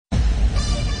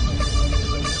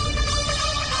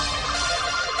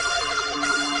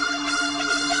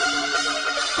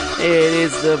It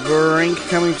is the Brink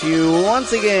coming to you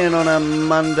once again on a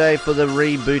Monday for the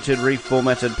rebooted,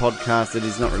 reformatted podcast. It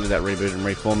is not really that rebooted and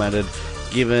reformatted,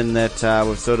 given that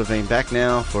we've sort of been back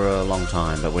now for a long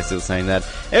time, but we're still saying that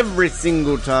every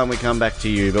single time we come back to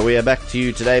you. But we are back to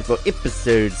you today for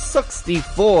episode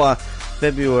 64,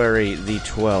 February the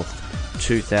 12th,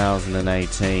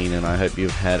 2018, and I hope you've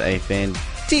had a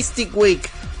fantastic week.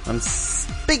 I'm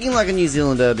speaking like a New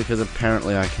Zealander because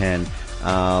apparently I can.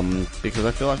 Because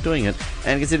I feel like doing it.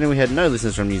 And considering we had no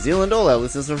listeners from New Zealand, all our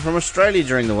listeners are from Australia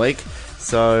during the week.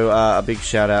 So a big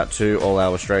shout out to all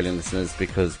our Australian listeners,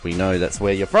 because we know that's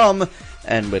where you're from,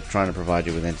 and we're trying to provide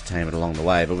you with entertainment along the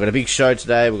way. But we've got a big show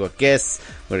today. We've got guests.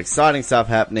 We've got exciting stuff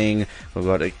happening. We've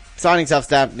got exciting stuff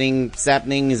happening.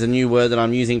 Sapning is a new word that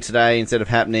I'm using today instead of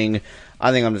happening. I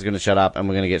think I'm just going to shut up and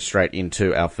we're going to get straight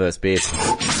into our first bit.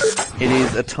 It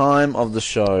is a time of the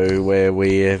show where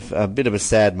we have a bit of a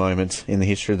sad moment in the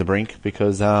history of the Brink,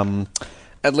 because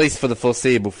at least for the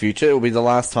foreseeable future, it will be the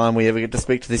last time we ever get to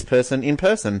speak to this person in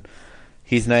person.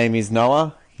 His name is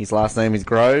Noah, his last name is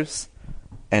Groves,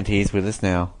 and he's with us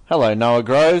now. Hello, Noah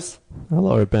Groves.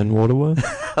 Hello, Ben Waterworth.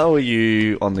 How are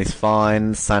you on this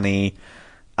fine, sunny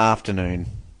afternoon?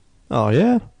 Oh,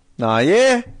 yeah? Oh,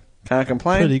 yeah? Can't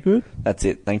complain. Pretty good. That's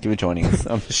it. Thank you for joining us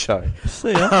on the show.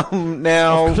 See ya.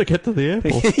 Now, I've got to get to the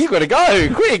airport. You got to go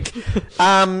quick.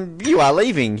 You are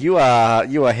leaving. You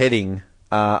are heading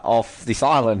off this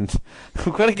island.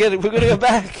 We've got to go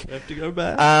back. We have to go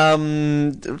back.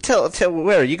 Tell.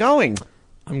 Where are you going?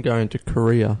 I'm going to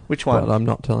Korea. Which one? But I'm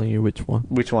not telling you which one.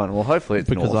 Which one? Well, hopefully it's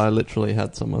because north. I literally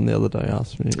had someone the other day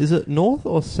ask me, is it North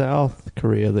or South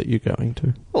Korea that you're going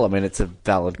to? Well, I mean, it's a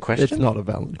valid question. It's not a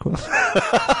valid question.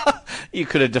 You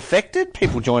could have defected.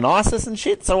 People join ISIS and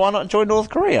shit, so why not join North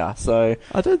Korea? So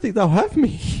I don't think they'll have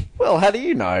me. Well, how do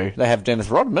you know? They have Dennis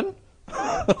Rodman.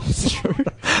 That's true.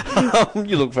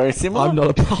 You look very similar. I'm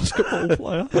not a basketball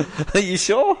player. Are you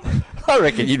sure? I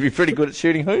reckon you'd be pretty good at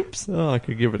shooting hoops. Oh, I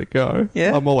could give it a go.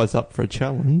 Yeah. I'm always up for a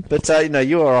challenge. But,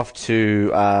 you are off to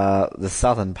the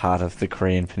southern part of the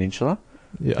Korean peninsula.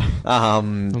 Yeah.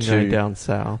 I'm going down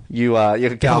south.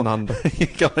 You're down under.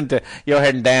 You're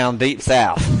heading down deep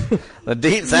south. The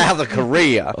deep south of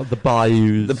Korea. The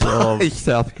bayous of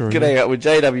South Korea. Good hang out with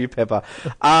J.W. Pepper.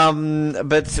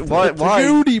 But why?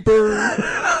 Goody bird.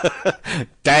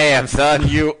 Damn, son,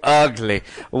 you ugly.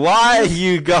 Why are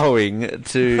you going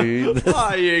to?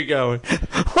 Why are you going?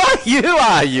 Why are you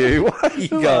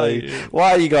going?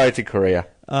 Why are you going to Korea?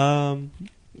 I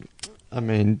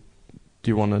mean, do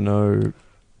you want to know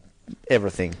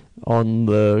everything on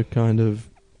the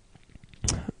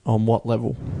on what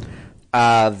level?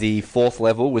 The fourth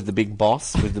level with the big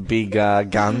boss, with the big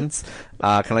guns.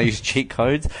 Can I use cheat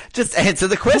codes? Just answer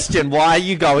the question. Why are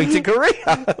you going to Korea?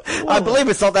 Well, I believe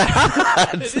it's not that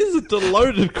hard. It is a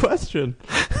loaded question.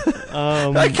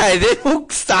 Okay, then we'll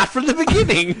start from the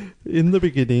beginning. In the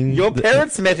beginning... Your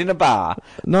parents met in a bar.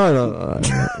 No.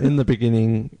 In the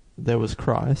beginning, there was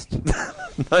Christ.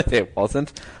 No, there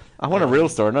wasn't. I want a real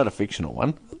story, not a fictional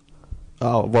one.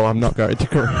 Oh, well, I'm not going to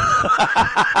Korea.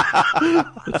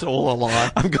 It's all a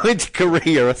lie. I'm going to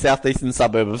Korea, a southeastern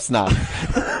suburb of Snug.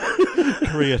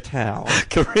 Koreatown.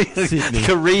 Sydney.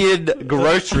 Korean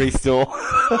grocery store.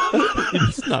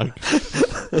 In Snug.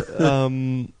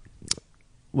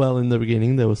 Well, in the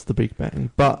beginning, there was the Big Bang.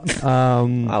 But, I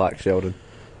like Sheldon.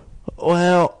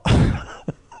 Well...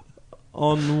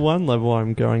 On one level,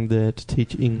 I'm going there to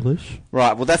teach English.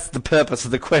 Right, well, that's the purpose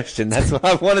of the question. That's what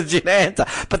I wanted you to answer.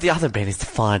 But the other bit is to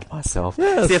find myself.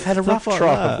 Yes, see, I've had a rough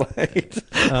trial of late.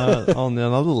 On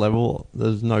another level,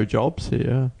 there's no jobs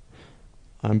here.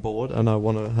 I'm bored and I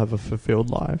want to have a fulfilled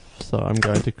life, so I'm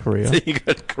going to Korea. So you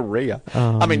go to Korea.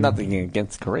 I mean, nothing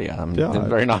against Korea. They're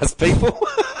very nice people.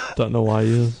 Don't know why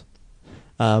he is.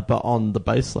 But on the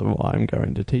base level, I'm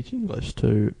going to teach English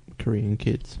to Korean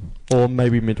kids. Or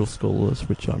maybe middle schoolers,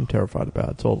 which I'm terrified about.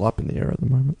 It's all up in the air at the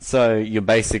moment. So you're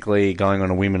basically going on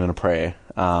a whim and a prayer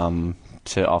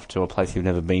off to a place you've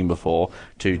never been before,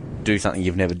 to do something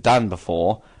you've never done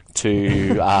before,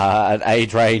 to an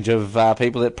age range of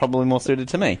people that are probably more suited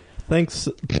to me. Thanks.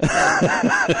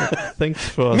 Thanks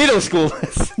for... Middle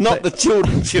schoolers, not the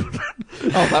children.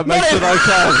 Oh, that makes it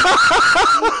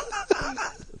okay.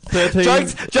 13.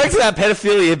 Jokes about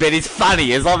pedophilia, Ben, is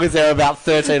funny as long as they're about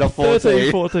 13 or 14.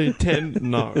 13, 14, 10,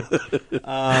 no.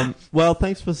 Well,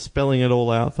 thanks for spelling it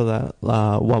all out for that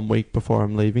 1 week before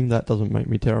I'm leaving. That doesn't make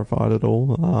me terrified at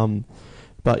all.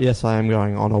 But yes, I am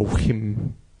going on a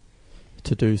whim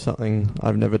to do something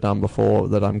I've never done before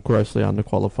that I'm grossly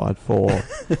underqualified for,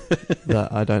 that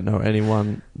I don't know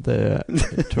anyone there,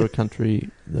 to a country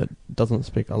that doesn't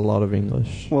speak a lot of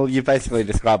English. Well, you basically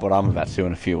described what I'm about to do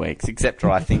in a few weeks, except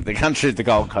for I think the country of the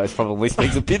Gold Coast probably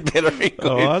speaks a bit better English.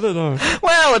 Oh, I don't know.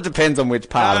 Well, it depends on which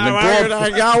part.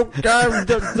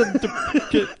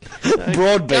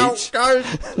 Broad Beach.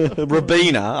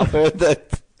 Ribena. I've heard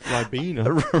that. Ribena.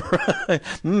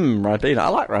 Ribena. I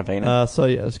like Ribena. So,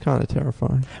 yeah, it's kind of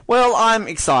terrifying. Well, I'm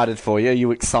excited for you. Are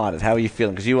you excited? How are you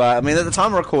feeling? Because you are, I mean, at the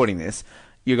time of recording this,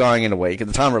 you're going in a week. At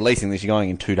the time of releasing this, you're going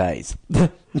in 2 days. Mary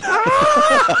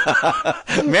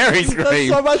screamed. That's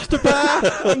so much to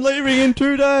pack. I'm leaving in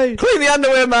 2 days. Clean the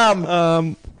underwear,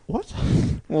 Mum. What?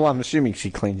 Well, I'm assuming she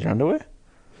cleans your underwear.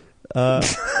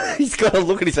 He's got a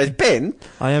look at his face. Ben?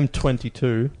 I am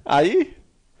 22. Are you?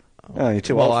 Oh, you're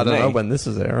too old for I don't me. know when this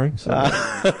is airing. So.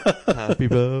 Happy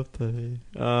birthday.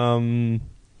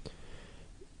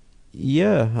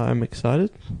 Yeah, I'm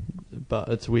excited. But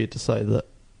it's weird to say that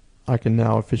I can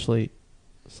now officially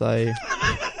say...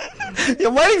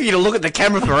 You're waiting for you to look at the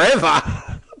camera forever.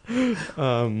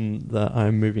 That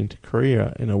I'm moving to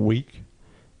Korea in a week.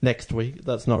 Next week.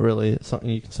 That's not really something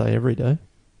you can say every day.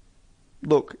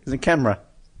 Look, there's a camera.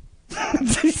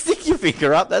 Stick your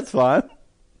finger up, that's fine.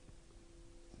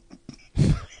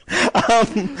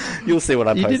 You'll see what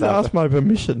I post. You didn't ask my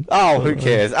permission. Oh, who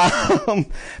cares?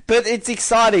 But it's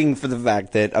exciting for the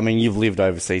fact that, I mean, you've lived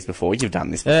overseas before. You've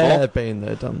done this before. Yeah, been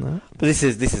there, done that. But this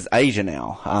is Asia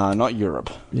now, not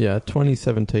Europe. Yeah,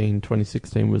 2017,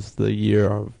 2016 was the year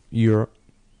of Europe.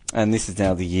 And this is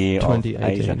now the year of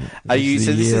Asia. Are you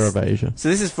the year of Asia? So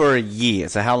this is for a year.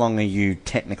 So how long are you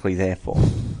technically there for?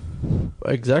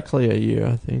 Exactly a year,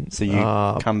 I think. So you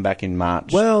come back in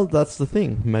March. Well, that's the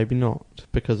thing. Maybe not,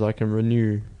 because I can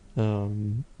renew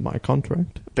my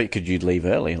contract. But could you leave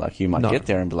early? Like, you might get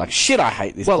there and be like, shit, I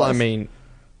hate this place. I mean,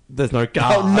 there's no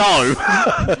guards. Oh, no!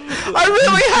 I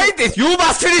really hate this! You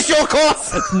must finish your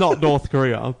course! It's not North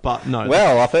Korea, but no.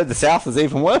 Well, I've heard the South is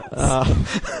even worse.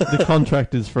 The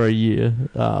contract is for a year.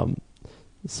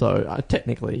 So,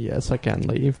 technically, yes, I can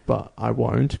leave, but I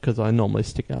won't, because I normally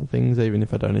stick out things, even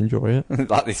if I don't enjoy it.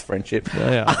 Like this friendship.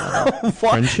 Yeah.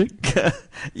 Friendship?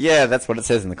 Yeah, that's what it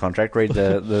says in the contract. Read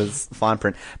the fine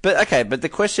print. But, okay, but the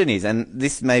question is, and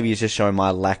this maybe is just showing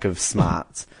my lack of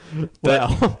smarts.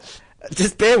 Well...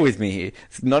 Just bear with me here.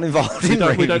 It's not involved in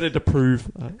reading. We don't need to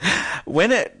prove that.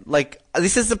 When it, like,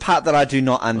 this is the part that I do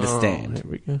not understand.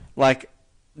 Here we go. Like,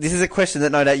 this is a question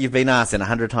that no doubt you've been asked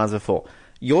 100 times before.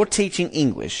 You're teaching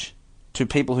English to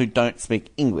people who don't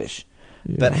speak English.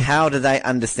 Yeah. But how do they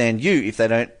understand you if they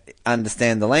don't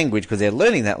understand the language because they're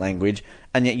learning that language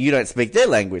and yet you don't speak their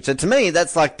language? So to me,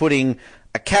 that's like putting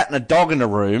a cat and a dog in a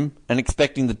room and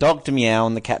expecting the dog to meow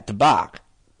and the cat to bark.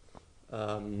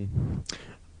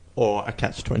 Or a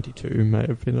catch-22 may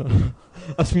have been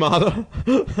a smarter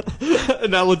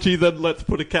analogy than let's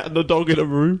put a cat and a dog in a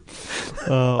room.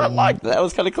 I like that. That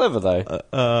was kind of clever, though.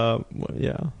 Well,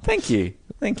 yeah. Thank you.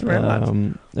 Thank you very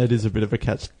much. It is a bit of a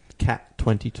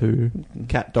cat-22,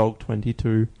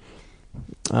 cat-dog-22.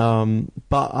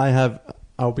 But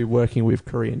I'll be working with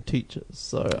Korean teachers,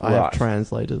 so I have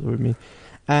translators with me.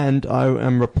 And I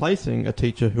am replacing a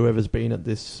teacher whoever's been at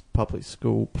this public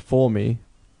school before me.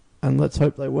 And let's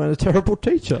hope they weren't a terrible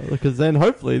teacher, because then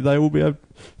hopefully they will be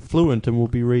fluent and will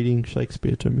be reading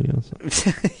Shakespeare to me or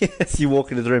something. Yes, you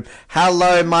walk into the room.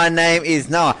 Hello, my name is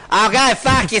Noah. Oh, go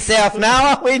fuck yourself,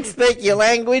 Noah. We speak your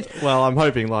language. Well, I'm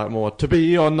hoping like more to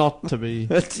be or not to be.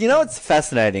 You know what's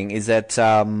fascinating is that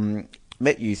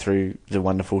met you through the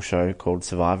wonderful show called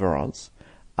Survivor Oz.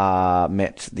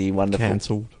 Met the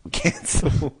wonderful...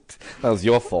 Cancelled. That was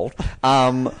your fault.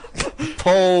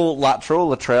 Paul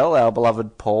Luttrell, our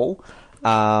beloved Paul,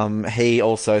 he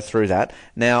also threw that.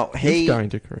 Now, he's going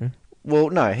to Korea.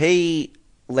 Well, no, he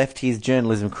left his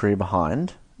journalism career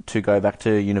behind to go back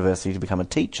to university to become a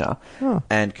teacher. Oh.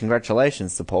 And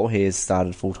congratulations to Paul. He has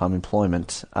started full-time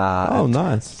employment at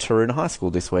nice. Taroona High School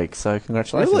this week. So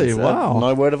congratulations. Really? Wow.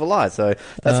 No word of a lie. So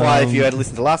that's why if you had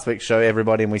listened to last week's show,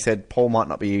 everybody, and we said Paul might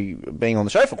not be being on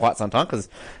the show for quite some time because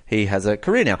he has a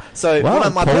career now. So my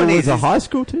Paul point is a high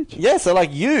school teacher? Yeah, so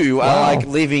like you are like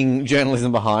leaving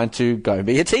journalism behind to go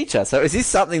be a teacher. So is this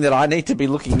something that I need to be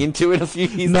looking into in a few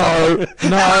years? No.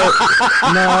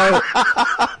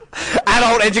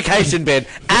 Adult education, Ben.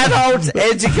 Adult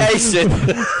education.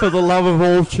 For the love of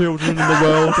all children in the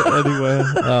world, anywhere.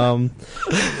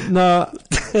 No,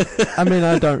 I mean,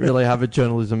 I don't really have a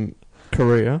journalism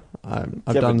career. I've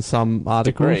done some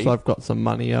articles. Degree. I've got some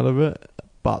money out of it,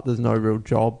 but there's no real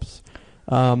jobs.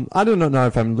 I don't know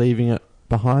if I'm leaving it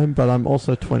behind, but I'm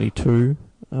also 22.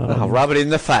 Rub it in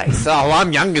the face. Oh,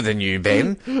 I'm younger than you,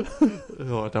 Ben.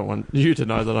 I don't want you to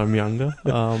know that I'm younger.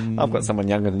 I've got someone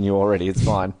younger than you already. It's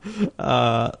fine.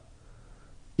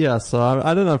 Yeah, so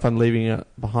I don't know if I'm leaving it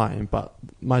behind, but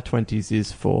my 20s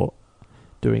is for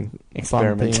doing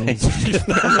fun things.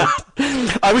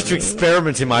 I wish to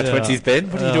experiment in my 20s, Ben.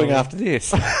 What are you doing after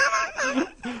this?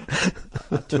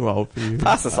 Too old for you.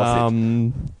 Pass the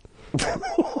sausage.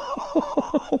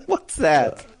 What's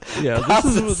that? Yeah, Pass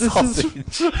the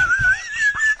sausage.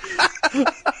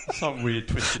 Some weird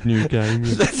twisted new game.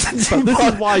 But this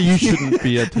is why you shouldn't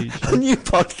be a teacher. A new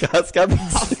podcast coming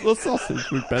the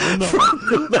sausage with Ben and from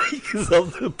the makers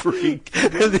of the Brink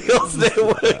and the Oz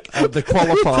Network and the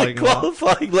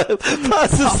qualifying lab.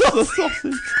 Pass the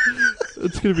sausage.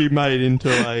 It's going to be made into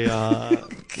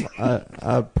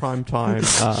a prime time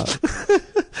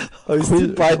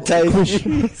hosted by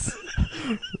Dave.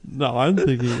 No, I'm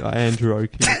thinking Andrew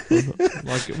O'Keefe,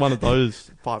 like one of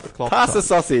those 5 o'clock. Pass the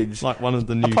sausage. Like one of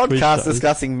the new podcast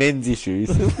discussing men's issues.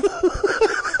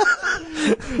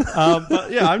 But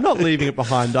yeah, I'm not leaving it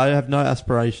behind. I have no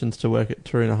aspirations to work at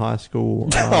Turina High School.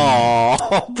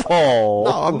 Paul.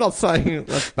 No, I'm not saying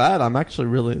that's bad. I'm actually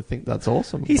really think that's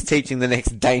awesome. He's teaching the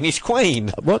next Danish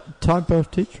queen. What type of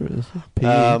teacher is he?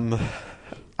 PE?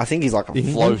 I think he's like a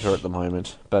floater at the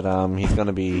moment, but he's going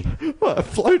to be... What, a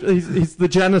floater? He's the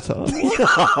janitor?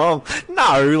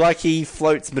 No, like he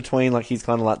floats between, like he's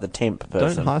kind of like the temp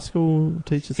person. Don't high school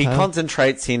teachers He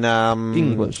concentrates in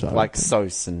English, like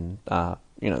SOS and,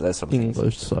 those sort of things.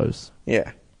 English, SOS.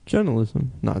 Yeah.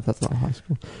 Journalism. No, that's not high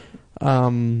school.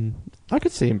 I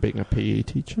could see him being a PE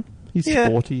teacher. He's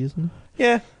 40, isn't he?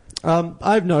 Yeah.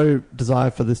 I have no desire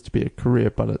for this to be a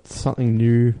career, but it's something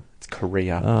new.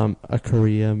 Career. A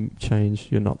career change.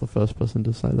 You're not the first person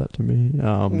to say that to me.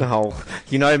 No,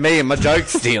 you know me and my joke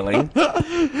stealing.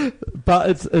 But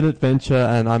it's an adventure,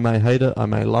 and I may hate it, I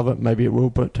may love it, maybe it will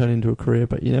turn into a career,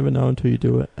 but you never know until you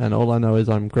do it. And all I know is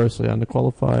I'm grossly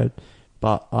underqualified,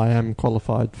 but I am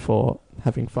qualified for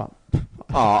having fun.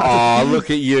 Oh, look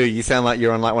at you. You sound like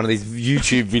you're on like one of these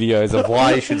YouTube videos of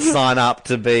why you should sign up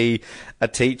to be a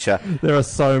teacher. There are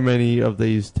so many of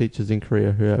these teachers in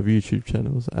Korea who have YouTube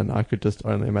channels, and I could just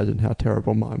only imagine how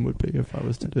terrible mine would be if I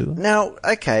was to do that. Now,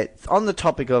 okay, on the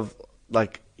topic of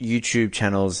like YouTube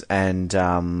channels and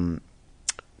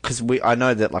because I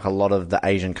know that like a lot of the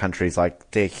Asian countries,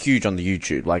 like they're huge on the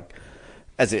YouTube, like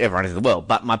as everyone is in the world.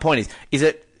 But my point is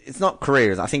it's not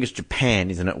Korea, I think it's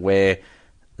Japan, isn't it, where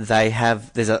they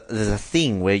have there's a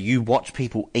thing where you watch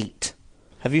people eat.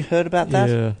 Have you heard about that?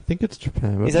 Yeah, I think it's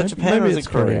Japan. Is that Japan or is it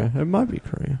Korea? It might be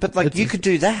Korea. But like you could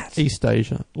do that. East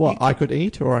Asia. What, I could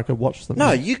eat or I could watch them?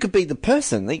 No, you could be the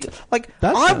person. Like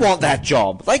I want that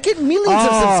job. They get millions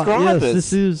of subscribers. Yes,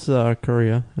 this is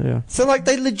Korea. Yeah. So like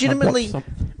they legitimately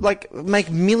like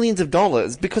make millions of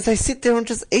dollars because they sit there and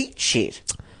just eat shit.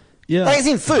 Yeah. Like, it's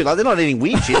in food. Like, they're not eating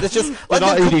weird shit. It's just... They're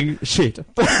like, not eating shit.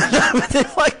 But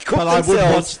they're like cooked but I themselves. would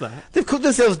watch that. They've cooked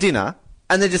themselves dinner,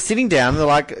 and they're just sitting down, and they're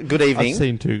like, good evening. I've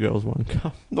seen 2 girls, 1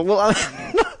 cup. Well, I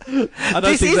don't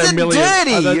this think isn't they're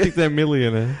dirty! I don't think they're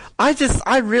millionaires.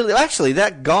 Actually,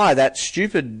 that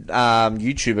stupid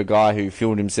YouTuber guy who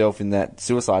filmed himself in that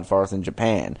suicide forest in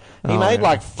Japan, he made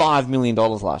like $5 million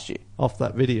last year. Off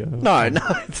that video? No.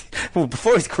 Well,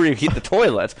 before his career hit the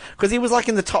toilet, because he was like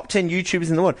in the top 10 YouTubers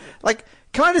in the world. Like,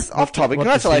 can I just, off topic,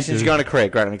 congratulations, you're going to Korea,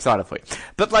 great, I'm excited for you.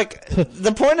 But like,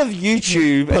 the point of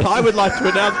YouTube... But I would like to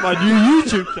announce my new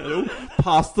YouTube channel,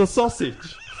 Pass the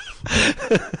Sausage.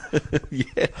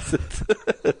 Yes.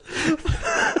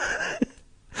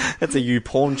 That's a you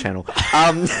porn channel.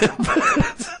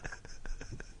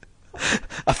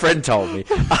 A friend told me.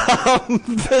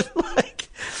 But like,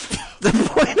 the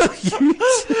point of YouTube...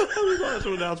 I would like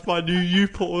to announce my new you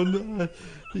porn...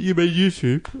 You mean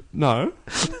YouTube? No.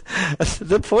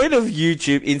 The point of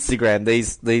YouTube, Instagram,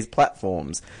 these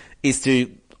platforms, is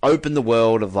to open the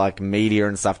world of like media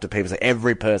and stuff to people, so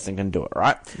every person can do it,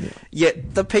 right? Yeah.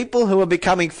 Yet the people who are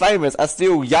becoming famous are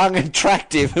still young and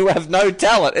attractive who have no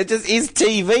talent. It just is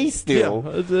TV still.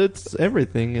 Yeah, it's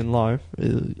everything in life.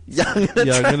 Young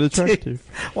and attractive.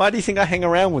 Why do you think I hang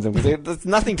around with them? Because it's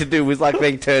nothing to do with like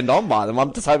being turned on by them.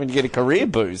 I'm just hoping to get a career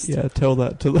boost. Yeah, tell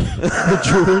that to the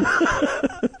jury.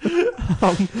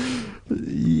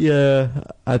 Yeah,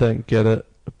 I don't get it.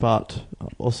 But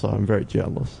also, I'm very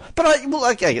jealous. But I'm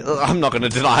not going to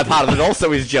deny part of it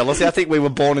also is jealousy. I think we were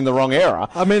born in the wrong era.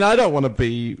 I mean, I don't want to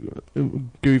be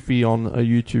goofy on a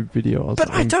YouTube video or something.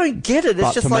 But I don't get it. It's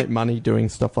but just to like... make money doing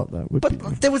stuff like that would be...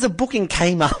 But there was a book in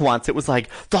Kmart once. It was like,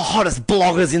 the hottest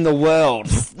bloggers in the world.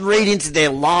 Read into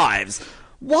their lives.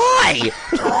 Why?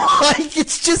 Like,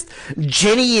 it's just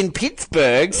Jenny in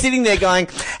Pittsburgh sitting there going,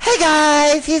 "Hey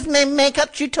guys, here's my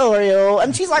makeup tutorial,"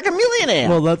 and she's like a millionaire.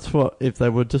 Well, that's what, if they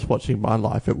were just watching my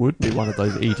life, it would be one of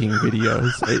those eating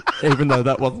videos, even though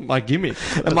that wasn't my gimmick.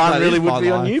 And mine really would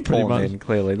be on you porn then,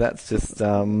 clearly. That's just,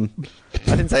 I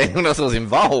didn't say anyone else was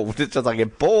involved. It's just I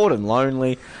get bored and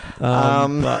lonely.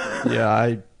 But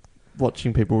yeah,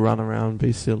 watching people run around,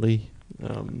 be silly,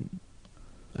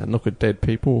 and look at dead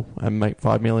people and make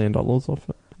 $5 million off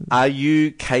it. Are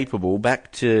you capable?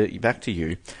 Back to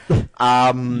you.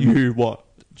 You what?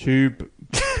 Tube,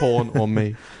 porn, or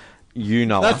me? You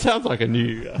know. That sounds like a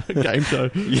new game show.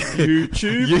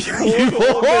 YouTube,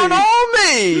 porn, or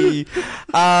me?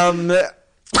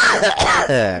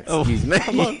 Excuse me.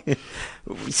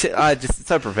 Just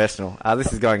so professional.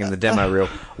 This is going in the demo reel.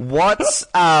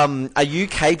 Are you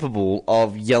capable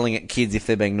of yelling at kids if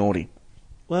they're being naughty?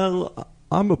 Well,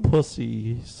 I'm a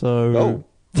pussy, so...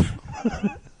 Can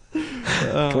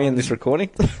we end this recording?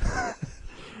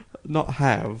 Not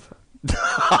have.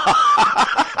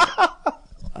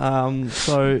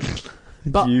 So...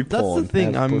 But you that's porn, the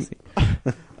thing,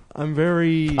 I'm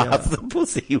very... Pass the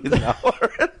pussy with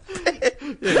Noah.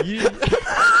 Yeah,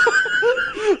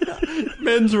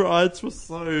 men's rights were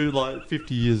so,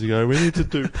 50 years ago. We need to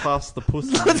do Pass the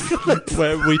Pussy,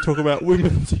 where we talk about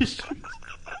women's issues.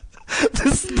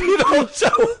 The spin-off show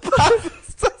Pass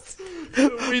the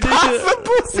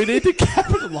Pussy. We need to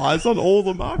capitalise on all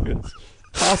the markets.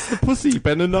 Pass the Pussy.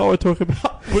 Ben and Noah talk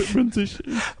about women's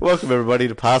issues. Welcome everybody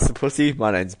to Pass the Pussy.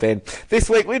 My name's Ben. This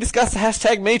week we discuss the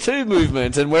 #MeToo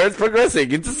movement and where it's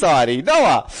progressing in society.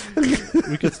 Noah!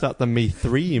 We could start the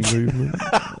Me3 movement.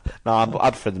 No,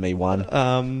 I prefer the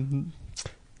Me1.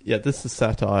 Yeah, this is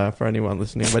satire for anyone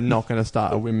listening. We're not going to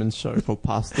start a women's show for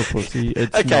Pass the Pussy.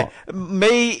 It's okay, not...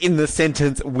 me in the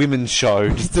sentence women's show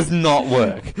just does not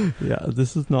work. Yeah,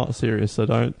 this is not serious, so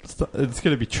don't... It's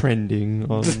going to be trending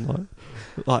on,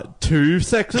 two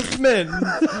sexist men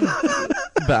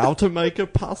vow to make a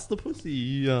Pass the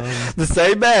Pussy. The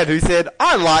same man who said,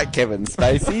 "I like Kevin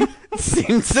Spacey,"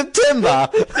 since September.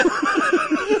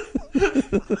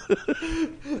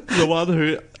 The one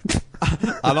who...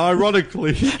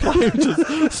 unironically claimed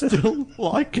to still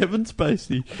like Kevin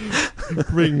Spacey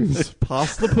brings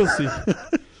Pass the Pussy.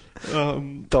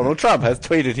 Donald Trump has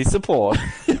tweeted his support.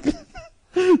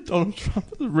 Donald Trump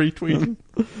retweeted.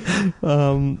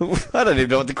 I don't even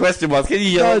know what the question was. Can you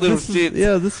yell at little shit?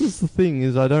 Yeah, this is the thing,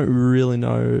 is I don't really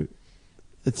know.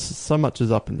 It's so much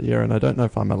is up in the air, and I don't know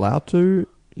if I'm allowed to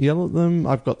yell at them.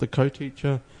 I've got the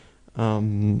co-teacher,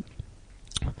 but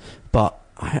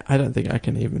I don't think I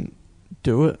can even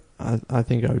do it. I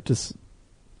think I would just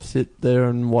sit there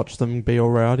and watch them be all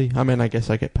rowdy. I mean, I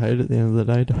guess I get paid at the end of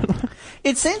the day, don't I?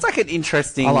 It seems like an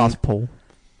interesting... I'll ask Paul.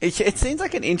 It seems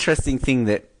like an interesting thing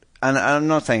that... And I'm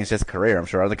not saying it's just Korea. I'm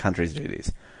sure other countries do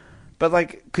this.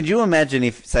 But, could you imagine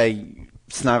if, say,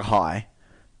 Snug High...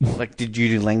 did you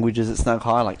do languages at Snug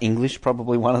High? English,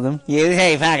 probably one of them? Yeah,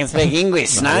 hey, if I can speak English,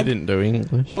 Snug. I didn't do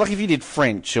English. If you did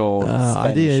French or Spanish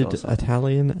I did or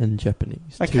Italian and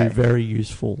Japanese. Okay. Two very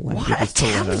useful languages. What,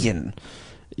 Italian?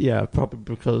 Yeah, probably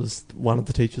because one of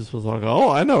the teachers was like, "Oh,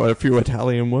 I know a few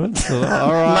Italian words." So,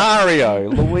 all right. Mario,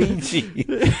 Luigi,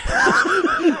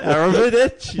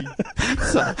 Arrivederci.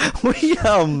 We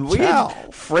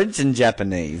had French and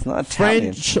Japanese, not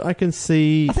Italian. French, I can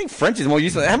see. I think French is more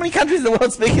useful. How many countries in the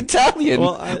world speak Italian?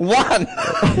 Well, one.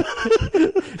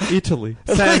 Italy,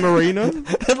 San Marino.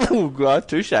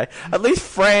 Touche. At least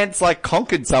France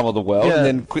conquered some of the world, Yeah, and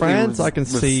then quickly France, I can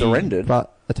see, surrendered.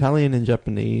 but Italian and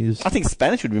Japanese. I think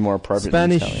Spanish would be more appropriate.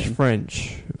 Spanish, than Italian.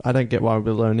 French. I don't get why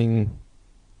we're learning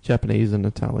Japanese and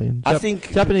Italian. I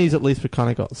think Japanese, at least, we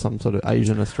kind of got some sort of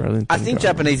Asian Australian. I think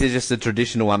Japanese is just a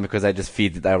traditional one because they just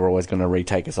feared that they were always going to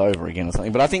retake us over again or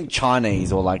something. But I think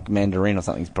Chinese or Mandarin or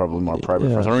something is probably more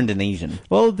appropriate for us, or Indonesian.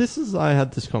 Well, I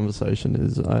had this conversation.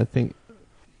 Is I think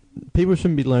people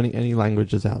shouldn't be learning any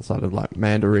languages outside of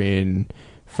Mandarin,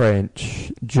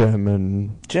 French,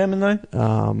 German. German though.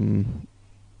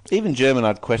 Even German,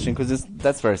 I'd question because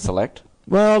that's very select.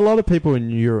 Well, a lot of people in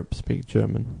Europe speak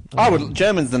German.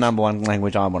 German's the number one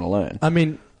language I want to learn. I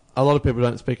mean, a lot of people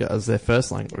don't speak it as their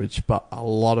first language, but a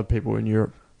lot of people in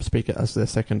Europe speak it as their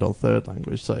second or third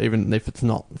language. So even if it's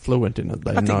not fluent in it,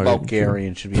 they know. I think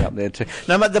Bulgarian should be up there too.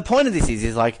 No, but the point of this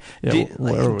is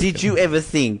did you ever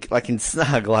think, in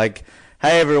Snug,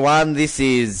 hey everyone, this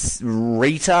is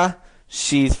Rita.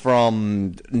 She's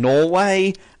from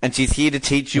Norway, and she's here to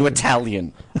teach you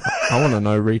Italian. I want to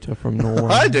know Rita from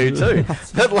Norway. I do too.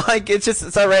 But it's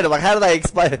just so random. How do they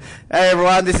explain it? Hey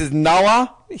everyone, this is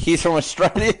Noah. He's from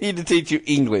Australia, here to teach you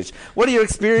English. What are your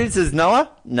experiences,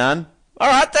 Noah? None. All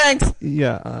right, thanks.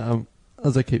 Yeah,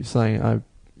 as I keep saying, I'm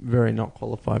very not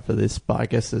qualified for this, but I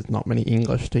guess there's not many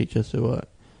English teachers who are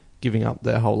giving up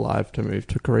their whole life to move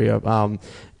to Korea. I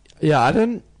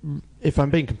don't... If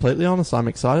I'm being completely honest, I'm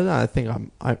excited. I think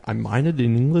I minored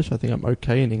in English. I think I'm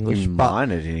okay in English.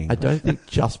 Minored in English. I don't think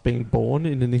just being born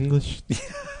in an English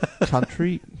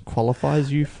country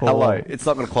qualifies you for... Hello, it's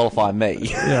not going to qualify me.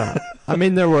 Yeah. I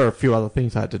mean, there were a few other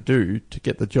things I had to do to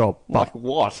get the job. Like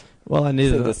what? Well, I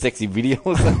needed a sexy video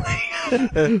or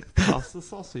something. Pass the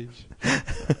sausage.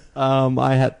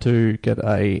 I had to get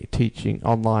a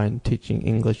online teaching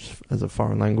English as a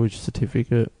foreign language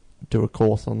certificate, do a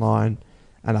course online,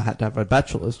 and I had to have a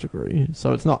bachelor's degree.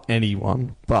 So it's not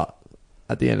anyone, but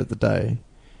at the end of the day,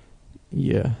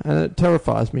 yeah. And it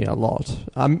terrifies me a lot.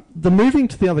 The moving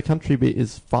to the other country bit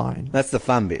is fine. That's the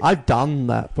fun bit. I've done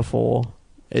that before.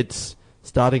 It's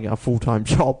starting a full-time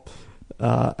job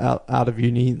out of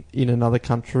uni in another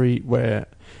country where...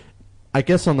 I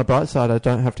guess on the bright side, I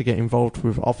don't have to get involved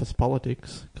with office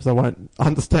politics because I won't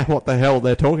understand what the hell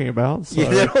they're talking about. So yeah,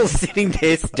 they're all sitting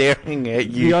there staring at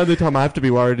you. The only time I have to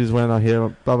be worried is when I hear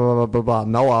blah, blah, blah, blah, blah,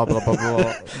 Noah, blah, blah, blah,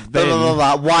 blah, blah,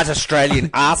 blah, white Australian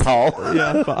asshole.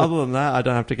 Yeah, but other than that, I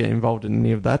don't have to get involved in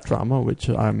any of that drama, which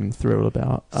I'm thrilled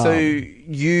about. So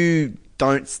you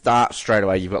don't start straight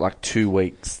away. You've got like 2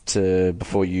 weeks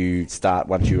before you start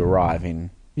once you arrive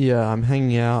in... Yeah, I'm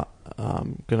hanging out.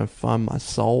 I'm going to find my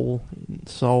soul in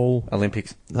Seoul.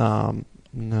 Olympics?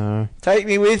 No. Take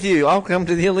me with you. I'll come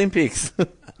to the Olympics.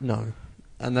 No.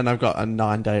 And then I've got a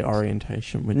 9-day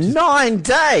orientation. Which 9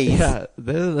 days? Yeah,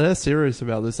 they're serious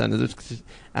about this. And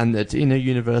it's in a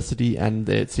university and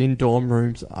it's in dorm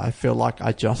rooms. I feel like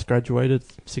I just graduated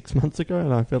 6 months ago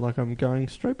and I feel like I'm going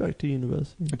straight back to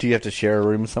university. Do you have to share a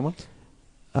room with someone?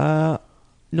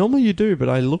 Normally you do, but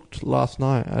I looked last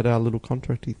night at our little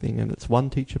contracty thing, and it's 1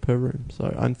 teacher per room,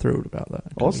 so I'm thrilled about that.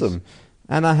 Awesome.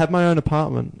 And I have my own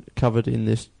apartment covered in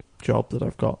this job that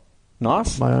I've got.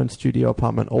 Nice. My own studio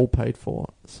apartment, all paid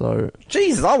for. So,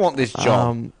 Jesus, I want this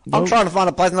job. I'm trying to find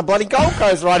a place in the bloody Gold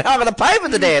Coast right now. I'm going to pay for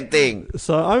the damn thing.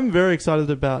 So I'm very excited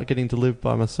about getting to live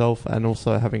by myself and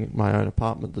also having my own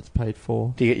apartment that's paid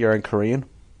for. Do you get your own Korean?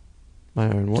 My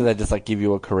own what? Do they just like give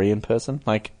you a Korean person?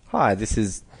 Like, hi, this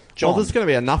is... John. Well, there's going to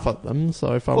be enough of them,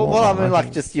 so if I want... Well, I mean,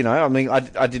 like, just, you know, I mean,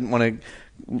 I didn't want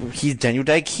to... He's Daniel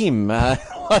Day Kim. I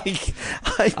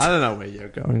don't know where you're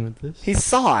going with this. He's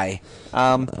Psy.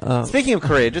 Speaking of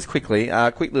Korea, just quickly,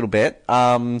 quick little bet.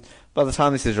 By the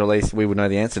time this is released, we will know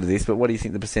the answer to this, but what do you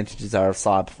think the percentages are of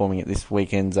Psy performing at this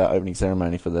weekend's opening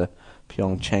ceremony for the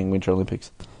Pyeongchang Winter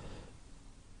Olympics?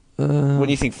 What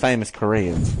do you think famous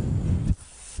Koreans?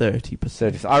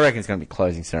 30%. I reckon it's going to be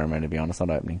closing ceremony, to be honest, not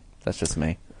opening. That's just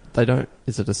me. They don't...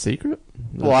 Is it a secret?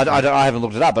 Well, I haven't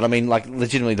looked it up, but I mean, like,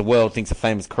 legitimately, the world thinks of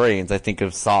famous Koreans. They think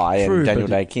of Psy and Daniel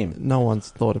Day Kim. No one's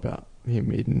thought about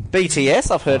him in...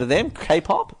 BTS, I've heard of them.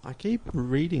 K-pop. I keep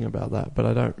reading about that, but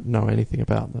I don't know anything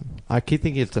about them. I keep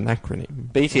thinking it's an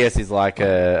acronym. BTS is like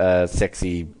a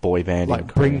sexy boy band in Like,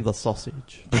 Korea. bring the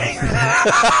sausage.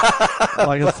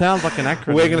 Like, it sounds like an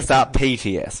acronym. We're going to start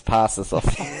PTS, pass the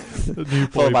sausage.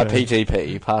 Followed by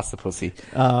PTP, pass the pussy.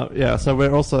 Yeah, so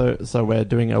we're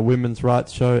doing a women's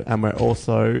rights show, and we're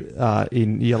also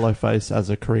in Yellowface as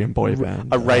a Korean boy band.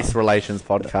 A race relations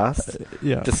podcast.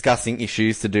 Yeah. Discussing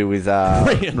issues to do with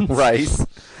race.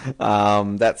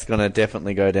 That's going to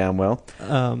definitely go down well.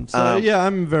 Yeah,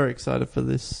 I'm very excited for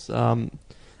this. And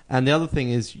the other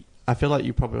thing is, I feel like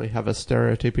you probably have a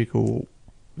stereotypical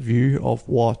view of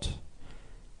what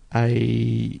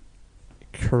a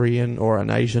Korean or an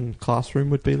Asian classroom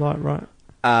would be like, right?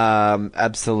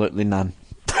 Absolutely none.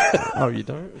 Oh, you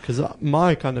don't? Because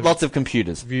my kind of... Lots of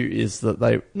computers. View is that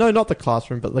they... No, not the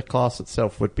classroom, but the class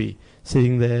itself would be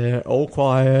sitting there, all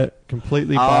quiet,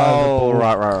 completely Oh,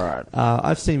 right.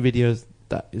 I've seen videos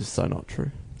that is so not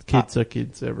true. Kids are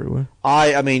kids everywhere.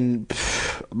 I mean,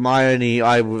 I've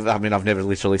never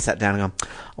literally sat down and gone,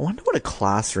 I wonder what a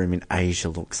classroom in Asia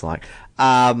looks like.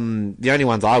 The only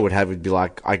ones I would have would be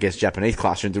like, I guess Japanese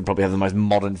classrooms would probably have the most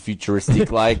modern,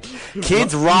 futuristic, like,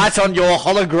 kids write on your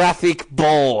holographic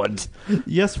board.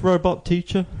 Yes, robot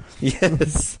teacher.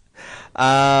 Yes.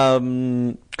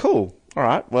 Cool. All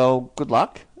right. Well, good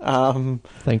luck.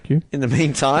 Thank you. In the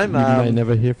meantime... You may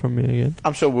never hear from me again.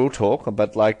 I'm sure we'll talk,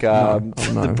 but like, no.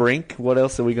 the Brink, what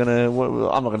else are we going to...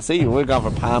 I'm not going to see you. We're going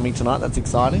for palming tonight. That's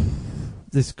exciting.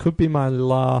 This could be my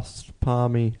last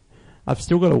palmy. I've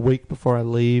still got a week before I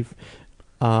leave,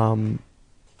 but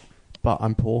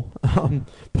I'm poor.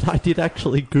 But I did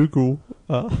actually Google...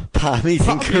 palmies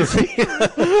in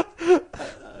Korea.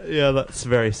 Yeah, that's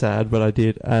very sad, but I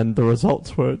did. And the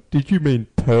results were... Did you mean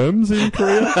perms in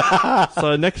Korea.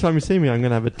 So next time you see me, I'm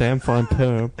going to have a damn fine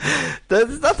perm.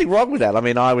 There's nothing wrong with that. I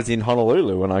mean, I was in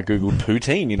Honolulu and I googled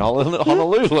poutine in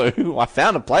Honolulu. I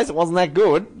found a place. It wasn't that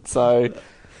good. So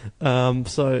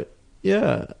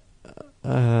yeah,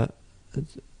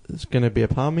 it's going to be a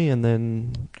palmy, and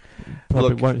then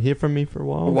probably won't hear from me for a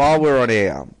while. While we're on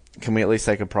air, can we at least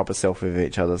take a proper selfie of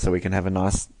each other so we can have a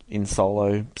nice in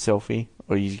solo selfie?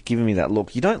 Or are you giving me that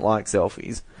look? You don't like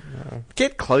selfies. No.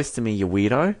 Get close to me, you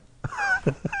weirdo.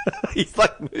 He's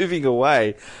like moving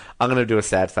away. I'm going to do a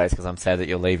sad face because I'm sad that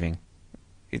you're leaving.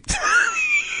 He's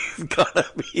gonna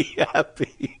be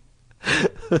happy.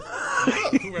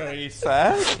 Very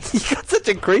sad. You got such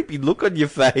a creepy look on your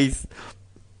face.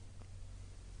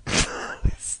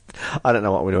 I don't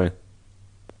know what we're doing.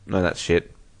 No, that's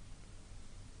shit.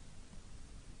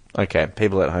 Okay,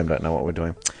 people at home don't know what we're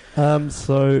doing.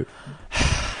 So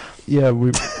yeah,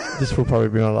 this will probably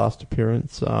be my last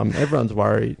appearance. Everyone's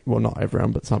worried. Well, not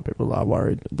everyone, but some people are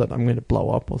worried that I'm going to blow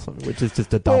up or something, which is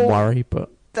just a dumb worry.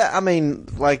 But I mean,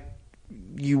 like,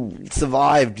 you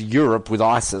survived Europe with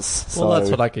ISIS. So. Well, that's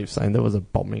what I keep saying. There was a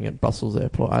bombing at Brussels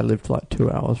airport. I lived like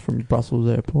 2 hours from Brussels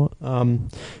airport.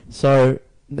 So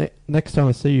next time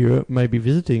I see you, maybe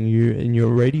visiting you in your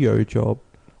radio job.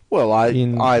 Well, I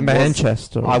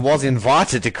Manchester. I was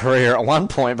invited to Korea at one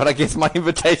point, but I guess my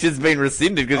invitation's been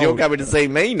rescinded because you're coming to see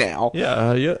me now.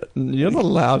 Yeah, you're not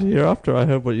allowed here after I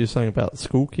heard what you're saying about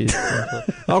school kids.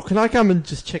 Oh, can I come and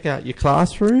just check out your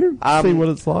classroom? See what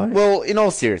it's like? Well, in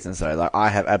all seriousness, though, like, I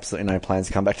have absolutely no plans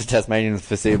to come back to Tasmania in the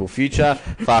foreseeable future.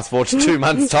 Fast forward to 2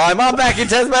 months' time, I'm back in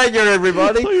Tasmania,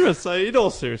 everybody. I thought you were saying, in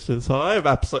all seriousness, I have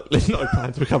absolutely no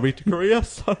plans for coming to Korea,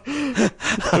 so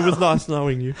it was nice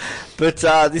knowing you. But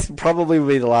this will probably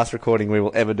be the last recording we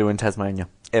will ever do in Tasmania.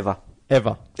 Ever.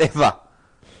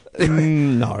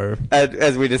 No. And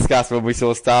as we discussed when we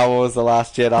saw Star Wars The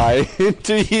Last Jedi, in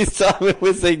 2 years' time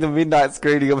we're seeing the midnight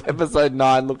screening of Episode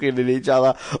 9 looking at each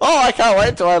other. Oh, I can't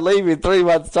wait till I leave in 3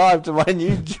 months' time to my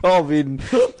new job in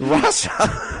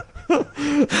Russia.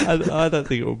 I don't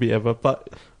think it will be ever, but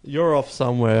you're off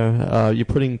somewhere. You're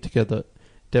putting together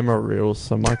demo reels.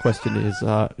 So my question is,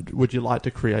 would you like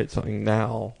to create something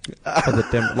now for the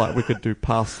demo? Like we could do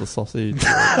Pass the Sausage.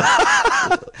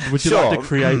 Would you like to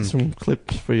create some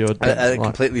clips for your demo? A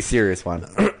completely serious one.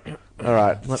 All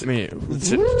right. Let me.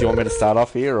 Do you want me to start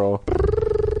off here or?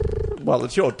 Well,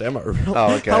 it's your demo reel.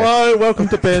 Oh, okay. Hello, welcome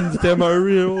to Ben's demo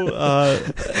reel.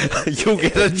 You'll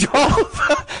get a job.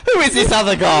 Who is this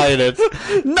other guy in it?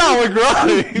 Noah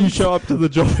Grimes. You show up to the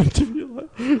job interview like,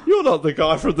 you're not the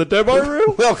guy from the demo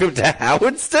reel. Welcome to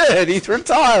Howard Stern. He's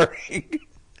retiring.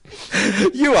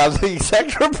 You are the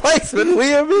exact replacement we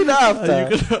have been after. Are you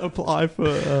going to apply for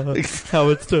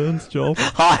Howard Stern's job?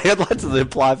 Hi, I'd like to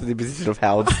apply for the position of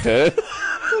Howard Stern.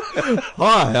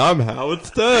 Hi, I'm Howard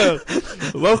Stern.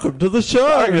 Welcome to the show.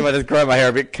 I reckon if I just grow my hair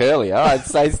a bit curlier, I'd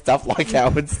say stuff like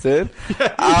Howard Stern.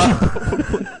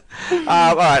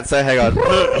 Alright, so hang on.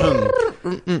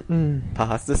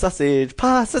 Pass the sausage,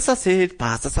 pass the sausage,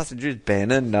 pass the sausage with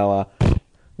Ben and Noah.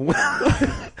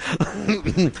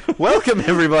 Welcome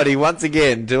everybody once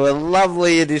again to a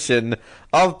lovely edition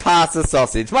of Pass the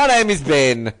Sausage. My name is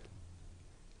Ben.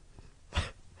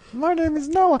 My name is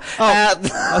Noah. I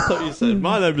thought you said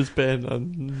my name is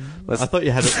Ben. I thought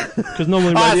you had it because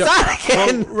normally radio.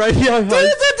 Radio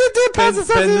hosts. Ben,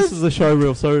 this is a show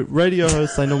reel. So radio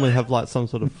hosts, they normally have like some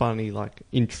sort of funny like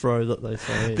intro that they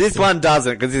say. This one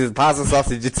doesn't because this is Pass the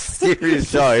Sausage. It's a serious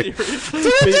show. This is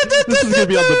going to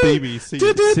be on the BBC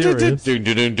series.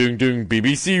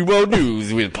 BBC World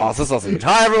News with Pass the Sausage.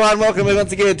 Hi everyone, welcome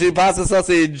once again to Pass the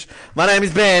Sausage. My name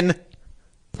is Ben.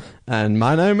 And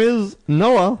my name is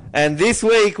Noah. And this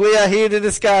week we are here to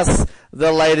discuss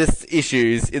the latest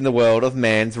issues in the world of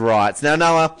man's rights. Now,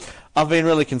 Noah, I've been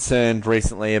really concerned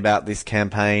recently about this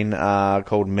campaign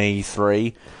called Me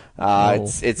 3.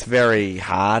 It's very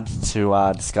hard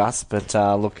to discuss, but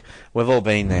look, we've all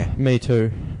been there. Me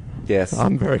too. Yes.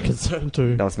 I'm very concerned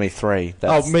too. No, it's Me 3.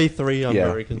 Me 3, I'm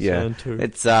very concerned too.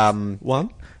 It's 1?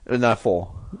 No,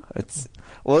 4. It's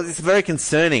very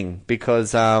concerning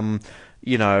because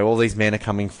you know, all these men are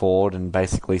coming forward and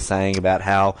basically saying about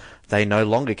how they no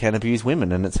longer can abuse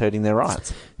women and it's hurting their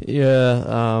rights.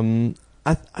 Yeah,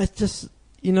 I just,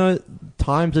 you know,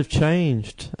 times have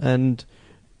changed and,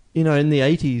 you know, in the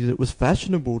 80s it was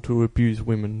fashionable to abuse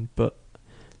women, but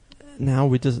now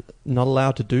we're just not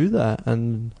allowed to do that,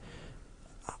 and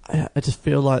I just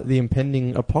feel like the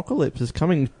impending apocalypse is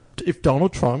coming. If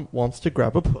Donald Trump wants to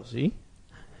grab a pussy,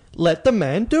 let the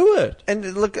man do it.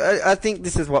 And look, I think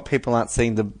this is what people aren't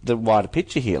seeing the wider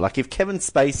picture here. Like, if Kevin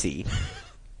Spacey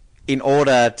in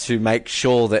order to make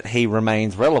sure that he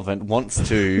remains relevant, wants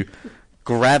to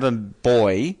grab a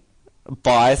boy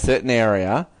by a certain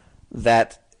area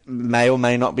that may or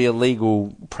may not be a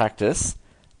legal practice,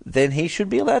 then he should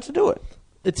be allowed to do it.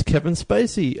 It's Kevin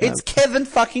Spacey. It's Kevin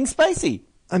fucking Spacey.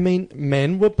 I mean,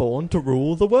 men were born to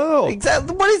rule the world.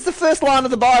 Exactly. What is the first line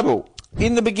of the Bible?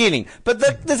 In the beginning. But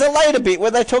there's a later bit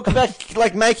where they talk about,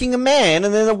 like, making a man,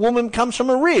 and then a woman comes from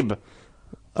a rib.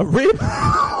 A rib?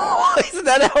 Isn't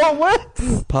that how it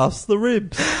works? Pass the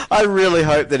ribs. I really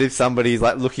hope that if somebody's,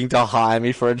 like, looking to hire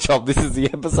me for a job, this is the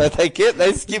episode they get.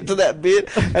 They skip to that bit,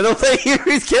 and all they hear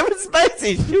is Kevin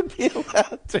Spacey should be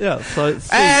allowed to. Yeah, so...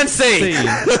 And scene.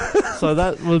 So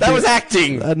that was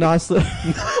acting. A nice...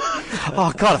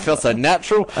 Oh, God, it felt so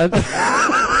natural.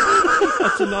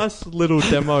 That's a nice little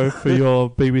demo for your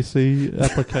BBC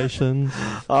applications.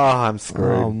 Oh, I'm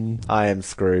screwed. I am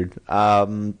screwed.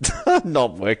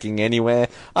 Not working anywhere.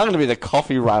 I'm going to be the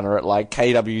coffee runner at, like,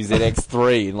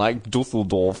 KWZX3 in, like,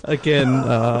 Dusseldorf. Again,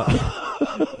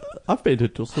 I've been to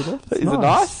Dusseldorf. It's Is it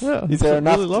nice? Yeah, is there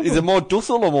enough? Really is it more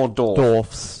Dussel or more Dorf?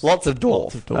 Dorfs. Lots of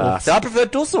Dorf. So I prefer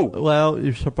Dussel. Well,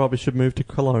 you probably should move to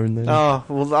Cologne then. Oh,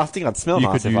 well, I think I'd smell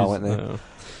nice if I went there.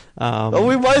 Well,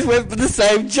 we both went for the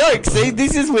same joke. See,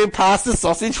 this is where pasta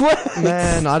sausage works.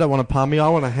 Man, I don't want a palmy. I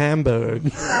want a hamburger.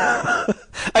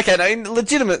 Okay, now in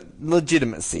legitimate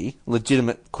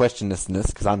questionlessness,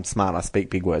 because I'm smart, I speak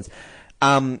big words.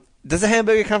 Does a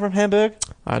hamburger come from Hamburg?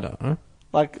 I don't know.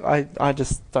 Like, I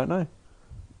just don't know.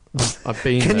 I've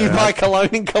been Can there. you buy cologne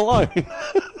in Cologne?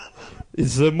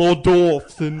 Is there more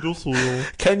Dorf than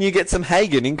Dusseldorf? Can you get some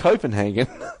Hagen in Copenhagen?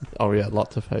 Oh yeah,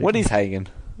 lots of Hagen. What is Hagen?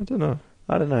 I don't know.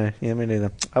 I don't know. Yeah, me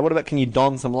neither. What about, can you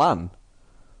don some Lun?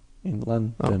 In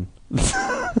London.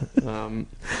 Oh.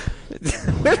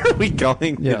 Where are we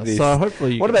going with this? So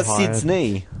hopefully you What get about hired. Sid's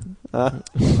knee?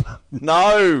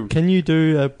 No! Can you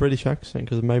do a British accent?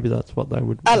 Because maybe that's what they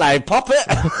would... Hello, Poppet!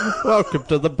 Welcome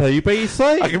to the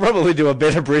BBC. I could probably do a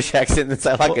better British accent than,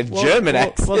 say, like a German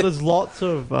accent. Well, there's lots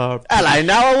of... Hello,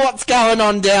 Noah, what's going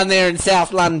on down there in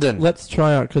South London? Let's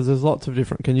try out, because there's lots of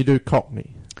different... Can you do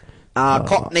Cockney?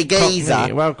 Cockney geezer.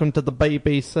 Cockney, welcome to the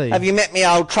BBC. Have you met me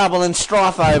old trouble and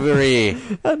strife over here?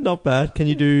 Not bad. Can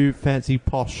you do fancy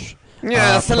posh?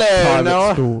 Yes, hello, private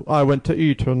Noah. School. I went to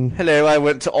Eton. Hello, I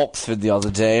went to Oxford the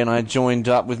other day and I joined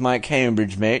up with my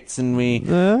Cambridge mates and we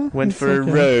went for a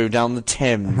row down the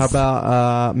Thames. How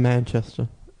about Manchester?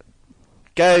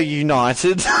 Go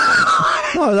United.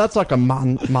 No, that's like a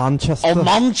Manchester. Oh,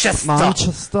 Manchester.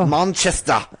 Manchester.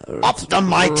 Manchester. Up the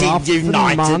mighty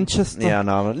United. Manchester. Yeah,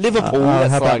 no. Liverpool. How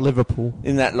That's about like, Liverpool?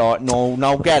 in that like,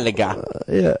 Noel Gallagher.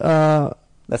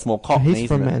 That's more Cockney, he's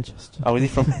from isn't it? Manchester. Oh, is he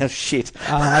from... Oh, shit.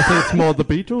 I think it's more the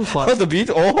Beatles. Like, Oh, the beat.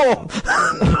 Oh.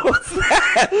 What's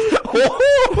that?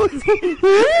 Oh.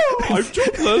 I've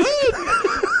chocolate.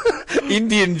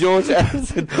 Indian George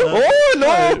Harrison. Oh,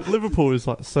 no. Liverpool is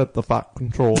like set the back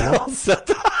control. Set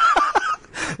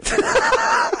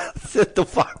the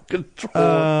fuck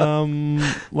control.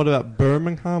 What about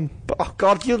Birmingham? Oh,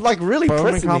 God, you're like really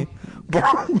pressing me.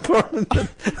 Birmingham.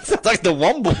 Sounds like the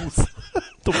Wombles.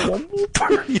 The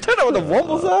Wombles? You don't know what the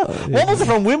Wombles are? Yeah. Wombles are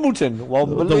from Wimbledon. The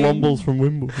Wombles from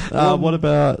Wimbledon. What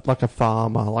about like a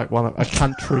farmer, like a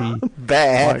country?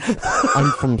 Bad. Like,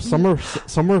 I'm from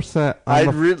Somerset. I'm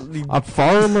a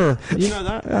farmer. You know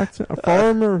that accent? A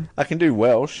farmer. I can do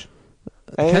Welsh.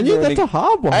 Can you? That's a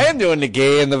hard one. I am doing the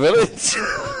gay in the village.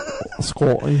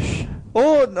 Scottish.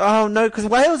 Oh no, because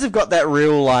Wales have got that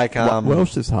real like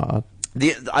Welsh is hard.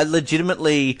 I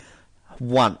legitimately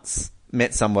once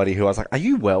met somebody who I was like, "Are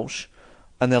you Welsh?"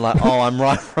 And they're like, "Oh, I'm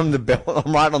right from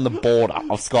I'm right on the border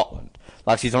of Scotland."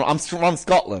 Like I'm from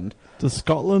Scotland. Does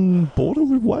Scotland border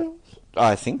with Wales?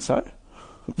 I think so.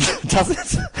 Does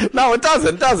it? No, it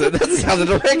doesn't, does it? That's the other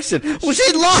direction. Well,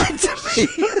 she lied to me.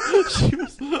 She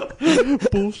was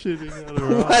bullshitting out of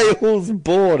her ass. Wales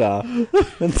border.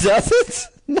 Does it?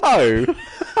 No.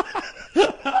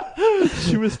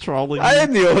 She was trolling. I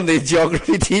am the only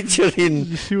geography teacher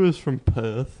in... She was from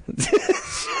Perth.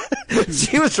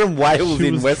 She was from Wales she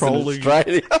in was Western trolling.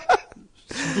 Australia.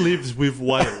 She lives with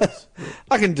Wales.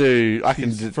 I can do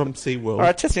from SeaWorld.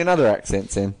 Alright, test me another accent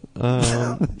then.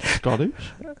 Scottish?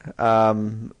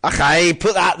 Okay,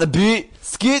 put that in the boot.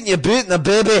 Scoot in your boot and the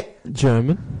baby.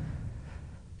 German?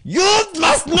 You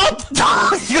must not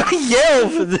you yell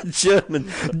for the German.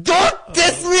 Don't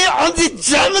test me on the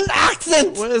German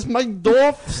accent. Where's my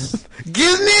Dorfs?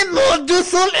 Give me more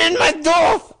Dussel in my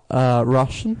Dorf.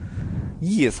 Russian?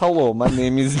 Yes, hello, my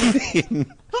name is Ben.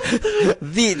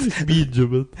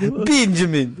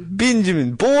 Benjamin.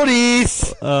 Benjamin.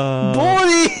 Boris.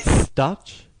 Boris.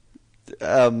 Dutch?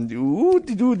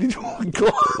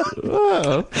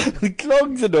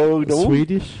 Clogs and all.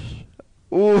 Swedish.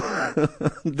 Hello,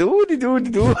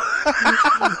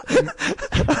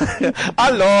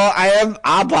 I am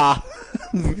Abba.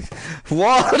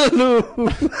 Waterloo.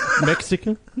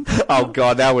 Mexican. Oh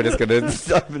God, now we're just gonna.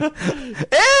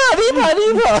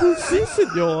 Arriba. Si,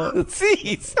 senor.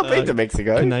 Si, I've been to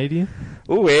Mexico. Canadian.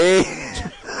 Ooh,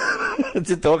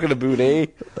 just talking about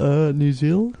New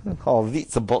Zealand. Oh,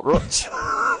 that's a bot rich.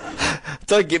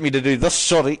 Don't get me to do this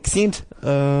short accent.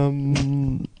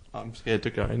 I'm scared to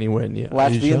go anywhere near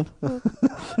Latvian.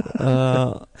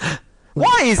 Asia.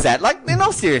 Why is that? Like, in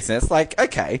all seriousness, like,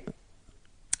 okay,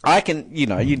 I can,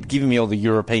 you'd give me all the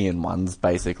European ones,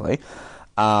 basically,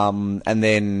 and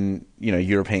then,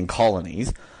 European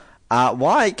colonies.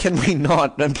 Why can we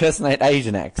not impersonate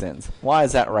Asian accents? Why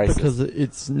is that racist? Because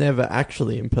it's never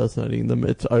actually impersonating them,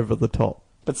 it's over the top.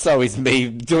 But so is me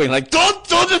doing, like, don't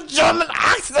do the German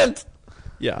accent!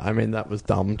 Yeah, I mean, that was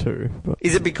dumb too. But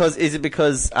Is it because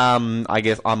I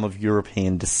guess I'm of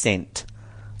European descent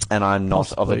and I'm not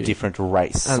possibly of a different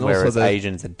race, and whereas also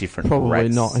Asians are different probably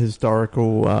race? not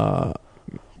historical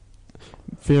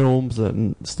films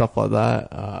and stuff like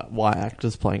that. White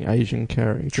actors playing Asian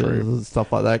characters and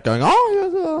stuff like that, going,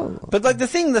 oh, yeah. But like the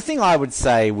thing I would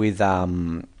say with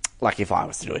like if I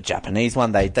was to do a Japanese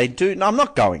one, they do. No, I'm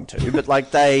not going to, but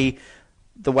like the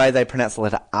way they pronounce the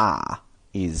letter R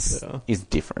is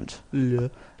different. Yeah.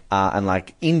 And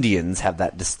like Indians have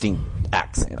that distinct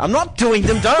accent. I'm not doing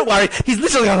them. Don't worry. He's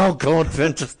literally going, "Oh God,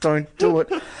 Vin, just don't do it."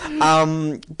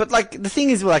 But like the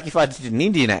thing is, like if I did an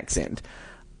Indian accent,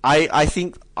 I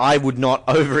think I would not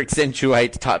over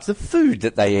accentuate types of food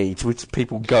that they eat, which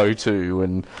people go to,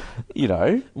 and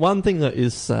One thing that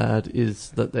is sad is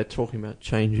that they're talking about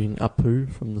changing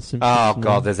Apu from The Simpsons. Oh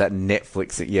God, there's that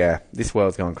Netflix. Yeah, this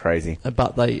world's going crazy.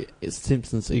 But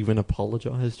Simpsons even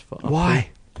apologised for Apu.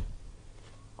 Why?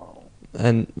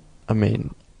 And I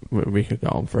mean, we could go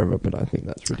on forever, but I think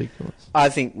that's ridiculous. I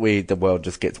think the world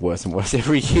just gets worse and worse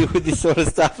every year with this sort of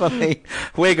stuff. I mean,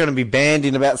 we're going to be banned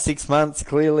in about 6 months,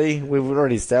 clearly. We've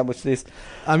already established this.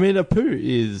 I mean, Apu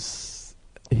is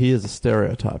a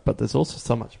stereotype, but there's also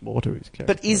so much more to his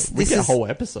character. But we get whole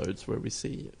episodes where we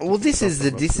see... Well, this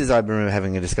is I remember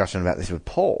having a discussion about this with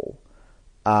Paul,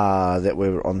 that we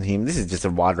were on him. This is just a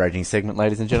wide-ranging segment,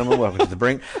 ladies and gentlemen. Welcome to the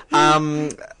Brink.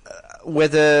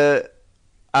 Whether...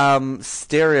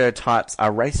 stereotypes are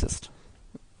racist.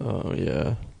 Oh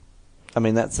yeah. I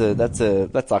mean that's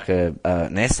like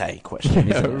an essay question,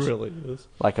 Yeah, isn't it it? really is.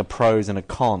 Like a pros and a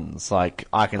cons. Like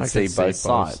I can see both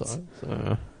sides.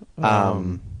 Wow,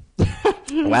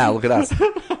 look at us.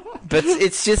 But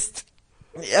it's just,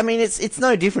 I mean, it's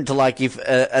no different to like if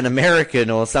an American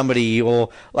or somebody, or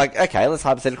like, okay, let's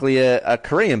hypothetically a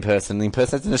Korean person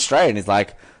impersonates an Australian is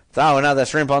like, throw another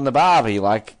shrimp on the barbie,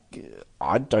 like.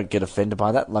 I don't get offended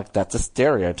by that. Like, that's a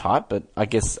stereotype, but I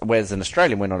guess, whereas an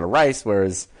Australian, we're not a race,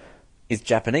 whereas is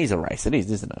Japanese a race? It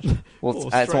is, isn't it? Well,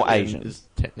 it's more Asian. Is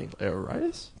technically a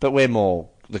race. But we're more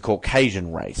the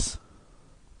Caucasian race.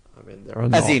 I mean, there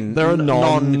are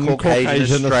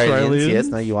non-Caucasian Australians. Yes,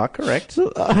 no, you are correct.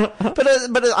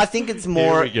 but I think it's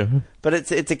more... Here we go. But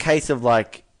it's a case of,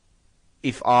 like,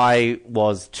 if I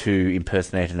was to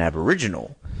impersonate an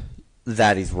Aboriginal...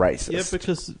 That is racist. Yeah,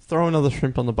 because throw another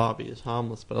shrimp on the barbie is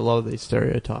harmless, but a lot of these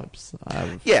stereotypes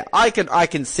have... Yeah, I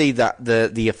can see that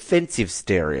the offensive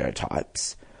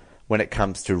stereotypes when it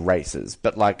comes to races,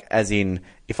 but like as in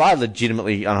if I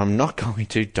legitimately, and I'm not going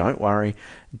to, don't worry,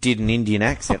 did an Indian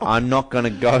accent, I'm not going to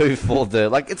go for the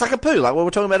like it's like a poo, like what we're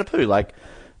talking about a poo, like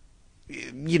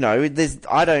there's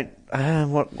I'm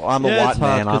a white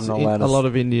man, I'm not allowed to... A lot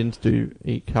of Indians do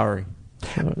eat curry.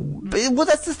 Well,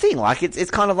 that's the thing. Like, it's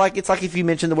kind of like it's like if you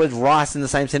mention the word rice in the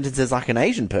same sentence as like an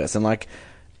Asian person. Like,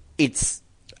 it's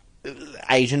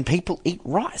Asian people eat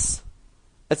rice.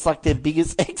 It's like their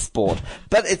biggest export.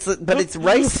 But it's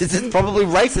racist. It's probably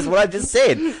racist what I just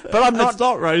said. But I'm not. It's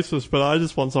not racist. But I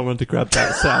just want someone to grab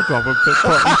that sound drop and put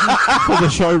for the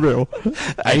show reel.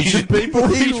 Asian people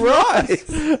eat rice.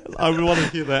 I would want to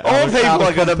hear that. All people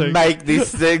are going to make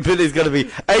this thing, but it's going to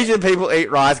be Asian people eat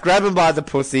rice. Grab them by the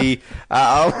pussy.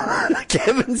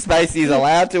 Kevin Spacey is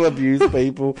allowed to abuse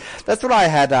people. That's what I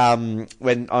had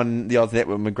when on the Oz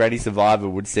Network when Granny Survivor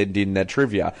would send in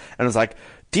trivia, and it was like,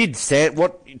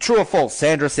 True or false?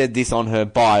 Sandra said this on her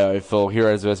bio for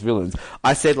Heroes vs Villains.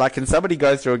 I said, like, can somebody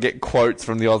go through and get quotes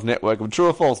from the Oz Network of true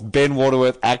or false? Ben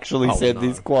Waterworth actually said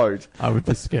this quote. I would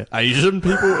be scared. Asian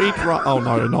people eat rice. Oh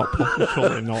no, not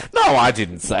surely not. No, I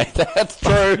didn't say that.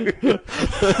 True.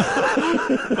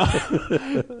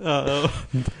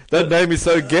 That name is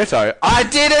so ghetto. I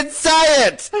didn't say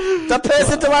it. The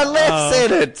person to my left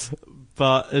said it.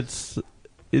 But it's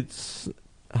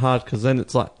hard because then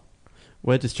it's like,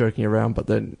 we're just joking around, but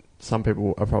then some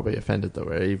people are probably offended that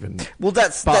we're even. Well,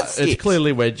 that's it's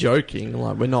clearly we're joking,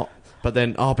 like we're not. But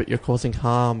then, but you're causing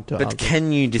harm to. But others.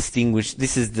 Can you distinguish?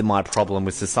 This is my problem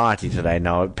with society today.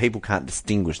 No, people can't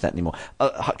distinguish that anymore.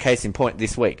 Case in point,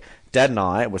 this week, Dad and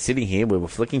I were sitting here. We were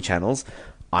flicking channels.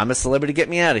 I'm a Celebrity, Get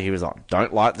Me Out of Here was on.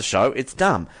 Don't like the show, it's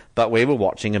dumb. But we were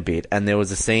watching a bit, and there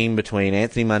was a scene between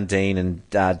Anthony Mundine and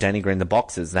Danny Green, the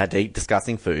boxers, that had to eat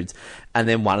disgusting foods, and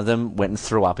then one of them went and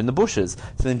threw up in the bushes.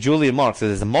 So then Julia Morris, so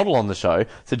there's a model on the show,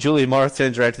 so Julia Morris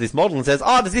turns around to this model and says,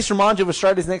 "Oh, does this remind you of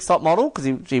Australia's Next Top Model?" Because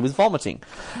he was vomiting.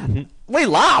 Mm-hmm. We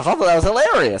laughed, I thought that was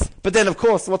hilarious. But then, of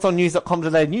course, what's on news.com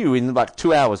today new in like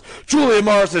 2 hours? Julia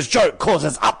Morris's joke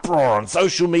causes uproar on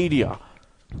social media.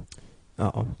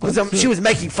 Because she was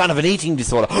making fun of an eating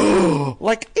disorder.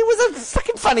 Like, it was a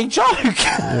fucking funny joke.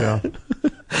 Yeah.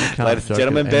 Ladies and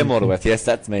gentlemen, Ben Waterworth. Yes,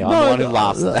 that's me. I'm the one who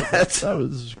laughs at that. That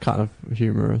was kind of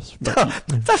humorous.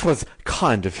 That was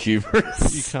kind of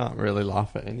humorous. You can't really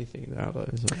laugh at anything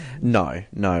nowadays. No,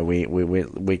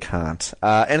 we can't.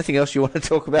 Anything else you want to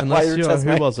talk about? Unless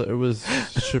who was it? It was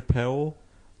Chappelle.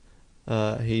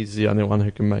 He's the only one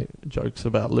who can make jokes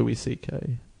about Louis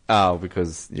C.K. Oh,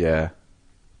 because, yeah.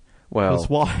 Well, that's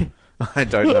why. I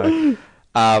don't know.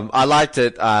 I liked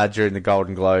it during the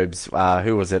Golden Globes.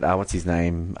 Who was it? What's his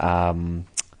name? Who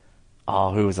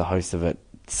was the host of it?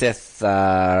 Seth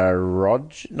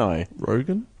Rogen? No.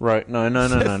 Rogan? No.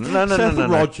 Seth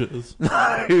Rogers.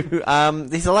 No.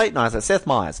 He's a late night. Seth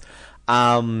Meyers.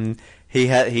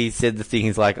 He said the thing.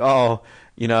 He's like, tonight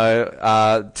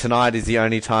is the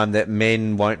only time that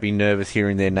men won't be nervous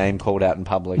hearing their name called out in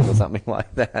public or something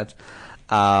like that.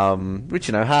 Which,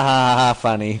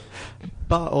 funny.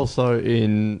 But also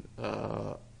to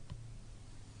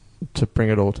bring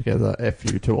it all together, F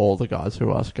you to all the guys who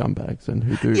are scumbags and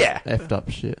who do effed up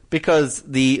shit. Because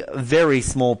the very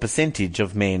small percentage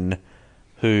of men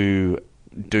who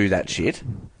do that shit.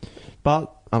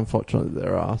 But, unfortunately,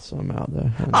 there are some out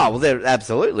there.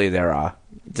 There are.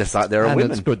 Just like there are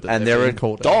women, and there are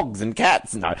dogs and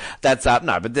cats. No, that's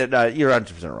no, but you're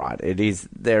 100% right.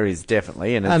 There is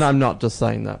definitely, and I'm not just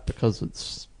saying that because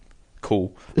it's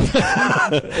cool.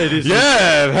 It is.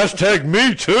 Yeah, hashtag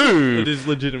me too. It is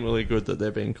legitimately good that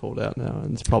they're being called out now,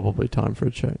 and it's probably time for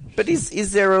a change. But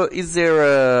is there a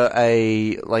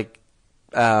where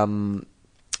am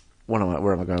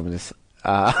I going with this?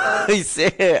 Is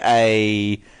there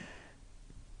a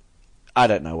I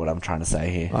don't know what I'm trying to say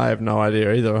here. I have no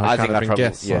idea either. I can't even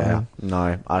guess. Yeah,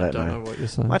 no, I don't know. I don't know what you're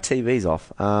saying. My TV's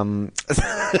off.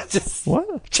 Just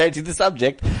what? Changing the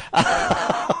subject.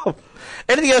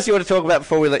 Anything else you want to talk about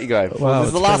before we let you go? Well, this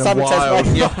is the last time it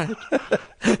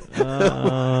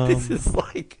This is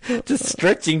like just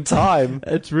stretching time.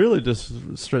 It's really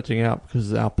just stretching out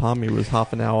because our palmy was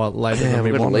half an hour later than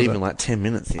we wanted. We're going to leave it. in like 10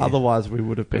 minutes here. Otherwise, we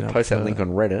would have been post that link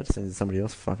on Reddit since somebody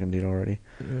else fucking did already.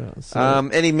 Yeah. So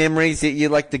any memories? You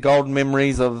like the golden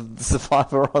memories of the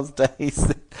Survivor Oz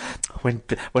days? when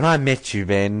I met you,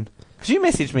 Ben, because you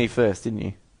messaged me first, didn't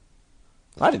you?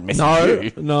 I didn't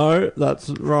message you. No, that's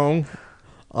wrong.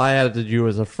 I added you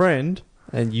as a friend,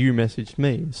 and you messaged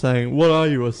me saying, "What are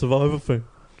you, a Survivor fan?"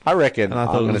 I reckon. And I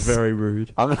thought it was very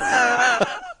rude. I'm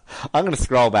going to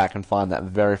scroll back and find that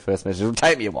very first message. It'll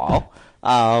take me a while.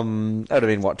 That would have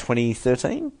been,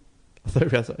 2013? I thought you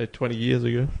were going to say 20 years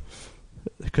ago.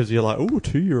 Because you're like, ooh,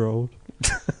 2-year-old.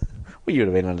 Well, you would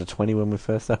have been under 20 when we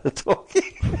first started talking.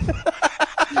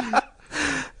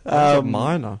 I was a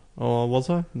minor. Oh, was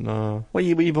I? No. Were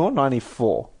you born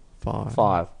 94?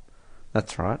 5.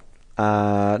 That's right.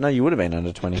 No, you would have been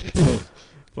under 20.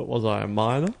 But was I a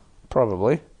minor?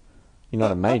 Probably. You're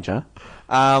not a major.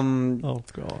 Oh,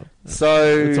 God.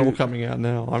 So it's all coming out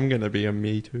now. I'm going to be a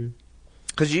Me Too.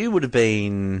 Because you would have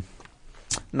been...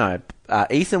 No,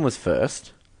 Ethan was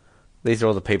first. These are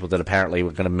all the people that apparently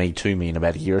were going to Me Too me in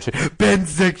about a year or two. Ben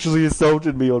sexually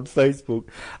assaulted me on Facebook.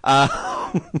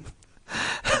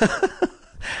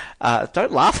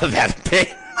 Don't laugh about it, Ben.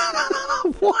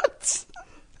 What?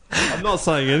 I'm not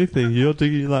saying anything. You're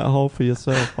digging that hole for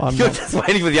yourself. You're just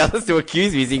waiting for the others to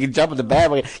accuse me so you can jump in the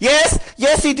bandwagon.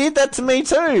 Yes, he did that to me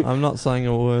too. I'm not saying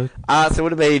a word. So it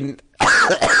would have been...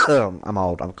 I'm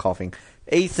old, I'm coughing.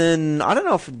 Ethan, I don't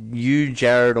know if you,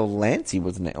 Jared, or Lancey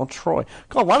was next, or Troy.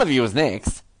 God, one of you was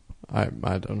next. I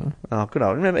don't know. Oh, good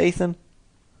old. Remember Ethan?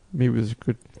 He was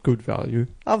good value.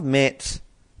 I've met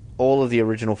all of the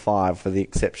original 5 for the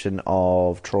exception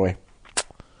of Troy.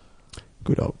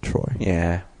 Good old Troy.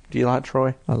 Yeah. Do you like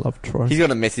Troy? I love Troy. He's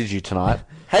going to message you tonight.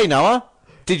 Hey, Noah,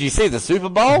 did you see the Super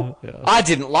Bowl? Yeah. I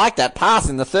didn't like that pass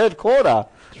in the third quarter.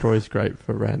 Troy's great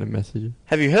for random messages.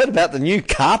 Have you heard about the new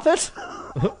carpet?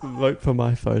 Vote for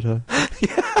my photo.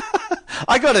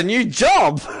 I got a new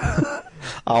job.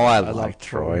 Oh, I like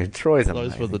Troy. Troy's amazing.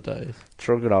 Those were the days.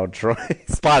 Troy, good old Troy.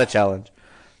 Spider Challenge.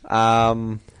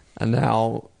 And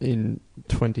now, in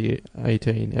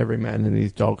 2018, every man and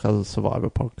his dog has a Survivor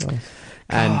podcast.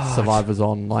 And Survivor's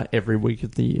on, like, every week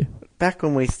of the year. Back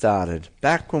when we started.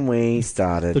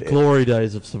 The glory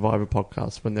days of Survivor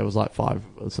podcasts, when there was, like, 5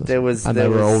 of us. They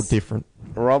were all different.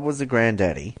 Rob was the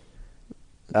granddaddy.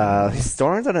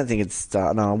 Historians, I don't think it's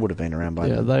started. No, I would have been around by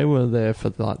now. Yeah, then. they were there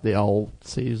for like the old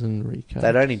season recap.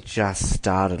 They'd only just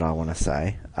started, I want to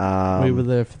say. We were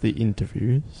there for the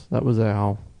interviews. That was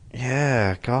our...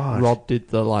 Yeah, God. Rob did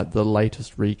the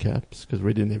latest recaps, because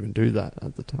we didn't even do that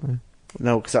at the time.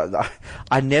 No, because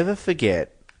I never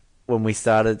forget when we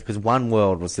started, because One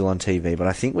World was still on TV, but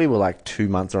I think we were like 2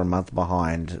 months or a month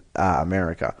behind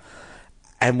America.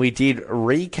 And we did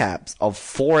recaps of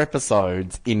 4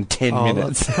 episodes in 10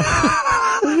 minutes.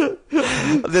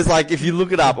 There's like, if you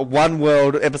look it up, One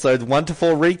World episodes 1 to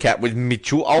 4 recap with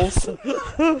Mitchell Olsen,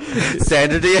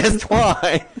 Sandra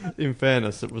Diaz-Twine. In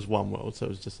fairness, it was One World, so it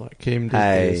was just like, Kim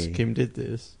did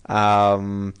this.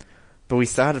 But we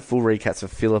started full recaps for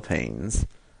Philippines.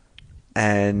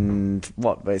 And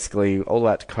basically, all the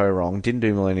way out to Co-Wrong, didn't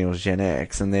do Millennials Gen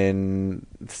X, and then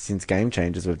since Game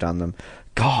Changers we've done them.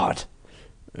 God.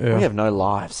 Yeah. We have no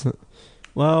lives.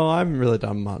 Well, I haven't really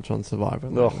done much on Survivor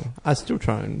lately. I still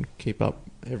try and keep up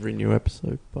every new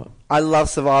episode, but... I love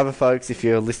Survivor, folks, if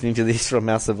you're listening to this from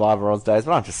our Survivor Oz days,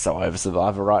 but I'm just so over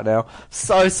Survivor right now.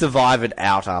 So Survivored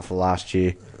out after last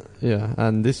year. Yeah,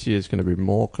 and this year's going to be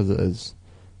more, because there's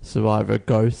Survivor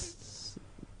Ghosts,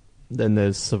 then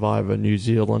there's Survivor New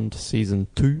Zealand Season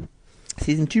 2.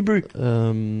 Season 2, bro.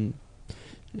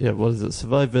 Yeah, what is it?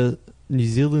 Survivor... New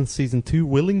Zealand Season 2,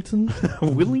 Wellington?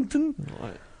 Wellington?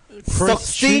 Stop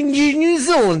seeing you New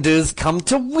Zealanders come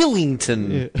to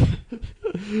Wellington. Yeah.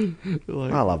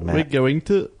 I love Matt. We're going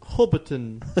to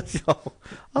Hobbiton. I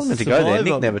was meant to go there.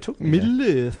 Nick never took me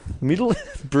there. Middle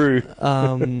Earth Brew.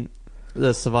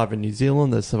 There's Survivor New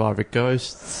Zealand, there's Survivor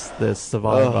Ghosts, there's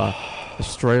Survivor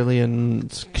Australian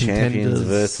Champions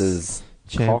versus...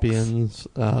 Champions.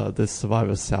 There's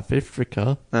Survivor South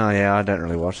Africa. Oh yeah, I don't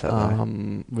really watch that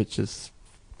though. Which is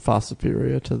far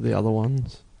superior to the other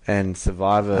ones. And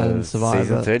Survivor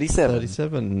Season 37.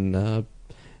 37.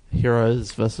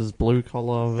 Heroes versus Blue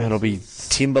Collar. It'll be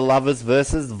Timber Lovers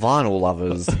versus Vinyl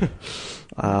Lovers.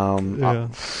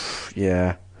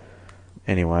 Yeah.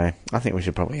 Anyway, I think we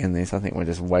should probably end this. I think we're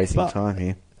just wasting time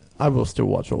here. I will still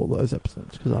watch all those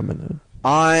episodes because I'm a nerd.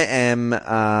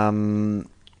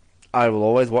 I will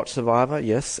always watch Survivor,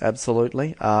 yes,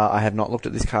 absolutely. I have not looked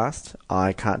at this cast.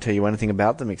 I can't tell you anything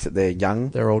about them except they're young.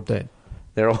 They're all dead.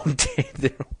 They're all dead.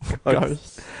 They're all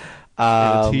ghosts.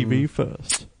 TV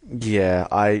first. Yeah,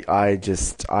 I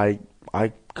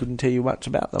couldn't tell you much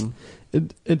about them.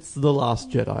 It's the Last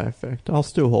Jedi effect. I'll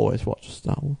still always watch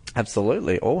Star Wars.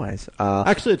 Absolutely, always.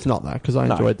 Actually, it's not that, because I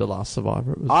enjoyed The Last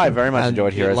Survivor. I very much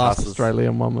enjoyed Heroes. The last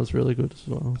Australian one was really good as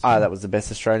well. So. That was the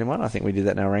best Australian one. I think we did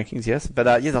that in our rankings, yes. But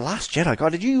The Last Jedi.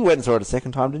 God, you went and saw it a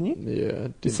second time, didn't you? Yeah.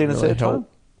 Did you see it a third time?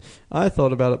 I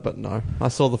thought about it, but no. I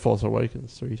saw The Force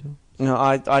Awakens 3 times. No,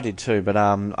 I did too, but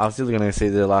I was still going to see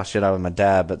The Last Jedi with my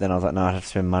dad, but then I was like, no, I'd have to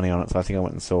spend money on it, so I think I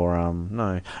went and saw,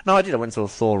 No, I did. I went and saw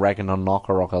Thor Ragnarok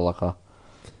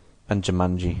and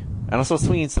Jumanji. And I saw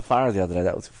Swinging Safari the other day.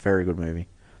 That was a very good movie.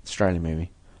 Australian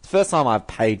movie. It's the first time I've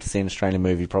paid to see an Australian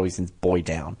movie probably since Boy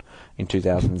Down in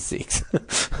 2006.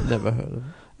 Never heard of it.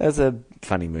 That was a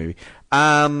funny movie.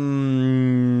 Are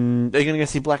you going to go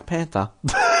see Black Panther?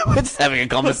 We're just having a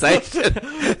conversation.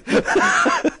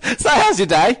 So how's your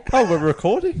day? Oh, we're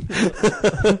recording?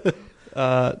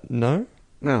 No.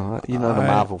 No, you're not a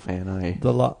Marvel fan, are you?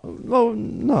 Well,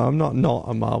 no, I'm not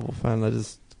a Marvel fan.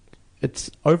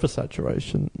 It's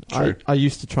oversaturation. True. I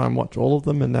used to try and watch all of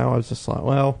them, and now I was just like,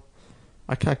 well,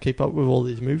 I can't keep up with all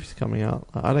these movies coming out.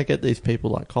 I don't get these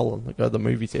people like Colin that go to the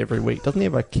movies every week. Doesn't he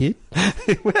have a kid?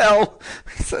 Well,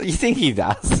 so you think he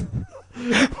does?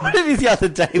 What it is the other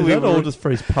day we were all just for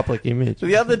his public image.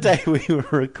 The other day we were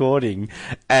recording,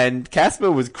 and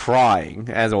Casper was crying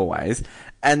as always.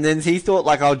 And then he thought,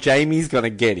 like, oh, Jamie's going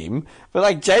to get him. But,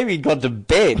 like, Jamie had gone to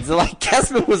bed. So, like,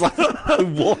 Casper was, like,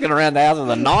 walking around the house with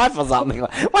a knife or something.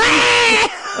 Like,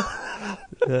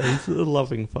 yeah, he's a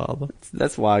loving father.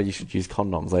 That's why you should use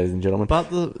condoms, ladies and gentlemen.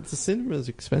 But the cinema is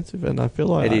expensive, and I feel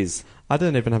like... It is. I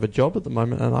don't even have a job at the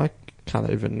moment, and I can't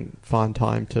even find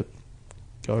time to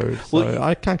go. So well,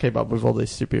 I can't keep up with all these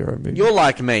superhero movies. You're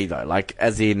like me, though. Like,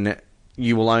 as in...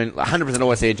 You will 100%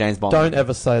 always see a James Bond. Don't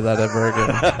ever say that ever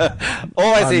again.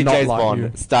 Always see James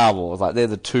Bond, Star Wars. Like, they're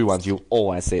the two ones you'll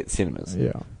always see at cinemas.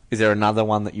 Yeah. Is there another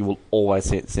one that you will always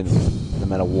see at cinemas, no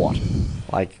matter what?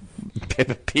 Like,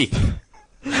 Peppa Pig.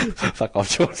 Fuck off,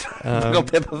 George. Fuck off,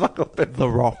 Peppa. The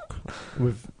Rock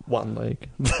with one leg.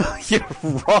 You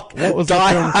Rock. What was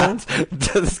that film called?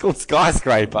 It's called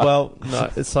Skyscraper. Well, no.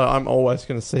 So I'm always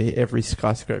going to see every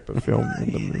Skyscraper film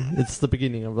in the movie. It's the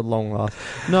beginning of a long last.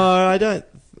 No, I don't.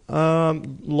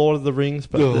 Lord of the Rings,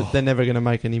 but they're never going to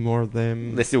make any more of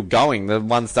them. They're still going. The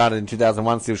one started in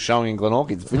 2001, still showing in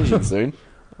Glenorchy. It's finishing soon.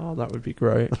 Oh, that would be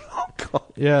great. Oh, God.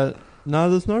 Yeah. No,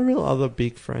 there's no real other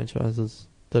big franchises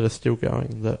that are still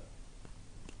going that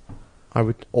I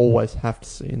would always have to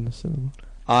see in the cinema.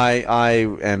 I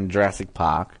am Jurassic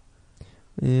Park.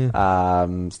 Yeah.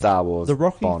 Star Wars. The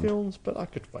Rocky Bond. Films, but I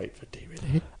could wait for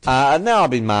DVD. Now I've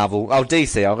been Marvel. Oh,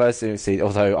 DC. I'll go see.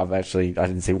 Although I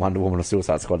didn't see Wonder Woman or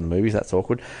Suicide Squad in the movies. That's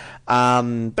awkward.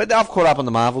 But I've caught up on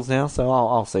the Marvels now, so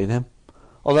I'll see them.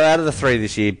 Although out of the three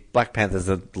this year, Black Panther's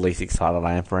the least excited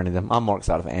I am for any of them. I'm more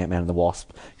excited for Ant-Man and the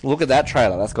Wasp. Look at that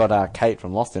trailer. That's got Kate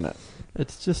from Lost in it.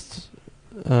 It's just...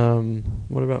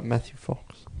 what about Matthew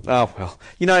Fox? Oh, well.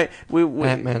 You know, we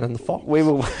Ant-Man and the Fox. We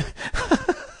will...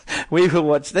 we will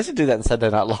watch... They should do that in Saturday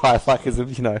Night Live, like, as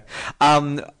if, you know...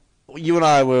 you and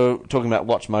I were talking about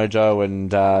Watch Mojo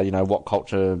and, what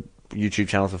culture... YouTube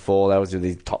channels before. That was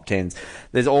these top 10s.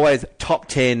 There's always top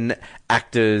 10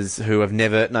 actors who have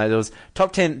never... No, there was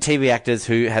top 10 TV actors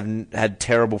who have had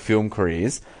terrible film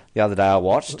careers. The other day I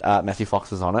watched. Matthew Fox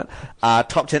was on it.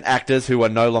 Top 10 actors who are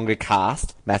no longer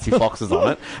cast. Matthew Fox was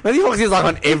on it. Matthew Fox is like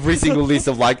on every single list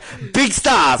of like big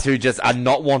stars who just are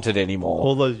not wanted anymore.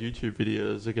 All those YouTube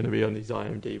videos are going to be on his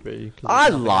IMDb. I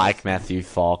like Matthew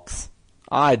Fox.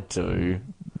 I do.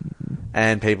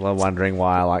 And people are wondering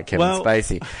why I like Kevin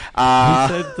Spacey.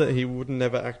 He said that he would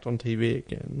never act on TV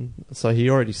again. So he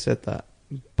already said that.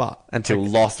 But until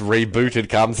Lost Rebooted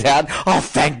comes out. Oh,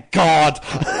 thank God!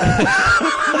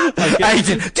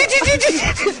 Agent,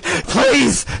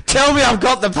 please tell me I've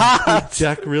got the part.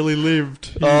 Jack really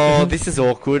lived. Oh, this is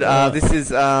awkward. This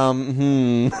is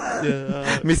Mr.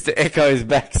 Echo's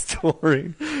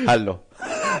backstory. Hello.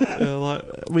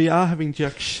 We are having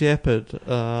Jack Shepherd.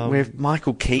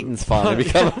 Michael Keaton's finally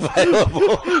become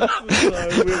available.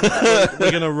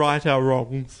 We're going to right our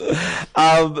wrongs.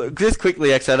 Just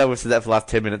quickly, actually, I know we've said that for the last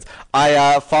 10 minutes.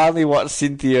 I finally watched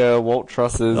Cynthia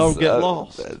Waltros's... Get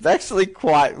Lost. It's actually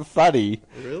quite funny.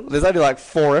 Really? There's only like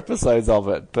 4 episodes of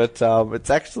it, but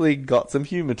it's actually got some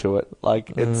humour to it.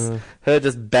 Like, it's her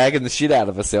just bagging the shit out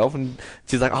of herself, and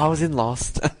she's like, I was in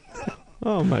Lost.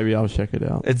 Oh, maybe I'll check it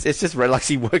out. It's just like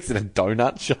she works in a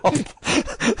donut shop.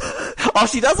 Oh,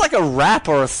 she does like a rap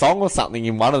or a song or something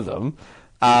in one of them.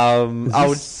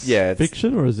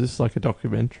 Fiction, or is this like a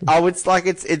documentary? Oh, it's like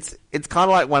it's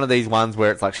kind of like one of these ones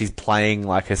where it's like she's playing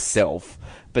like herself,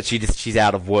 but she's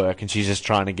out of work and she's just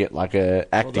trying to get like a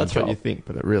acting that's job. What you think,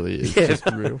 but it really is just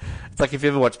real. It's like if you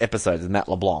ever watch episodes of Matt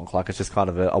LeBlanc, like it's just kind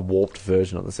of a warped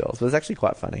version of themselves. But it's actually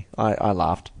quite funny. I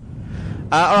laughed.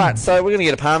 Alright, so we're going to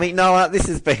get a palmy. Noah, this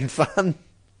has been fun.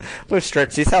 We've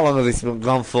stretched this. How long has this been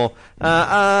gone for?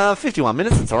 51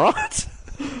 minutes, it's alright.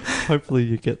 Hopefully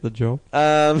you get the job.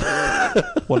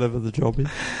 Whatever the job is.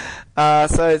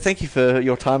 So thank you for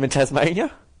your time in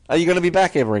Tasmania. Are you going to be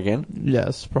back ever again?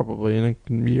 Yes, probably in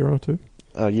a year or two.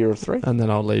 A year or 3? And then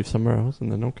I'll leave somewhere else,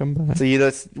 and then I'll come back. So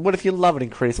what if you love it in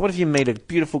Korea? What if you meet a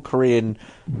beautiful Korean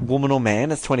woman or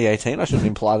man? It's 2018. I shouldn't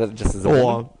imply that just as a woman.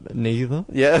 Or neither.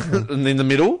 Yeah, and in the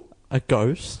middle? A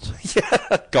ghost. Yeah,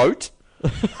 a goat.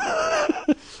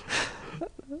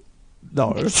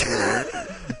 No.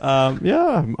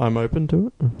 Yeah, I'm open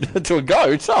to it. To a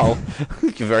goat? Oh,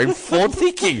 you're very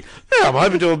forward-thinking. Yeah, I'm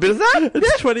open to a bit of that.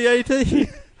 It's 2018.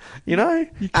 You know?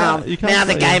 You can't now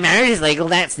the gay marriage is legal,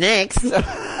 that's next.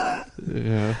 Yeah.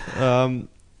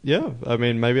 Yeah, I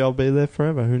mean, maybe I'll be there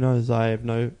forever. Who knows? I have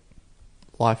no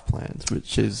life plans,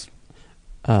 which is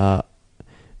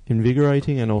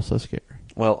invigorating and also scary.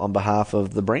 Well, on behalf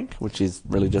of the Brink, which is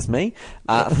really just me,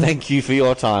 thank you for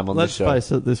your time on the show. Let's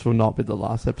face it, this will not be the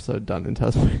last episode done in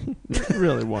Tasmania. It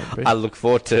really won't be. I look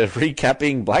forward to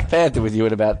recapping Black Panther with you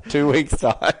in about 2 weeks'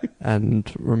 time.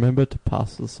 And remember to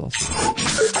pass the sausage.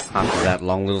 After that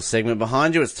long little segment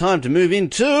behind you, it's time to move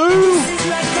into...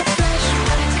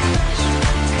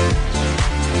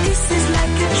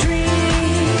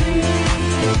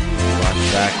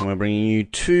 Back, and we're bringing you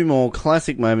 2 more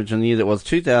classic moments from the year that was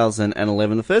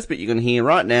 2011. The first bit you're going to hear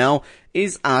right now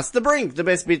is Ask the Brink, the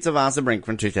best bits of Ask the Brink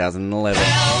from 2011.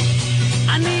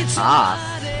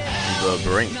 Ask the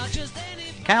Brink.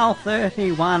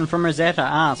 Cal31 from Rosetta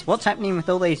asks, what's happening with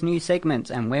all these new segments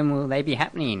and when will they be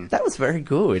happening? That was very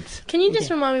good. Can you just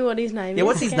remind me what his name is? Yeah,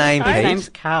 what's his name, His Pete? name's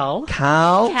Cal.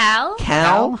 Cal? Cal?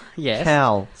 Cal? Yes.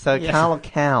 Cal. So Yes. Cal or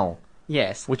Cal?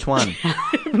 Yes. Which one?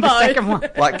 The second one.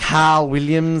 Like Carl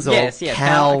Williams or Yes,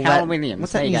 Cal? Cal Williams.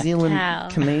 What's that There you New go. Zealand Cal.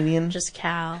 comedian? Just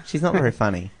Cal. She's not very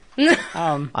funny.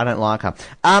 Um, I don't like her.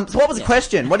 So what was the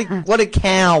question? What did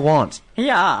Cal want? he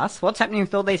asks, what's happening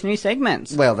with all these new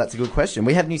segments? Well, that's a good question.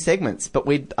 We have new segments, but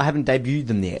I haven't debuted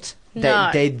them yet. No.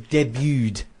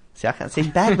 Debuted. See, I can't see.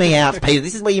 Bag me out, Peter.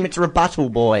 This is where you meant to rebuttal,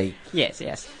 boy. Yes.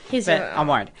 He's But a- I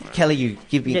won't. Kelly, you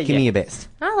give me your best.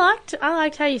 I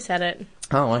liked how you said it.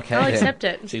 Oh, okay. I'll then. accept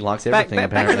it. She likes Back everything,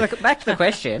 apparently. back to the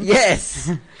question.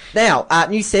 Yes. Now,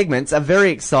 new segments are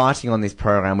very exciting on this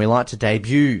program. We like to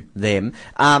debut them,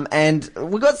 and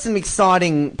we've got some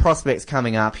exciting prospects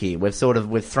coming up here. We've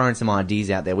thrown some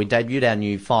ideas out there. We debuted our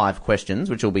new 5 questions,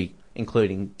 which will be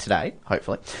including today,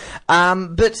 hopefully.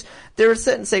 But there are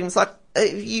certain segments like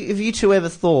have you two ever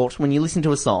thought when you listen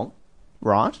to a song,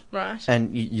 right? Right.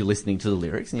 And you're listening to the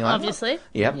lyrics, and you're like, Obviously.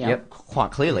 Yep,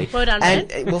 quite clearly. Well done, and,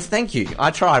 Ben. well, thank you.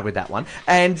 I tried with that one.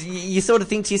 And you sort of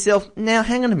think to yourself, now,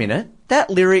 hang on a minute. That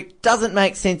lyric doesn't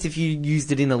make sense if you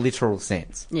used it in a literal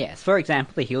sense. Yes, for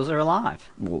example, the Hills are alive.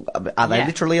 Well, are they Yeah.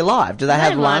 literally alive? Do they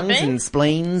have might lungs be. and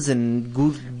spleens and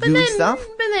good stuff?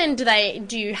 But then,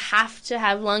 do you have to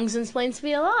have lungs and spleens to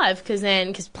be alive? Because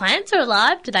plants are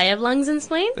alive. Do they have lungs and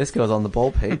spleens? This girl's on the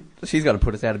ball, Pete. She's going to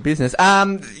put us out of business.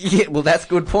 Yeah, well, that's a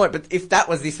good point. But if that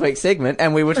was this week's segment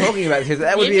and we were talking about this,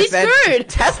 that would be a You'd be screwed.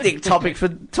 fantastic topic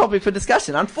for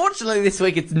discussion. Unfortunately, this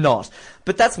week it's not.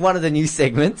 But that's one of the new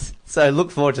segments. So look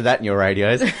forward to that in your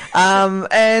radios.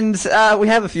 And we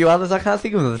have a few others. I can't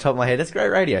think of them off the top of my head. It's great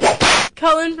radio.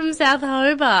 Colin from South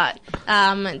Hobart,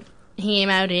 he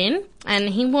emailed in, and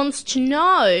he wants to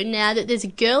know, now that there's a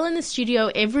girl in the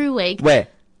studio every week, Where?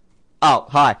 Oh,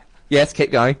 hi. Yes,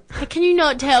 keep going. can you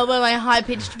not tell by my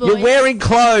high-pitched voice? You're wearing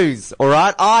clothes, all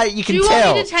right? You can Do you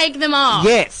tell. want me to take them off?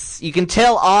 Yes, you can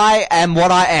tell I am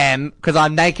what I am because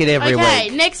I'm naked every Okay,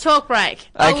 week. next talk break.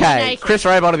 I will be Okay, naked. Chris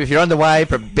Raybottom, if you're on the way,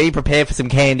 be prepared for some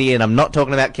candy, and I'm not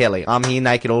talking about Kelly. I'm here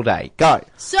naked all day. Go.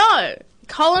 So,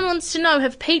 Colin wants to know,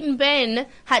 have Pete and Ben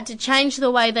had to change the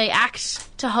way they act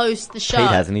to host the show? Pete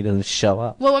hasn't. He doesn't show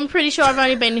up. Well, I'm pretty sure I've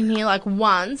only been in here like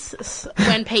once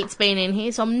when Pete's been in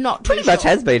here, so I'm not Pretty too much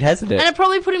sure. has been, hasn't it? And it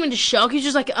probably put him into shock. He's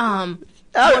just like, Oh,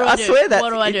 what do I do? swear that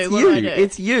What do I do? it's What you. do I do?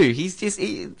 It's you. He's just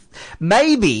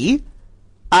maybe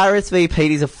RSVP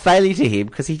is a failure to him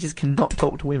because he just cannot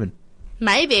talk to women.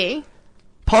 Maybe.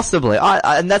 Possibly,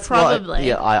 and that's Probably.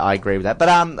 Yeah, I agree with that.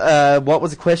 But what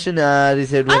was the question? They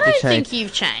said we I have to don't change. think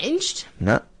you've changed.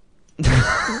 No,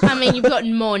 I mean, you've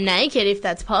gotten more naked, if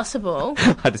that's possible.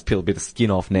 I just peel a bit of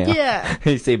skin off now. Yeah.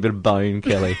 You see a bit of bone,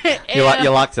 Kelly. You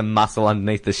like some muscle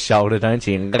underneath the shoulder, don't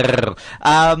you?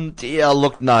 Yeah,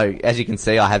 look, no. As you can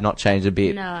see, I have not changed a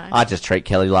bit. No. I just treat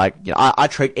Kelly like I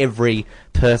treat every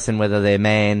person, whether they're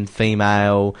man,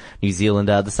 female, New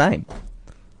Zealander, the same.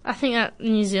 I think that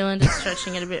New Zealand is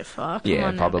stretching it a bit far. Come Yeah,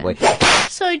 on now, probably. Ben.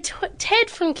 So Ted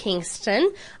from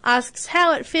Kingston asks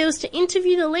how it feels to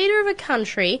interview the leader of a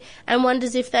country and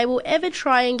wonders if they will ever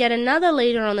try and get another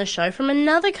leader on the show from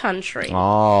another country.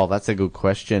 Oh, that's a good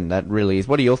question. That really is.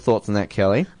 What are your thoughts on that,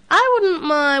 Kelly? I wouldn't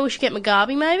mind. We should get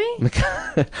Mugabe, maybe.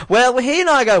 Well, he and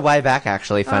I go way back,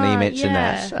 actually. Funny you mentioned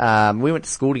yeah. that. We went to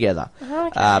school together.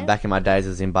 Okay. Back in my days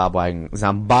of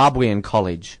Zimbabwean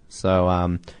college.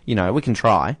 So, we can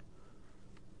try.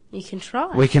 You can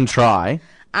try. We can try.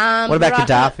 What about right.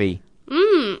 Gaddafi?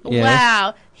 Yeah.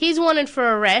 Wow. He's wanted for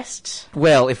arrest.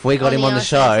 Well, if we got On him the on the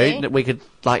show, ICC. we could,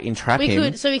 entrap We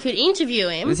him. could interview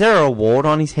him. Is there a reward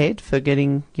on his head for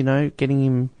handing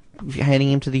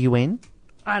him to the UN?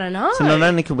 I don't know. So not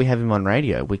only could we have him on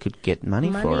radio, we could get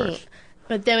money for it.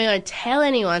 But then we won't tell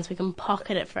anyone so we can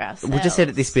pocket it for ourselves. We'll just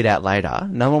edit this bit out later.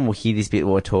 No one will hear this bit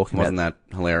we're talking Wasn't about.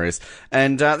 that hilarious?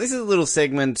 And this is a little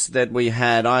segment that we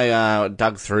had. I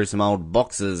dug through some old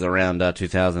boxes around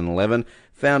 2011,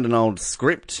 found an old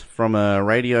script from a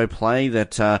radio play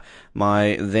that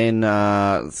my then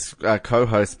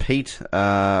co-host Pete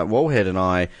Wallhead and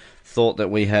I thought that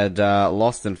we had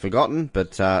lost and forgotten,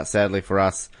 but sadly for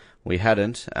us, we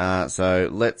hadn't. So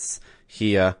let's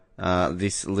hear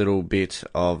this little bit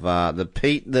of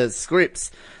the scripts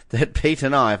that Pete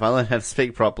and I, if I learn how to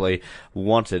speak properly,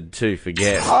 wanted to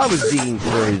forget. I was digging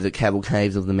through the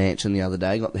cavalcades of the mansion the other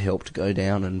day, got the help to go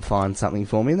down and find something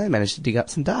for me, and they managed to dig up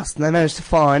some dust. And they managed to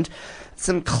find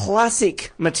some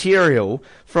classic material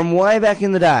from way back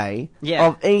in the day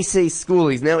of EC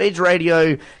schoolies. Now, Edge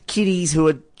Radio kiddies who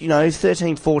are,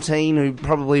 13, 14, who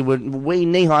probably were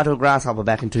knee-high to a grasshopper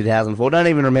back in 2004, don't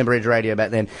even remember Edge Radio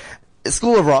back then.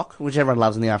 School of Rock, which everyone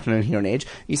loves in the afternoon here on Edge,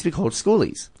 used to be called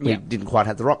Schoolies. We didn't quite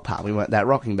have the rock part. We weren't that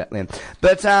rocking back then.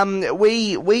 But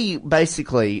we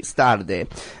basically started there,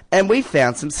 and we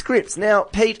found some scripts. Now,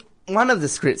 Pete, one of the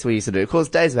scripts we used to do, of course,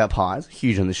 Days of Our Pies,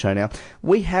 huge on the show now,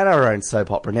 we had our own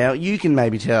soap opera. Now, you can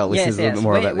maybe tell listeners a little bit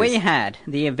more about this. We had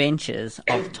The Adventures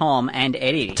of Tom and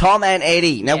Eddie. Tom and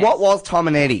Eddie. Now, what was Tom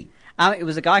and Eddie? It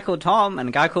was a guy called Tom and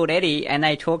a guy called Eddie, and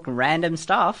they talked random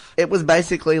stuff. It was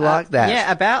basically like that.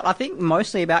 Yeah, I think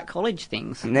mostly about college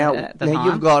things. Now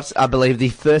you've got, I believe, the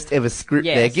first ever script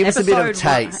there. Give us a bit of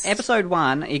taste. Episode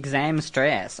 1, Exam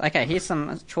Stress. Okay, here's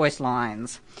some choice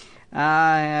lines.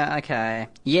 Okay.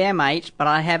 Yeah, mate, but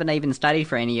I haven't even studied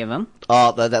for any of them.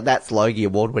 Oh, that's Logie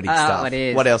award-winning stuff. It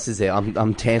is. What else is there?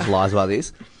 I'm tantalised by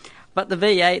this. But the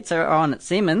V8s are on at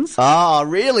Simmons. Oh,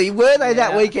 really? Were they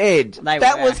that weekend?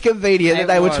 That was convenient that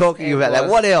they were talking about that.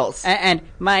 What else? And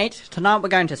mate, tonight we're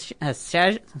going to I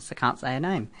can't say her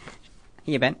name.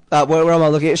 Here, Ben. Where am I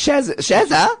looking at?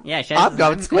 Shazza? Yeah, Shazza. I'm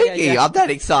going squeaky. Yeah. I'm that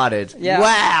excited. Yeah.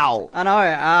 Wow. I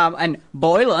know. And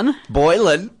Boylan.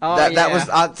 Oh, that was.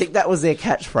 I think that was their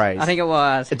catchphrase. I think it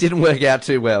was. It didn't work out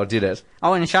too well, did it?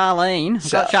 Oh, and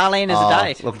Charlene. Got Charlene as a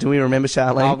date. Look, do we remember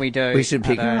Charlene? Oh, we do. We should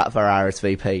pick her up for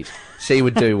RSV Pete. She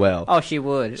would do well. Oh, she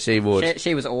would. She would.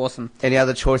 She was awesome. Any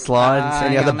other choice lines?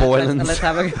 Any other Boylans? Let's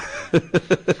have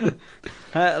a...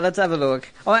 let's have a look.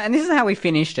 Oh, and this is how we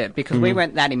finished it, because we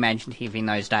weren't that imaginative in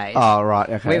those days. Oh, right,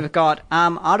 okay. We've got,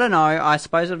 I don't know, I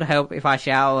suppose it would help if I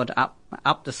showered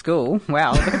up to school.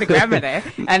 Wow, look at the grammar there.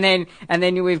 And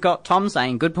then we've got Tom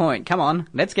saying, good point, come on,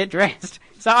 let's get dressed.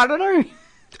 So I don't know.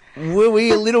 Were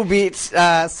we a little bit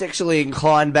sexually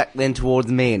inclined back then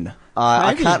towards men?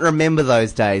 I can't remember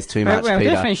those days too much, Peter. We've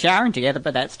just been showering together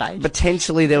by that stage.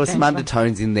 Potentially there were some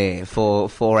undertones in there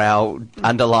for our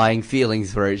underlying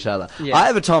feelings for each other. Yes. I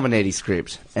have a Tom and Eddie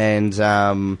script, and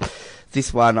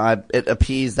this one, it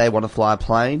appears they want to fly a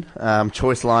plane.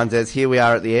 Choice lines as, here we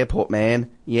are at the airport, man.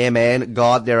 Yeah, man.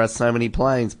 God, there are so many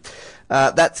planes.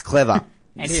 That's clever.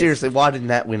 Seriously, why didn't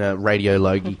that win a radio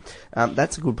Logie?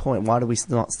 That's a good point. Why do we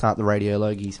not start the radio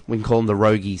Logies? We can call them the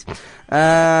Rogies.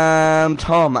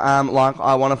 Tom,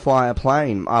 I want to fly a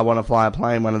plane. I want to fly a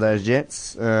plane, one of those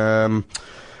jets. Where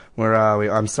are we?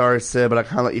 I'm sorry, sir, but I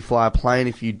can't let you fly a plane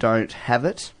if you don't have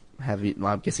it.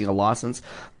 I'm guessing a license.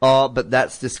 Oh, but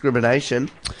that's discrimination.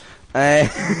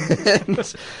 And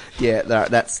yeah,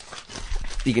 that's...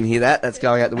 You can hear that. That's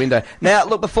going out the window. Now,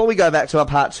 look, before we go back to our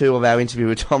part 2 of our interview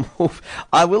with Tom Wolfe,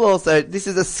 I will also... This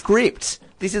is a script.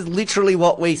 This is literally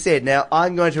what we said. Now,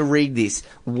 I'm going to read this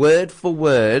word for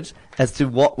word as to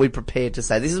what we prepared to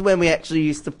say. This is when we actually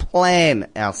used to plan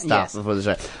our stuff before the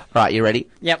show. Right, you ready?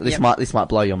 Yep. This might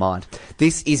blow your mind.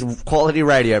 This is quality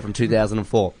radio from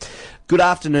 2004. Good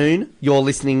afternoon. You're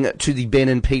listening to the Ben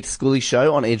and Pete Schooley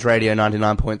Show on Edge Radio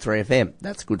 99.3 FM.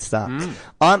 That's a good start.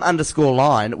 I'm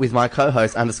 _line with my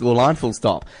co-host _line full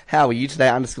stop. How are you today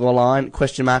 _line,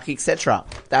 question mark, etc.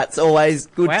 That's always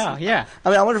good. Wow, yeah.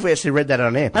 I mean, I wonder if we actually read that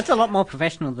on air. That's a lot more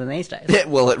professional than these days. Yeah,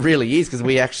 well, it really is, because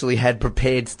we actually had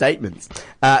prepared statements.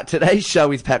 Today's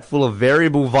show is packed full of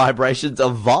variable vibrations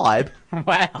of vibe.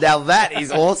 Wow. Now that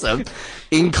is awesome.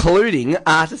 Including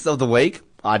Artist of the Week.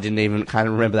 I didn't even kind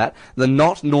of remember that. The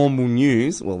Not Normal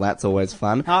News. Well, that's always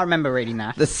fun. I remember reading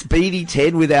that. The Speedy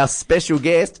 10 with our special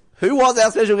guest. Who was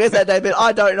our special guest that day, Ben?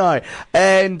 I don't know.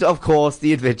 And, of course,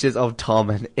 the adventures of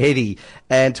Tom and Eddie.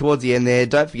 And towards the end there,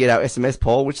 don't forget our SMS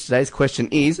poll, which today's question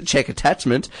is, check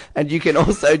attachment. And you can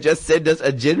also just send us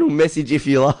a general message if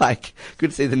you like. Good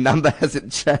to see the number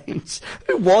hasn't changed.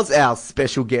 Who was our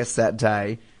special guest that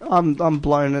day? I'm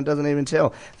blown, it doesn't even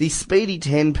tell. The Speedy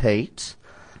 10, Pete...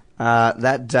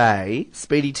 that day,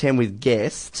 Speedy 10 with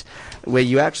guest, where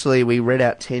we read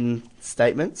out 10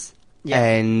 statements,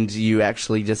 and you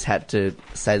actually just had to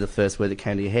say the first word that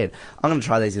came to your head. I'm going to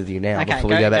try these with you now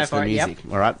before we go back to the music.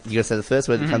 Yep. All right? You got to say the first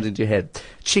word that comes into your head.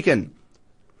 Chicken.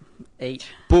 Eat.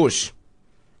 Bush.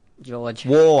 George.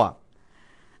 War.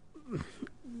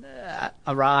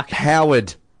 Iraq.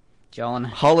 Howard. John.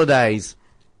 Holidays.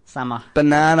 Summer.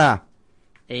 Banana.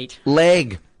 Eat.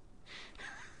 Leg.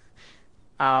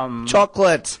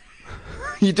 Chocolate.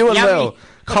 You're doing Yummy. well.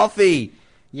 Coffee.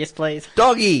 Yes, please.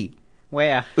 Doggy.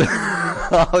 Where?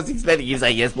 I was expecting you to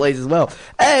say yes, please, as well.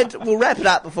 And we'll wrap it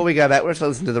up before we go back. We're going to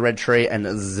listen to the Red Tree and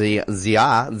Zia. See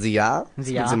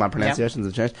my pronunciations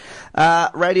have changed.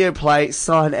 Radio play,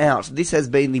 sign out. This has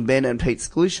been the Ben and Pete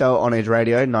Schooley Show on Edge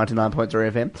Radio,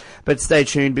 99.3 FM. But stay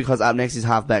tuned because up next is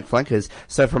Halfback Flankers.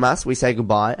 So from us, we say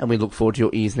goodbye and we look forward to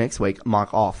your ears next week.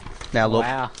 Mic off. Now look,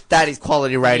 that is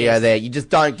quality radio there. You just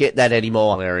don't get that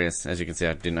anymore. Hilarious. As you can see,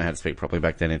 I didn't know how to speak properly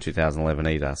back then in 2011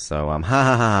 either. So, ha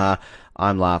ha ha.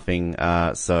 I'm laughing,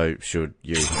 so should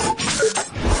you.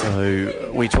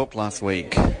 So, we talked last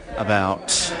week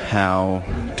about how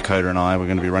Dakoda and I were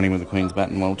going to be running with the Queen's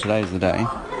Baton. Well, today's the day.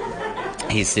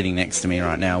 He's sitting next to me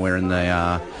right now. We're in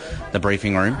the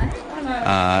briefing room.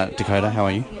 Dakoda, how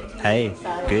are you? Hey,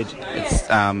 good. It's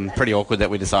pretty awkward that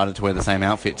we decided to wear the same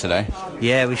outfit today.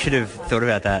 Yeah, we should have thought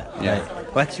about that. Yeah.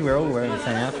 Well, actually, we're all wearing the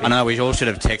same outfit. I know, we all should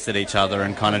have texted each other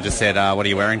and kind of just said, what are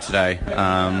you wearing today?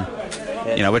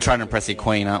 You know, we're trying to impress the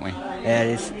Queen, aren't we? Yeah,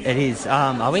 it is.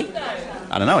 Are we?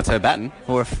 I don't know, it's her baton.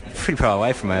 Well, we're pretty far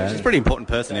away from her. She's a pretty important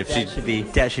person. If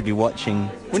Dad should be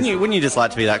watching. Wouldn't you just like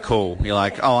to be that cool? You're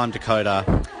like, oh, I'm Dakoda.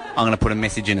 I'm going to put a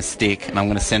message in a stick and I'm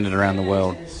going to send it around the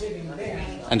world.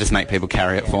 And just make people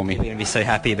carry it for me. You're going to be so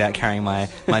happy about carrying my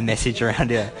message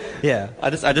around here. Yeah. I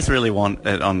just really want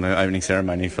it on the opening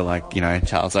ceremony for, like, you know,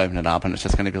 Charles open it up and it's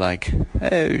just going to be like,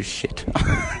 oh, shit.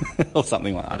 Or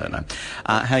something like that. I don't know.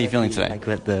 How are you feeling today? Like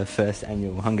at the first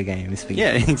annual Hunger Games.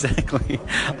 Yeah, exactly.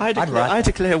 I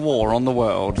declare war on the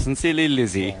world. Sincerely,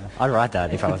 Lizzie. Yeah. I'd write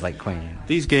that if I was, like, Queen.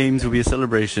 These games will be a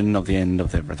celebration of the end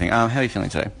of everything. How are you feeling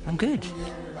today? I'm good.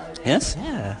 Yes?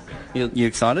 Yeah. You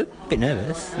excited? A bit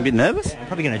nervous. A bit nervous? I'm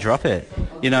probably going to drop it.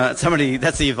 You know,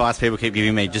 that's the advice people keep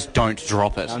giving me, just don't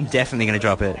drop it. I'm definitely going to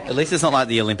drop it. At least it's not like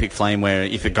the Olympic flame where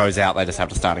if it goes out, they just have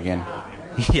to start again.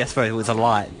 Yeah, I suppose it was a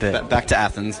light, but... Back to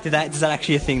Athens. Is that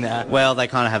actually a thing that... Well, they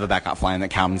kind of have a backup flame that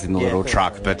comes in the little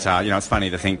truck, but, you know, it's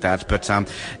funny to think that. But,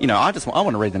 you know, I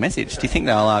want to read the message. Do you think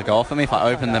they'll go off at me if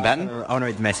I open the baton? I want to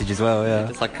read the message as well, yeah.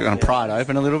 Just like going to pry it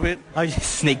open a little bit. I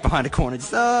just sneak behind a corner,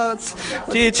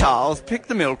 Dear Charles, pick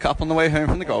the milk up on the way home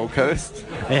from the Gold Coast.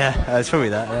 Yeah, it's probably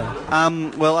that,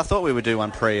 yeah. Well, I thought we would do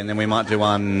one pre, and then we might do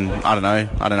one, I don't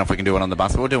know if we can do it on the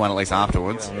bus, but we'll do one at least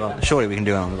afterwards. Surely we can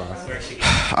do it on the bus.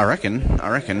 I reckon.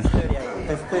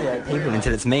 There's 38 people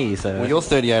until it's me, so... Well, you're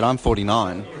 38, I'm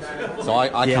 49, so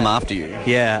I come after you.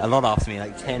 Yeah, a lot after me,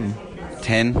 like 10.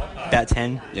 10? About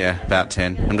 10. Yeah, about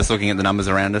 10. I'm just looking at the numbers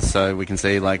around us so we can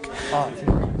see, like...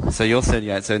 So you're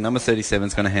 38, so number 37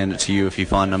 is going to hand it to you if you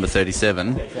find number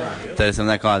 37. 37,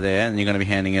 that guy there, and you're going to be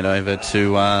handing it over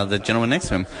to the gentleman next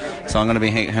to him. So I'm going to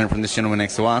be handing it from this gentleman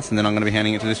next to us, and then I'm going to be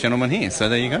handing it to this gentleman here. So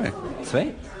there you go.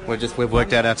 Sweet. We've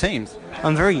worked out our teams.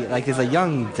 I'm very, like, there's a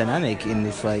young dynamic in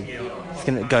this, like... It's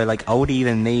going to go, like, oldie,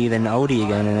 then me, then oldie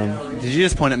again, and then... Did you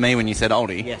just point at me when you said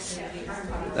oldie? Yes.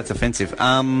 That's offensive.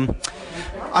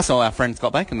 I saw our friend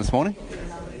Scott Bacon this morning.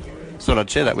 Thought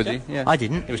I'd share that with you. Yeah. I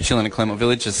didn't. He was chilling at Clement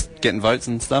Village, just getting votes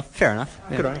and stuff. Fair enough.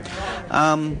 Yeah. Good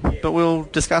on you. But we'll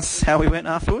discuss how we went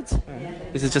afterwards.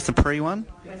 This is just a pre-one.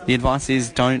 The advice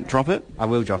is don't drop it. I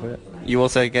will drop it. You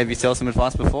also gave yourself some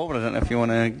advice before, but I don't know if you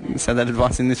want to say that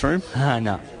advice in this room.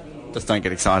 No. Just don't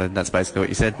get excited. That's basically what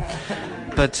you said.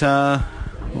 But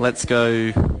let's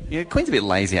go... Yeah, Queen's a bit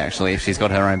lazy, actually, if she's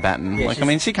got her own baton. Yeah, I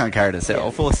mean, she can't carry it herself. Yeah,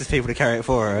 forces people to carry it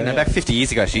for her. You know, back 50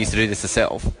 years ago, she used to do this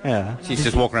herself. Yeah. She used to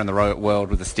just walk around the world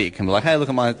with a stick and be like, hey, look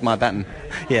at my baton.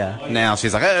 Yeah. Now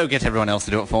she's like, oh, get everyone else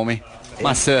to do it for me.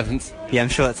 My servants. Yeah, I'm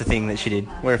sure that's the thing that she did.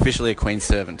 We're officially a Queen's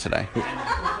servant today.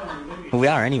 Yeah. Well, we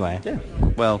are anyway. Yeah.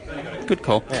 Well, good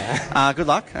call. Yeah. Good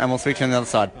luck, and we'll speak to you on the other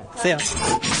side. See ya.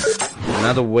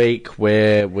 Another week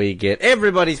where we get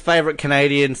everybody's favourite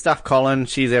Canadian, Stuff Colin.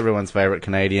 She's everyone's favourite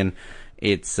Canadian.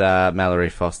 It's Mallory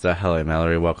Foster. Hello,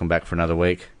 Mallory. Welcome back for another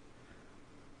week.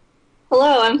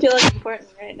 Hello, I'm feeling important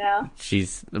right now.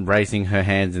 She's raising her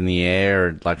hands in the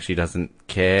air like she doesn't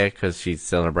care because she's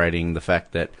celebrating the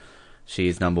fact that she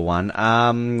is number one. I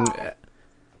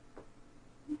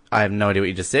have no idea what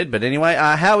you just said, but anyway,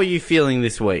 how are you feeling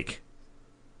this week?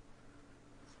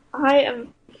 I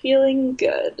am feeling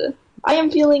good. I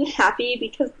am feeling happy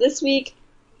because this week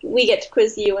we get to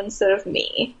quiz you instead of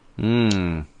me.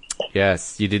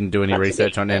 Yes, you didn't do any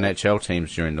research on NHL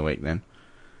teams during the week then?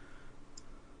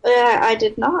 I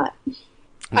did not. Okay.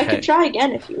 I could try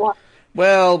again if you want.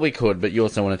 Well, we could, but you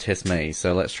also want to test me,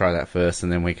 so let's try that first,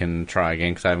 and then we can try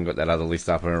again, because I haven't got that other list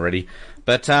up already.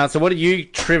 But, so what are you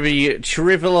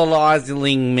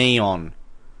trivializing me on?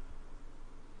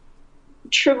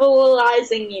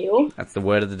 trivializing you. That's the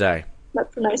word of the day.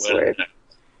 That's a nice word.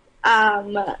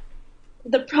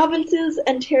 The provinces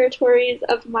and territories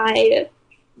of my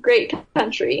great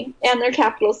country and their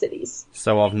capital cities.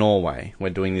 So of Norway. We're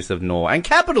doing this of Norway. And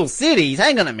capital cities?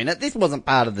 Hang on a minute. This wasn't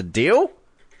part of the deal.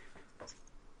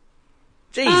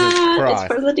 Jesus Christ. It's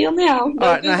part of the deal now. No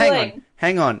Alright, now Googling.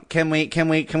 hang on. Can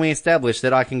we establish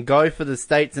that I can go for the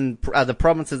states and the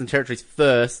provinces and territories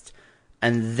first,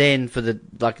 and then for the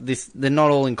they're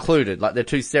not all included. Like they're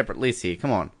two separate lists here.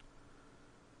 Come on.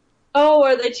 Oh,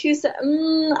 are they two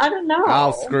I don't know.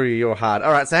 I'll screw you. You're hard.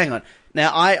 All right, so hang on.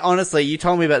 Now, I honestly, you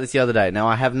told me about this the other day. Now,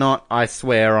 I have not. I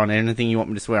swear on anything you want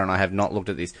me to swear on. I have not looked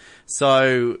at this.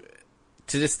 So,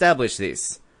 to establish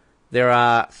this, there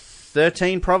are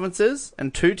 13 provinces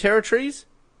and 2 territories.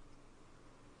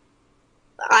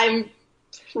 I'm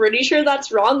pretty sure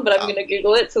that's wrong, but I'm going to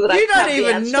Google it so that You I can don't have the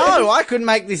even answer. know. I could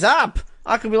make this up.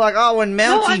 I could be like, oh, in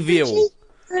Mountieville.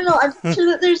 No, I'm pretty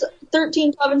sure that there's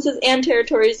 13 provinces and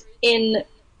territories in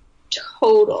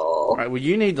total. All right, well,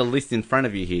 you need the list in front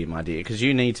of you here, my dear, because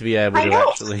you need to be able to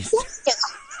actually...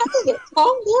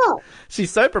 Calm down.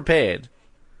 She's so prepared.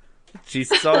 She's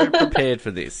so prepared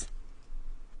for this.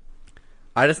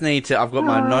 I just need to... I've got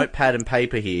my notepad and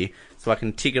paper here, so I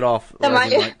can tick it off. Am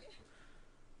I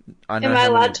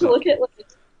allowed to look at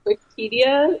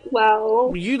Wikipedia?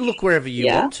 Well, you look wherever you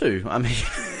want to. I mean,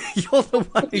 you're the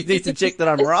one who needs to check that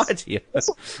I'm right here.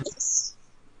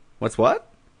 What's what?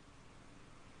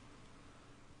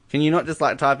 Can you not just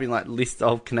type in list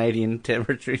of Canadian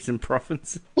territories and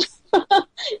provinces?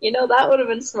 that would have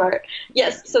been smart.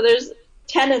 Yes, so there's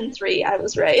 10 and 3. I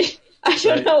was right. I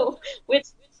don't know which.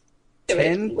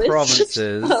 10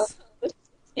 provinces.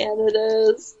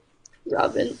 Canada's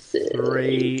provinces.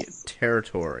 3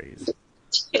 territories.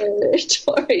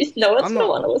 Territories. No one's going to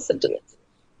want to listen to this.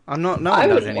 I'm not. No one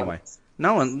does anyway.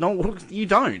 No one. No, you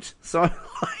don't. So,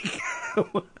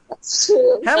 That's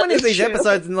true. How many of these true.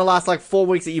 episodes in the last 4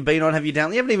 weeks that you've been on have you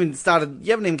done? You haven't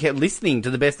even kept listening to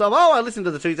the best of. Oh, I listened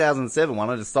to the 2007 one.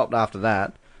 I just stopped after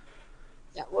that.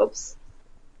 Yeah, whoops.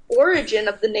 Origin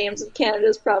of the names of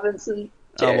Canada's province and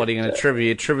territory. Oh, what are you going to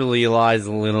trivialize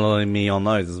a little me on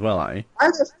those as well, are you?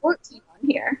 Are there 14 on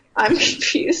here? I'm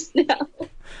confused now.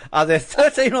 Are there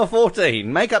 13 or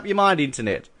 14? Make up your mind,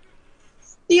 Internet.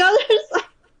 The others,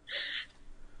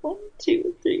 1,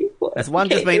 2, 3, 4. Has one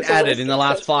just been added in the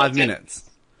last 5 minutes?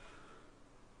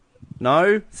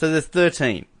 No? So there's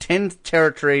 13. 10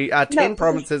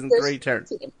 provinces and 3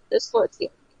 territories. There's 14.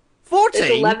 14?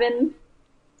 There's 11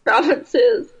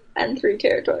 provinces and 3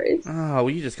 territories. Oh, well,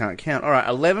 you just can't count. All right,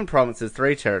 11 provinces,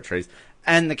 3 territories,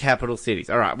 and the capital cities.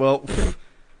 All right, well,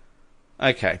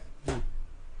 okay.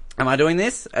 Am I doing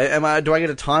this? Do I get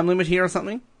a time limit here or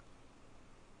something?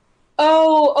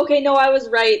 Oh, okay, no, I was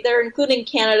right. They're including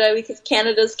Canada because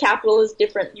Canada's capital is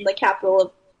different than the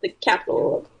capital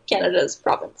of Canada's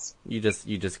province. You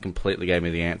just completely gave me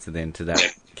the answer then to that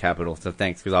capital, so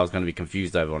thanks, because I was going to be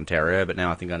confused over Ontario, but now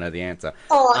I think I know the answer.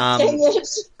 Oh, dang it.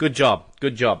 Good job.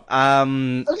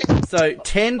 So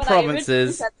 10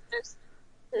 provinces.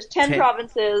 There's 10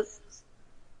 provinces.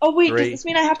 Oh, wait, does this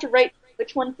mean I have to write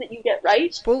which ones that you get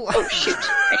right? Well, oh, shoot.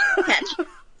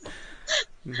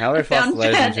 Mallory Foster,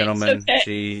 ladies and gentlemen.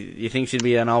 Okay. You think she'd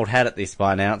be an old hat at this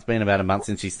by now. It's been about a month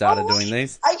since she started doing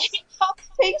these. I can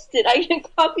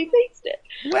copy-paste it.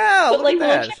 Wow, look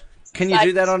at that. Can you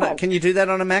do that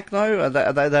on a Mac, though? Are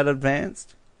they that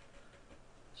advanced?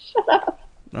 Shut up.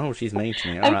 Oh, she's mean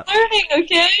to me. All I'm right. learning,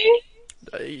 okay?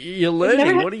 You're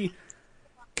learning. What are you...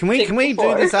 Can we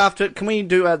do this after? Can we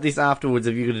do this afterwards?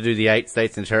 Have you got to do the 8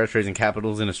 states and territories and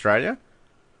capitals in Australia?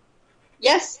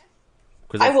 Yes.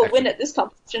 I will win at this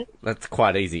competition. That's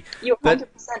quite easy. You 100%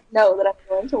 know that I'm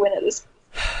going to win at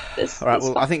this. All right.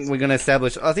 Well, I think we're going to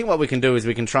establish. I think what we can do is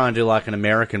we can try and do an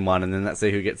American one, and then let's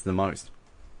see who gets the most.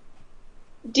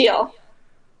 Deal.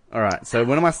 All right. So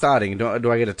when am I starting?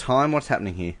 Do I get a time? What's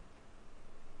happening here?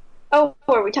 Oh,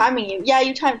 are we timing you? Yeah,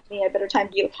 you timed me. I better time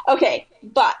you. Okay,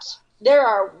 but there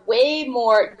are way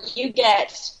more. You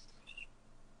get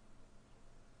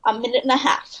a minute and a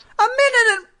half. A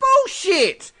minute and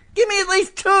bullshit. Give me at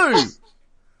least 2.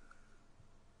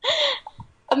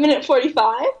 A minute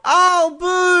 45. Oh,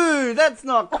 boo! That's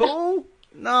not cool.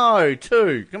 No,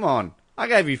 2. Come on. I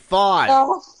gave you 5.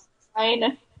 Oh, fine.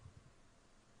 I'm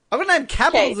going to name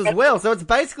capitals as well, so it's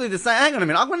basically the same. Hang on a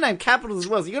minute. I'm going to name capitals as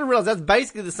well, so you're going to realize that's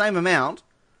basically the same amount.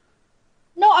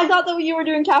 No, I thought that you were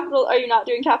doing capital. Are you not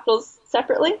doing capitals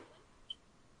separately?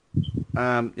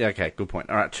 Yeah, okay, good point.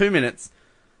 All right, 2 minutes.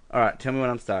 All right, tell me when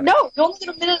I'm starting. No, you only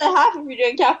get a minute and a half if you're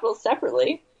doing capitals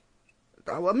separately.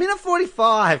 Oh, a minute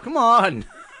 45. Come on.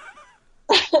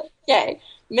 Okay.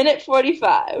 Minute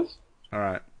 45. All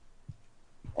right.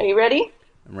 Are you ready?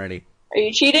 I'm ready. Are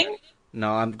you cheating?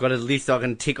 No, I've got a list so I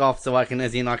can tick off I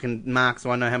can mark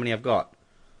so I know how many I've got.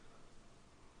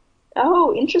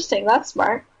 Oh, interesting. That's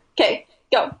smart. Okay,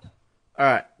 go. All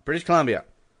right. British Columbia.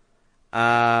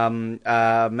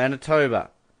 Manitoba.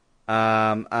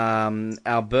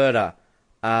 Alberta.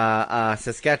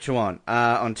 Saskatchewan.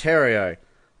 Ontario.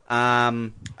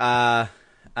 Fuck.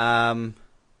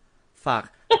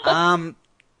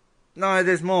 No,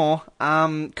 there's more.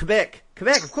 Quebec.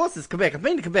 Quebec, of course it's Quebec. I've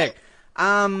been to Quebec.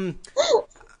 I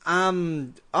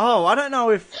don't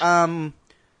know if,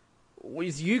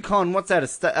 is Yukon, what's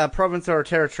that, a province or a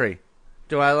territory?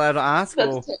 Do I allow to ask?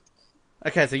 Or?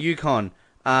 Okay, so Yukon,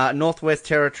 Northwest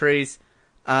Territories,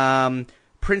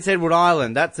 Prince Edward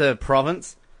Island, that's a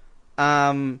province.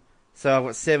 So I've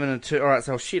got 7 and 2. Alright,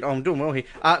 so shit, I'm doing well here.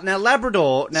 Now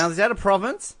Labrador, now is that a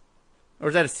province? Or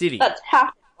is that a city? That's half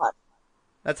of one.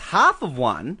 That's half of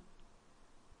one?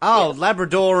 Oh, yes.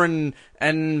 Labrador and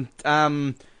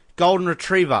Golden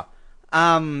Retriever.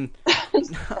 No.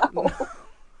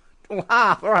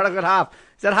 Half. Alright, I've got half.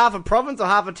 Is that half a province or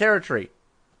half a territory?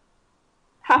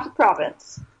 Half a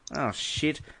province. Oh,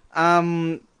 shit.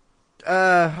 Oh,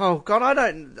 God, I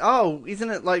don't... Oh, isn't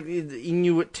it like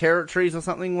Inuit territories or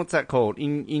something? What's that called?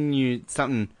 Inuit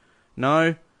something.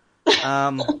 No?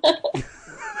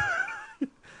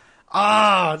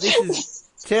 Ah, this is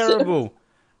terrible.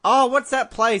 Oh, what's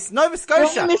that place? Nova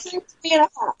Scotia. You're missing 3.5.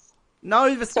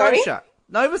 Nova Scotia. Sorry?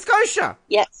 Nova Scotia.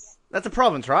 Yes. That's a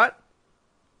province, right?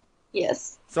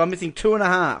 Yes. So I'm missing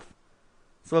 2.5.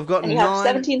 So I've got and you have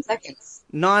 17 seconds.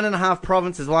 9.5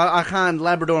 provinces. Well, I can't.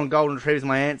 Labrador and Golden Retriever is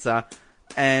my answer,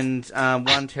 and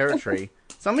 1 territory.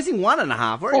 So I'm missing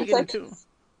 1.5. Where are you getting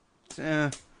 2?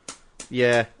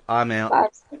 Yeah, I'm out. 5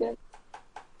 seconds.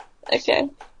 Okay,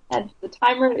 and the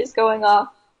timer is going off.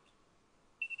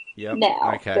 Yep.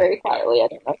 Now, okay. Very quietly. I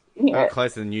don't know if you can hear it.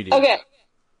 Closer than you did. Okay.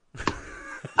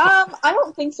 I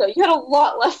don't think so. You had a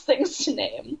lot less things to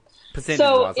name.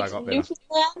 Percentage-wise, so I got it's better.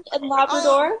 Newfoundland and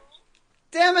Labrador.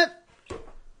 Damn it!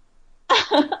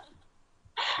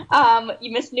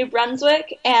 You missed New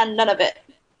Brunswick and none of it.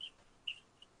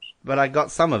 But I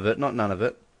got some of it, not none of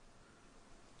it.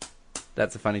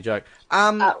 That's a funny joke.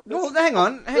 Well, hang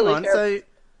on. Really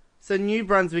So New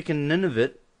Brunswick and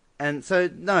Nunavut, and so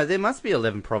no, there must be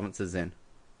 11 provinces then.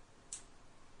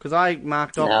 Because I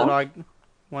marked off that I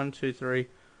 1, 2, 3.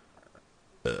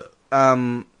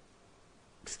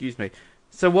 Excuse me.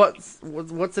 So what's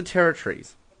the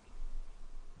territories?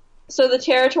 So the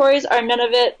territories are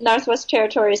Nunavut, Northwest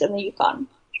Territories, and the Yukon.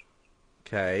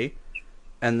 Okay.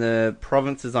 And the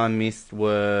provinces I missed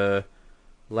were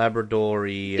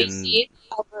Labradori and... BC,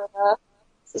 Alberta,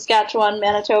 Saskatchewan,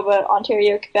 Manitoba,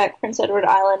 Ontario, Quebec, Prince Edward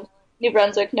Island, New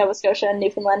Brunswick, Nova Scotia, and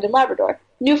Newfoundland and Labrador.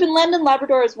 Newfoundland and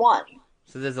Labrador is 1.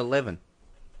 So there's 11.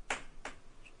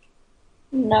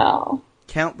 No.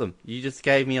 Count them. You just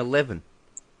gave me 11.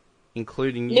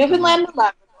 Including... Newfoundland and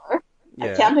Labrador. Yeah.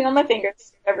 I'm counting on my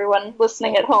fingers. Everyone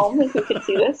listening at home who can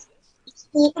see this.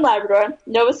 Labrador,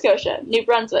 Nova Scotia, New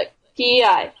Brunswick,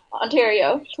 PEI,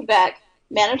 Ontario, Quebec,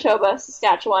 Manitoba,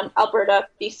 Saskatchewan, Alberta,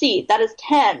 BC. That is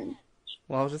 10.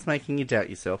 Well, I was just making you doubt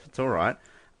yourself. It's all right.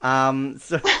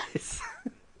 So it's...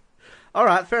 all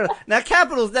right, fair enough. Now,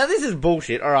 capitals. Now, this is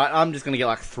bullshit. All right, I'm just going to get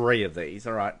like 3 of these.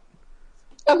 All right.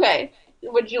 Okay.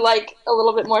 Would you like a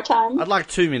little bit more time? I'd like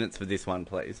 2 minutes for this one,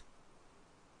 please.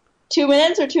 2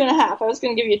 minutes or 2.5? I was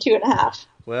going to give you 2.5.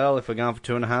 Well, if we're going for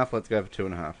 2.5, let's go for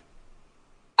 2.5.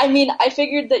 I mean, I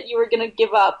figured that you were going to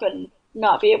give up and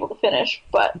not be able to finish,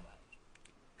 but...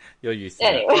 You're used to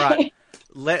anyway. it. All right,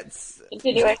 let's...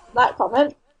 Continuing that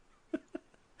comment.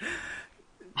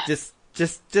 Just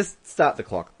start the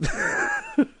clock.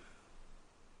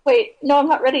 Wait, no, I'm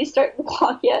not ready to start the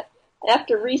clock yet. I have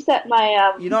to reset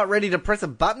my, You're not ready to press a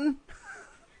button?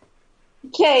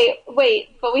 Okay, wait,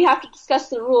 but we have to discuss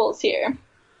the rules here.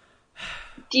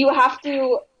 Do you have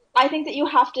to... I think that you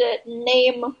have to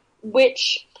name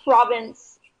which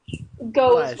province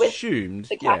goes with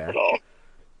the capital. Yeah.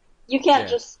 You can't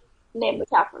just name the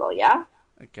capital, yeah?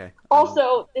 Okay.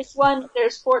 Also, this one,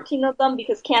 there's 14 of them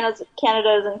because Canada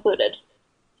is included.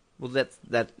 Well,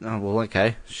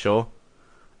 okay, sure.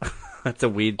 That's a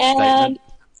weird statement.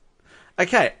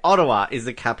 Okay, Ottawa is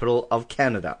the capital of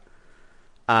Canada.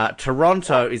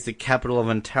 Toronto is the capital of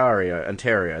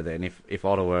Ontario then, if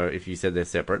Ottawa, if you said they're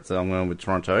separate, so I'm going with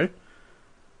Toronto.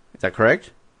 Is that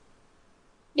correct?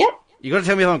 Yep. You got to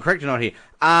tell me if I'm correct or not here.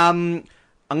 I'm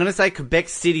going to say Quebec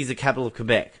City is the capital of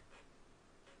Quebec.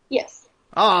 Yes.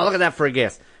 Oh, look at that for a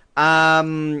guess.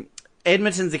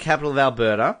 Edmonton's the capital of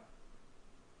Alberta.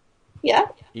 Yeah.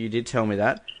 You did tell me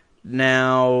that.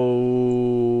 Now,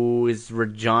 is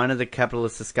Regina the capital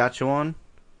of Saskatchewan?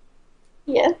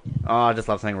 Yeah. Oh, I just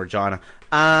love saying Regina.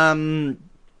 It's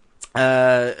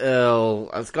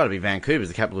got to be Vancouver's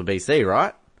the capital of BC,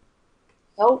 right?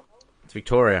 Nope. It's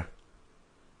Victoria.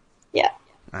 Yeah.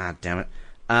 Ah, damn it.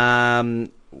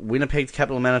 Winnipeg's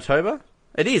capital of Manitoba?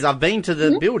 It is. I've been to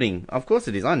the building. Of course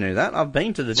it is. I knew that. I've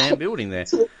been to the damn building there.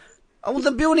 Oh,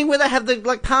 the building where they have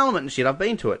the parliament and shit. I've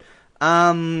been to it.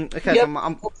 Okay, Yep. so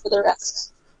I'm For the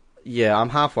rest. yeah, I'm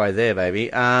halfway there, baby.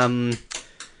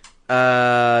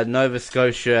 Nova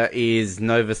Scotia is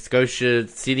Nova Scotia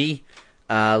City.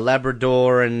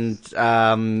 Labrador and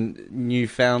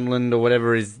Newfoundland or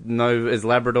whatever is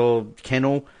Labrador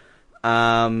Kennel.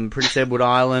 Prince Edward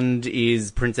Island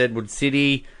is Prince Edward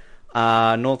City.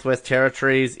 Northwest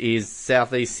Territories is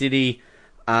Southeast City.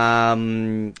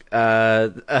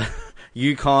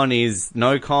 Yukon is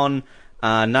no-con.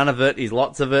 None of it is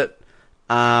lots of it.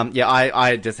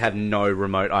 I just have no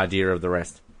remote idea of the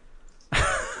rest.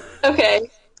 Okay.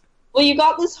 Well, you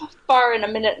got this far in a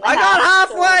minute and a half. I got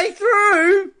halfway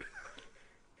through!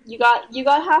 You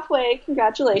got halfway.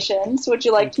 Congratulations. Would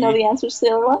you like to know the answers to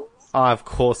the other ones? Oh, of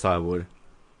course I would.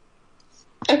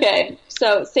 Okay,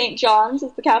 so St. John's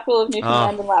is the capital of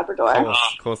Newfoundland and Labrador. Of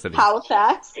course it is.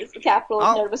 Halifax is the capital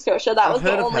of Nova Scotia. That was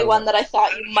the only one that I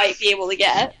thought you might be able to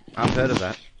get. I've heard of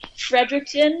that.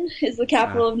 Fredericton is the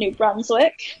capital of New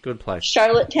Brunswick. Good place.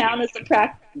 Charlottetown is the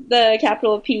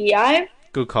capital of PEI.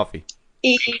 Good coffee.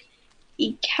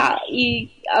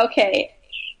 Okay.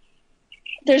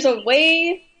 There's a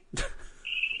way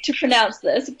to pronounce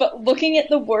this, but looking at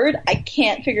the word, I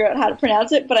can't figure out how to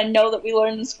pronounce it, but I know that we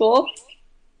learned in school.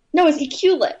 No, it's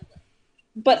Iqaluit.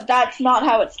 But that's not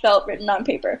how it's spelled written on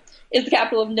paper. Is the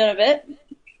capital of Nunavut.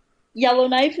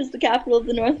 Yellowknife is the capital of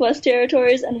the Northwest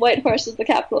Territories, and Whitehorse is the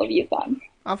capital of Yukon.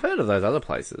 I've heard of those other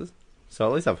places, so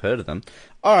at least I've heard of them.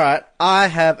 Alright, I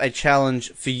have a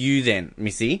challenge for you then,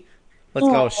 Missy. Let's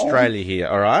go Australia here,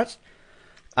 alright?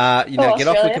 Get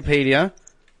off Wikipedia.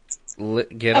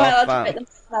 Get Am off... I allowed to write them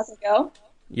down as I go?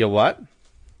 You're what?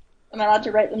 Am I allowed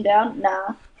to write them down?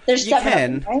 Nah. There's You 7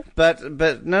 can, of them, right?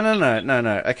 but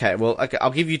no. Okay, well,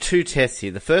 I'll give you 2 tests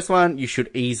here. The first one you should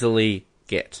easily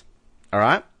get,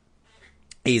 alright?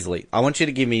 Easily. I want you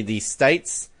to give me the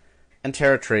states and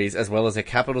territories as well as their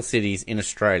capital cities in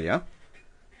Australia.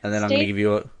 And then I'm going to give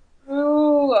you a...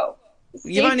 Whoa.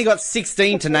 You've only got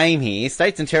 16 to name here.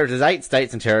 States and territories, 8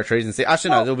 states and territories. And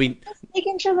actually, no, there'll be... Just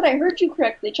making sure that I heard you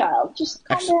correctly, child. Just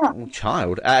calm down. Well,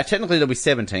 child. Technically, there'll be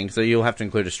 17, so you'll have to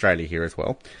include Australia here as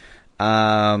well.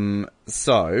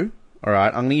 So,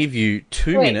 alright, I'm going to give you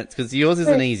 2 minutes, because yours is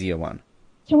an easier one.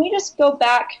 Can we just go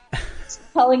back to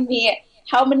telling me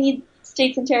how many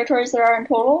states and territories there are in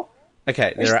total?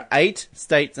 Okay, there are 8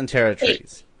 states and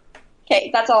territories. 8. Okay,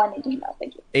 that's all I need to know.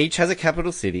 Thank you. Each has a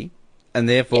capital city, and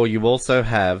therefore you also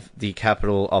have the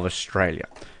capital of Australia.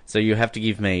 So you have to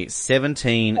give me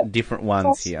 17 different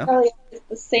ones here. Australia is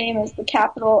the same as the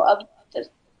capital of the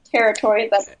territory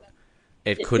that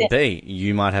it could be.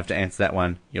 You might have to answer that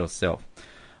one yourself.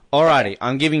 Alrighty,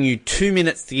 I'm giving you 2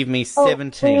 minutes to give me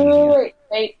 17 here.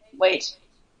 Wait.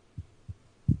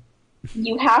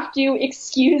 You have to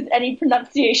excuse any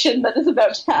pronunciation that is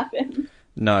about to happen.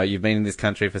 No, you've been in this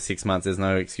country for 6 months. There's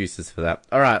no excuses for that.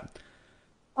 Alright.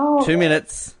 Oh. 2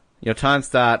 minutes. Your time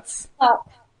starts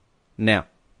now.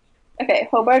 Okay,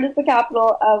 Hobart is the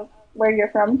capital of where you're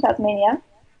from, Tasmania.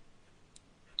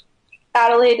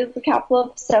 Adelaide is the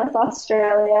capital of South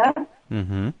Australia.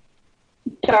 Mm-hmm.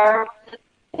 Darwin is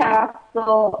the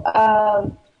capital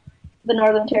of the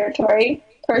Northern Territory.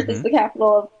 Perth is the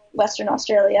capital of Western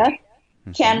Australia.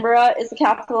 Mm-hmm. Canberra is the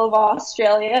capital of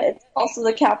Australia. It's also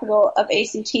the capital of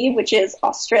ACT, which is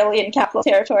Australian Capital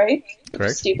Territory. Correct. Which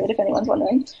is stupid, if anyone's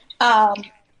wondering.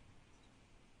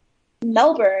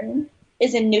 Melbourne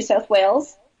is in New South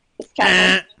Wales. It's the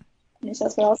capital of New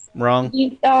South Wales. Wrong.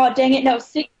 Oh, dang it. No,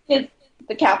 Sydney is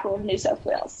the capital of New South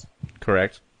Wales.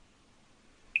 Correct.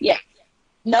 Yeah.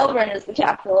 Melbourne is the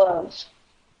capital of...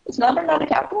 Is Melbourne not a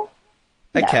capital?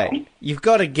 Okay, No. you've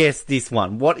got to guess this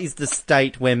one. What is the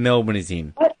state where Melbourne is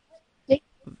in? What?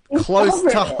 Close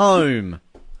to home.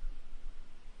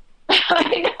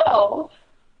 I know.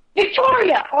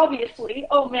 Victoria, obviously.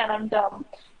 Oh man, I'm dumb.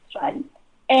 Fine.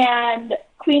 And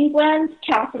Queensland's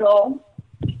capital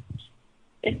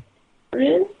is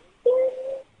Brisbane?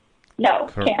 No,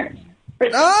 Cairns.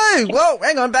 Brisbane. Oh, whoa,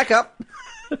 hang on, back up.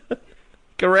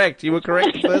 Correct, you were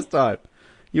correct the first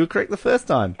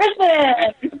time.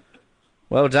 Brisbane!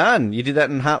 Well done. You did that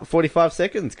in 45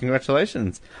 seconds.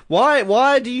 Congratulations.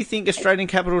 Why do you think Australian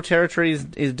Capital Territory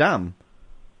is dumb?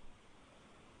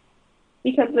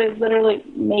 Because they literally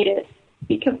made it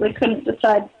because they couldn't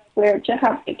decide where to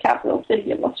have the capital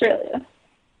city of Australia.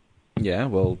 Yeah,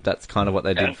 well, that's kind of what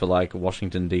they did for, like,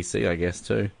 Washington, D.C., I guess,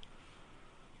 too.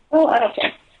 Well, I don't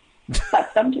care.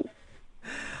 That's them too.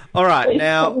 All right,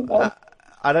 now,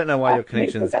 I don't know why your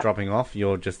connection's dropping off.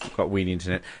 You're just got weird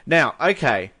internet. Now,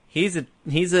 okay, here's a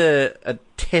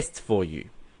test for you.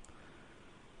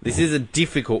 This is a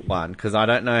difficult one, because I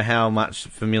don't know how much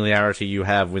familiarity you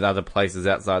have with other places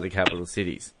outside the capital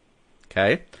cities.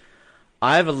 Okay?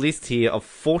 I have a list here of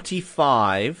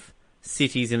 45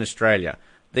 cities in Australia.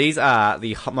 These are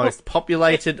the most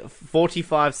populated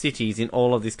 45 cities in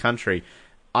all of this country.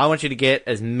 I want you to get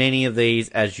as many of these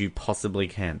as you possibly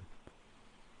can.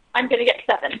 I'm going to get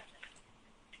 7.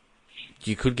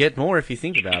 You could get more if you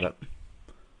think about it.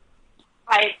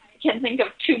 I can think of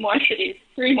 3 more cities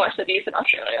in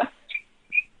Australia.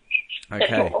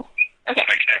 Okay. Okay.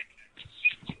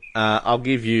 I'll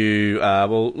give you,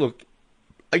 well, look,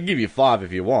 I'll give you 5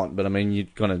 if you want, but I mean, you're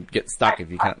going to get stuck if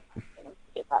you can't.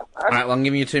 Alright, well, I'm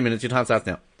giving you 2 minutes. Your time starts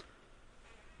now.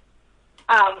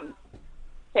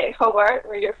 Okay, Hobart,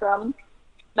 where you're from.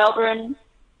 Melbourne.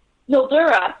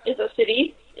 Mildura is a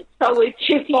city. It's probably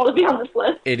too small to be on this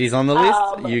list. It is on the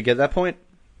list. You get that point.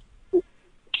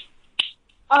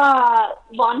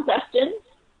 Launceston.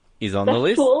 Is on the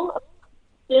list.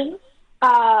 Sorry,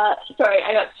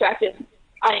 I got distracted.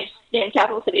 I need to name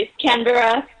capital cities.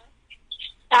 Canberra,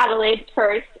 Adelaide,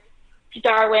 Perth,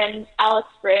 Darwin, Alice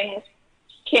Springs,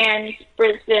 Cairns,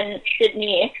 Brisbane,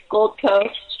 Sydney, Gold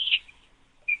Coast.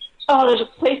 Oh, there's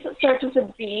a place that starts with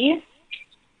a B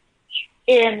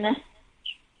in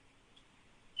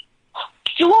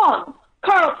Geelong,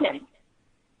 Carlton,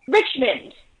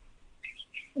 Richmond.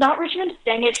 Not Richmond,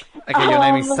 dang it. Okay, you're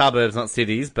naming suburbs, not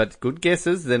cities, but good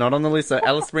guesses. They're not on the list. So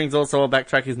Alice Springs also, a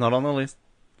backtrack, is not on the list.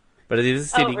 But it is a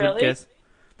city, really? Good guess.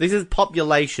 This is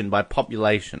population by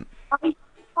population.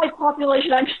 By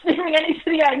population, I'm just naming any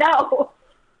city I know.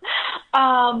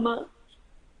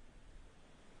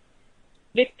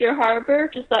 Victor Harbor,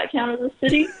 does that count as a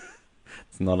city?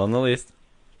 It's not on the list.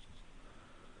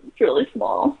 It's really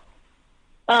small.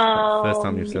 First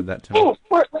time you've said that to me. Oh,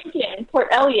 Port Lincoln, Port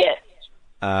Elliot.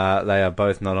 They are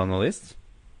both not on the list.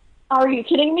 Are you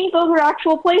kidding me? Those are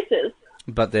actual places.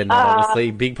 But they're not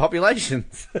obviously big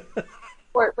populations.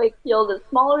 Port Wakefield is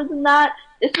smaller than that.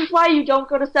 This is why you don't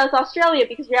go to South Australia,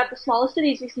 because we have the smallest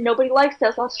cities, because nobody likes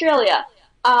South Australia.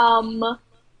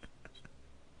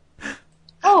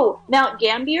 Mount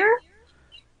Gambier?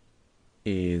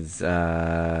 Is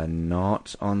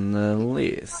not on the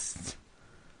list.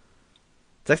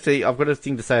 It's actually, I've got a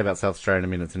thing to say about South Australia in a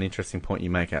minute. It's an interesting point you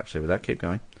make, actually. With that, keep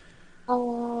going.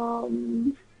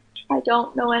 I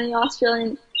don't know any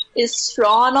Australian. Is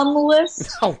Strawn on the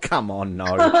list? Oh, come on,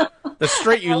 no. The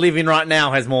street you live in right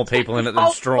now has more people in it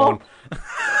than Strawn.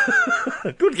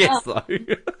 Good guess, though.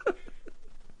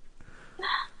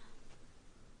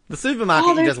 The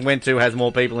supermarket you just went to has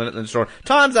more people in it than Strawn.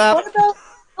 Time's up. What about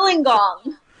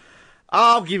Wollongong?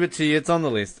 I'll give it to you. It's on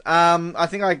the list. I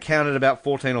think I counted about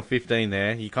 14 or 15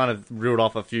 there. You kind of reeled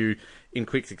off a few in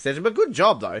quick succession, but good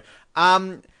job, though.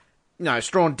 No,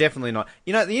 Strawn, definitely not.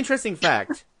 You know, the interesting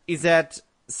fact is that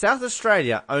South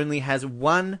Australia only has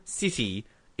one city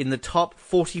in the top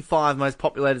 45 most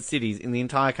populated cities in the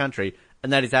entire country,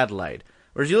 and that is Adelaide.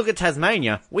 Whereas you look at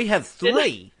Tasmania, we have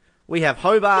 3. We have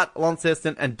Hobart,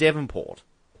 Launceston, and Devonport.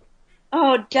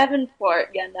 Oh, Devonport.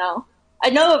 Yeah, no. I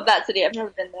know of that city. I've never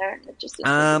been there. It just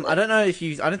I don't know if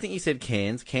you... I don't think you said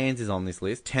Cairns. Cairns is on this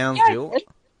list. Townsville. Yeah,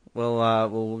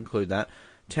 we'll include that.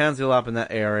 Townsville up in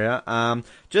that area.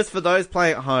 Just for those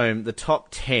playing at home, the top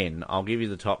 10. I'll give you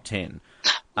the top 10.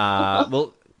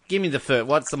 Well, give me the first.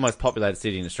 What's the most populated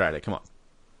city in Australia? Come on.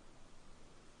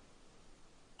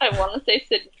 I want to say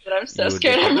Sydney, but I'm so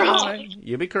scared I'm wrong.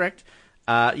 You'll be correct.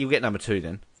 You'll get number 2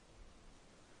 then.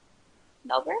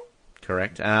 Melbourne?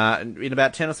 Correct. In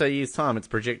about 10 or so years' time, it's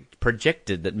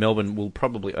projected that Melbourne will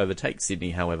probably overtake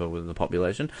Sydney, however, with the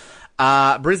population.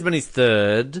 Brisbane is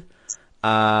 3rd.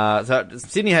 So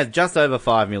Sydney has just over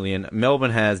 5 million.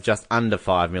 Melbourne has just under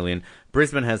 5 million.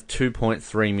 Brisbane has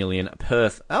 2.3 million.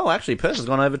 Perth has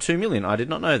gone over 2 million. I did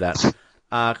not know that.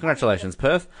 Congratulations,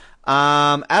 Perth.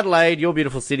 Adelaide, your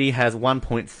beautiful city, has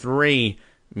 1.3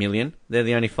 million. They're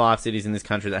the only 5 cities in this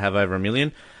country that have over 1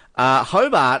 million.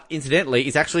 Hobart, incidentally,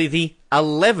 is actually the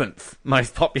 11th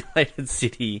most populated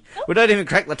city. We don't even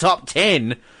crack the top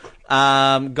 10.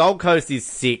 Gold Coast is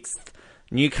 6th.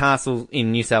 Newcastle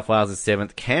in New South Wales is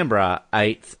 7th. Canberra,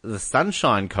 8th. The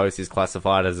Sunshine Coast is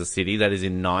classified as a city. That is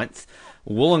in 9th.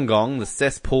 Wollongong, the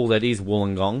cesspool that is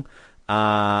Wollongong,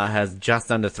 has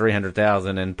just under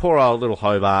 300,000. And poor old little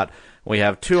Hobart We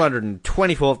have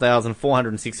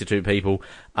 224,462 people.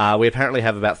 We apparently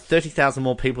have about 30,000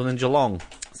 more people than Geelong.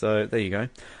 So there you go.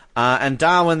 And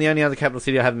Darwin, the only other capital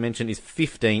city I haven't mentioned, is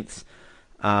 15th.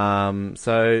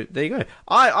 So there you go.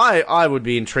 I would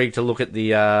be intrigued to look at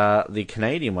the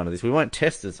Canadian one of this. We won't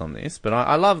test this on this, but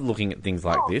I love looking at things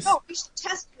like this. No, we should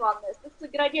test you on this. This is a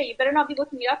good idea. You better not be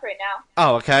looking it up right now.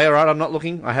 Oh, okay, alright, I'm not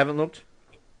looking. I haven't looked.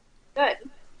 Good.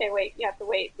 Okay, wait, you have to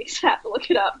wait because I have to look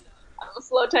it up. I'm a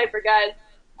slow typer, guys.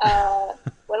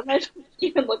 What am I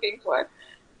even looking for?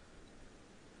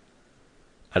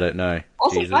 I don't know.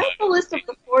 Also, Jesus. why is the list of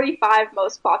the 45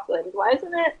 most populated? Why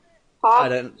isn't it I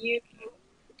don't...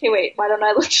 Okay, wait, why don't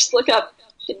I just look up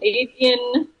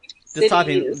Canadian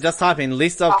cities? Just type in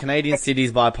list of Canadian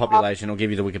cities by population. It'll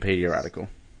give you the Wikipedia article.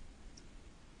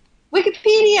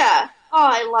 Wikipedia! Oh,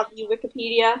 I love you,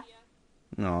 Wikipedia.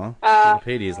 No,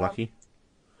 Wikipedia's lucky.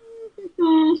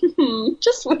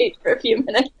 Just wait for a few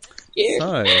minutes. Here.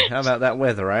 So, how about that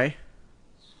weather, eh?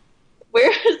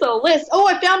 Where's the list? Oh,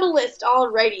 I found a list.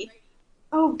 Alrighty.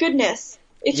 Oh, goodness.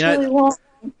 It's really long.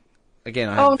 Again,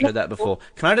 I haven't heard that before.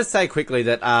 Can I just say quickly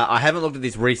that I haven't looked at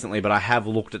this recently, but I have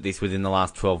looked at this within the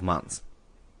last 12 months.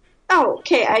 Oh,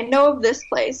 okay. I know of this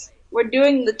place. We're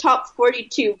doing the top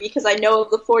 42 because I know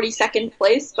of the 42nd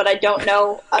place, but I don't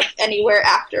know of anywhere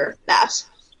after that.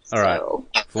 Alright. So,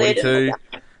 42.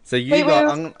 So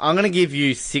I'm going to give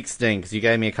you 16 because you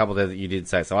gave me a couple there that you did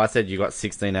say. So I said you got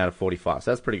 16 out of 45.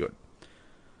 So that's pretty good.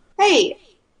 Hey.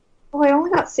 Oh, I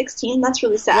only got 16. That's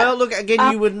really sad. Well, look,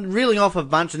 again, you were reeling off a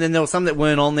bunch, and then there were some that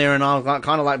weren't on there, and I was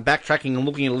kind of like backtracking and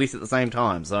looking at a list at the same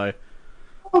time, so...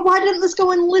 Well, why didn't this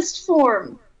go in list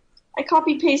form? I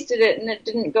copy-pasted it, and it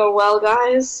didn't go well,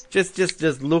 guys. Just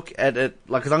look at it,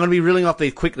 like, because I'm going to be reeling off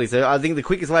these quickly, so I think the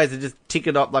quickest way is to just tick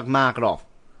it up, like, mark it off.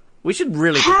 We should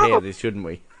really prepare this, shouldn't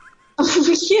we?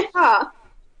 Yeah.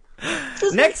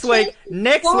 Next week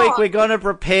we're gonna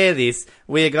prepare this.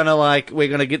 We're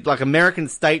gonna get like American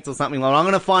states or something. Like I'm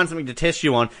gonna find something to test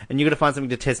you on, and you're gonna find something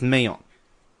to test me on.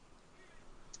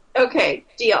 Okay,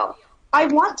 deal. I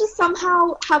want to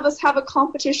somehow have us have a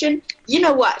competition. You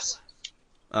know what?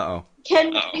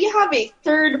 Can we have a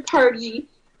third party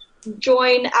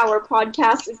join our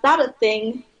podcast? Is that a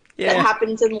thing that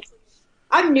happens in?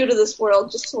 I'm new to this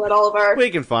world. Just to let all of our we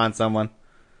can find someone.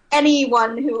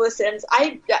 Anyone who listens,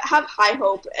 I have high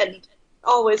hope and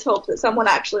always hope that someone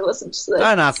actually listens to this.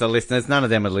 Don't ask the listeners. None of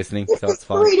them are listening, so it's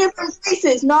fine. 3 different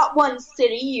places, not one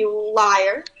city, you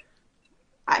liar.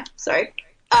 Hi, sorry.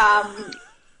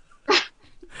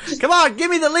 Come on,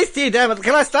 give me the list here, damn it.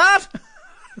 Can I start?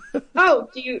 Oh,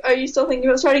 are you still thinking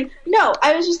about starting? No,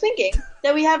 I was just thinking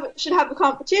that we should have a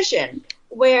competition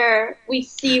where we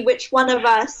see which one of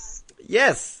us.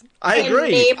 Yes, I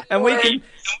agree, and we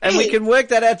can work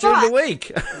that out during the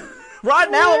week. Right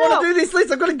now, I want to do this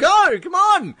list. I've got to go. Come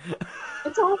on.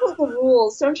 It's all about the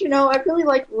rules, don't you know? I really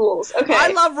like rules. Okay. I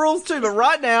love rules too, but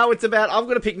right now it's about I'm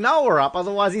going to pick Noah up.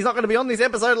 Otherwise, he's not going to be on this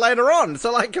episode later on.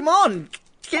 So, like, come on,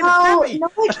 get happy. No,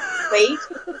 wait.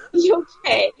 Be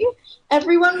okay.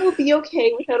 Everyone will be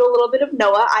okay without a little bit of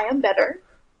Noah. I am better.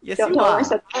 Yes, you are.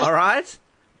 All right,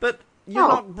 but you're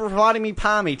not providing me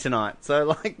Palmy tonight. So,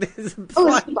 like, there's. Oh,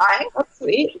 is he buying? That's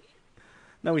sweet.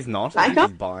 No, he's not.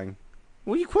 He's buying.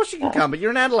 Well, of course you can come, but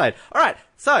you're in Adelaide. All right,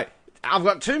 so I've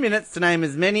got 2 minutes to name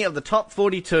as many of the top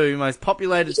 42 most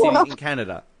populated cities in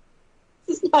Canada.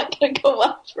 This is not going to go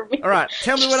well for me. All right,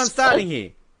 tell me when I'm starting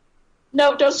here.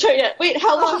 No, don't start yet. Wait,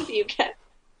 how long do you get?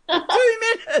 2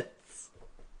 minutes!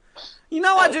 You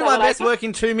know I do my best work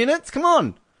in 2 minutes. Come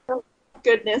on. Oh,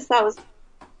 goodness, that was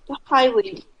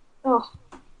highly... Oh.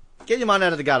 Get your mind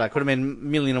out of the gutter. Could have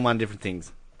been 1,000,001 different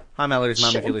things. Hi, Mallory's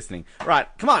mum, if you're listening. Right,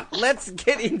 come on, let's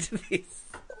get into this.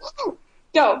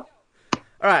 Go.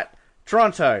 Alright,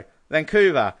 Toronto,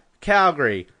 Vancouver,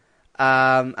 Calgary,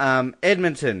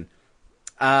 Edmonton,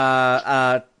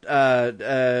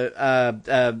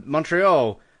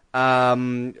 Montreal,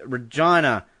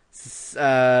 Regina,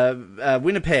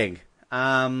 Winnipeg,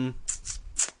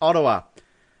 Ottawa,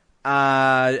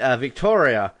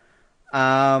 Victoria,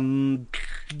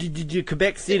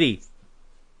 Quebec City.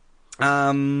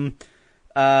 I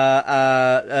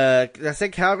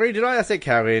said Calgary, did I? I said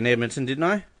Calgary and Edmonton, didn't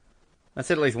I? I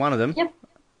said at least one of them. Yep.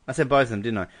 I said both of them,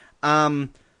 didn't I?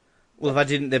 Well, if I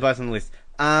didn't, they're both on the list.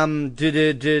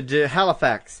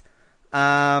 Halifax. It's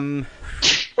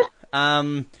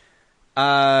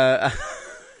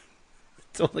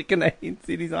all the Canadian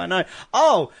cities I know.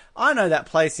 Oh, I know that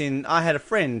place I had a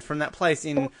friend from that place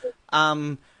what's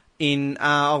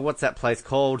that place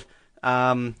called?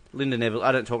 Linda Neville.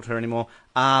 I don't talk to her anymore.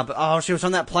 But she was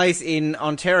from that place in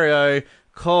Ontario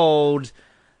called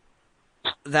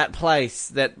that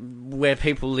place where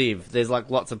people live. There's like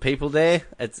lots of people there.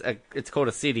 It's called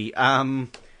a city.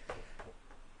 Blank.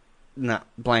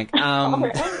 How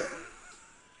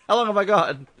long have I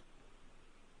got?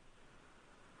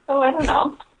 Oh, I don't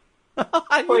know.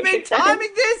 Have you been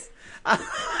timing this?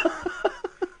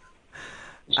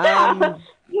 Yeah,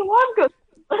 you want to go.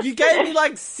 You gave me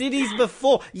like cities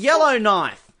before.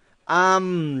 Yellowknife.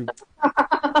 You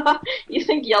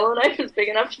think Yellowknife is big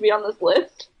enough to be on this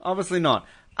list? Obviously not.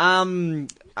 I'll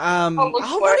look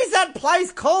for What it. is that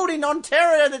place called in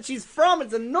Ontario that she's from?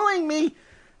 It's annoying me.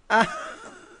 Yeah,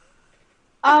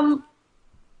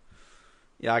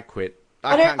 I quit.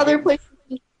 What are other places?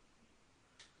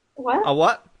 What? Oh,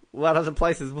 what? What other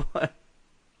places? What?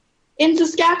 In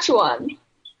Saskatchewan.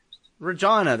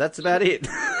 Regina. That's about it.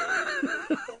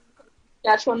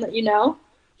 Saskatchewan that you know?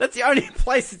 That's the only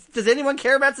place. Does anyone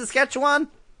care about Saskatchewan?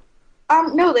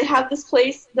 No, they have this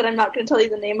place that I'm not going to tell you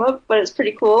the name of, but it's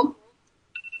pretty cool.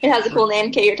 It has a cool name.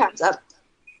 Okay, your time's up.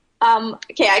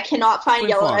 Okay, I cannot find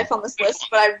Yellowknife on this list,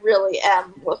 but I really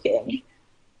am looking.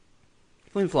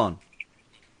 Flin Flon.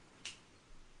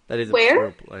 That is Where?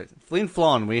 real place. Flin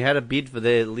Flon. We had a bid for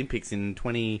the Olympics in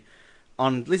 20...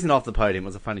 Listen Off the Podium. It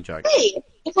was a funny joke. Hey,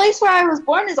 the place where I was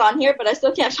born is on here, but I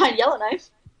still can't find Yellowknife.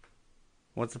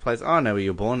 What's the place? Oh, I know where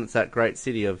you were born. It's that great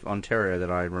city of Ontario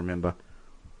that I remember.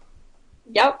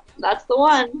 Yep, that's the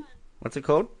one. What's it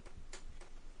called?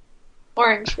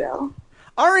 Orangeville.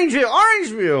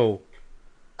 Orangeville!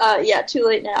 Yeah, too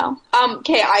late now.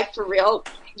 Okay, for real,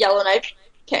 Yellowknife,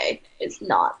 is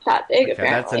not that big, Okay,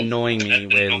 apparently. that's annoying me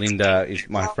where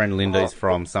my friend Linda is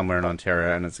from, somewhere in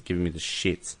Ontario, and it's giving me the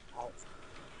shits.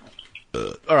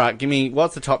 Alright,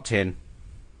 what's the top 10?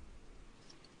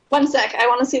 1 sec, I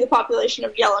want to see the population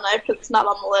of Yellowknife, because it's not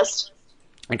on the list.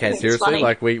 Okay, seriously?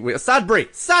 Like, Sudbury,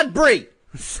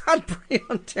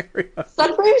 Ontario.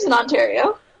 Sudbury's in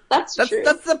Ontario. That's true.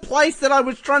 That's the place that I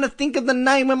was trying to think of the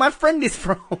name where my friend is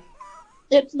from.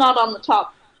 It's not on the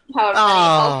top,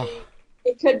 however many.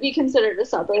 It could be considered a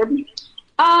suburb.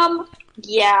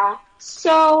 Yeah.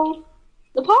 So,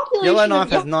 the population Yellowknife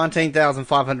has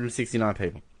 19,569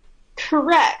 people.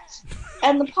 Correct.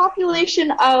 And the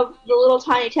population of the little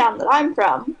tiny town that I'm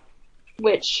from,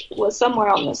 which was somewhere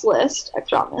on this list, I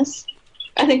promise,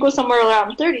 I think was somewhere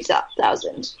around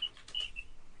 30,000.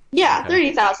 Yeah,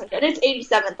 Okay. 30,000, and it's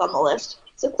 87th on the list.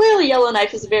 So clearly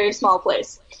Yellowknife is a very small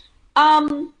place.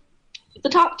 The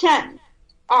top 10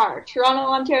 are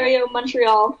Toronto, Ontario,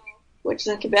 Montreal, which is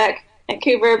in Quebec,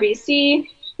 Vancouver, BC,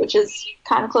 which is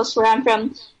kind of close to where I'm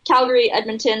from, Calgary,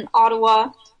 Edmonton,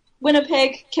 Ottawa,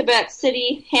 Winnipeg, Quebec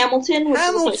City, Hamilton, which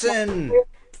is Hamilton!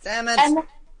 Damn it! and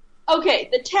okay,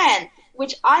 the 10th,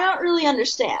 which I don't really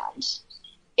understand,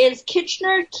 is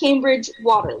Kitchener, Cambridge,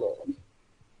 Waterloo,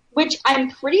 which I'm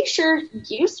pretty sure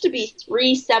used to be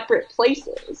 3 separate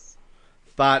places.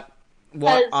 But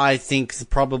what I think's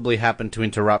probably happened, to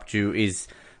interrupt you, is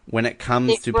when it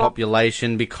comes to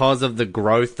population, because of the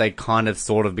growth, they kind of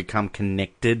sort of become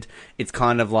connected. It's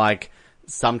kind of like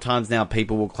sometimes now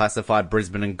people will classify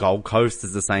Brisbane and Gold Coast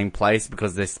as the same place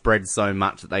because they're spread so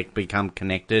much that they become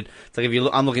connected. It's like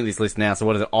I'm looking at this list now, so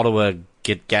what is it? Ottawa,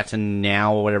 Gatineau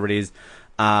now, or whatever it is.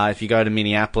 If you go to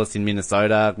Minneapolis in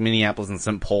Minnesota, Minneapolis and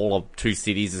St. Paul are 2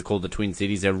 cities. It's called the Twin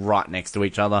Cities. They're right next to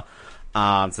each other.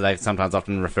 So they sometimes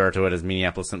often refer to it as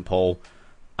Minneapolis, St. Paul.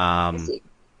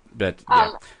 But,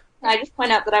 yeah. Can I just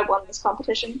point out that I won this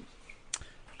competition?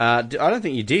 I don't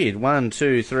think you did. 1,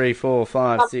 2, 3, 4,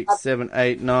 5, 6, 7,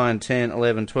 8, 9, 10,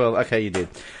 11, 12. Okay, you did.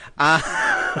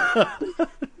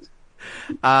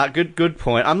 Good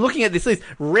point. I'm looking at this list.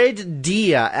 Red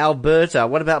Deer, Alberta.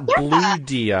 What about Blue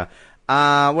Deer?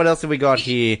 What else have we got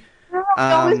here? We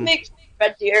always make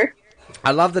Red Deer.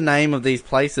 I love the name of these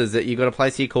places. That you got a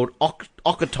place here called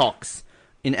Okotoks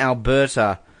in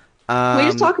Alberta. Can we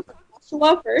just talk about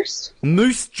Oshawa first?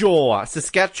 Moose Jaw,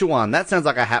 Saskatchewan. That sounds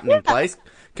like a happening place.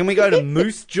 Can we go to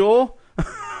Moose Jaw? Oh,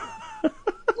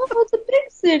 it's a big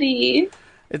city.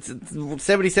 It's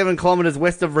 77 kilometres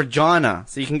west of Regina.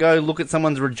 So you can go look at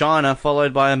someone's Regina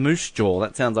followed by a Moose Jaw.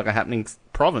 That sounds like a happening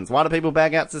province. Why do people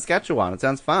bag out Saskatchewan? It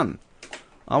sounds fun.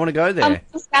 I want to go there.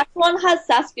 Saskatchewan has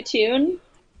Saskatoon.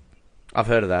 I've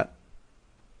heard of that.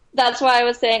 That's why I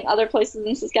was saying other places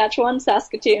in Saskatchewan,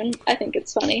 Saskatoon. I think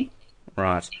it's funny.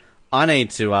 Right. I need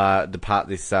to depart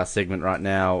this segment right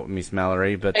now, Miss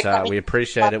Mallory, but we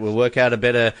appreciate it. We'll work out a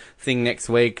better thing next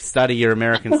week. Study your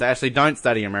American states. Actually, don't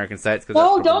study your American states. Cause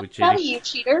No, that's probably don't cheating. study, you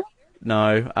cheater.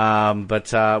 No,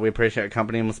 but we appreciate your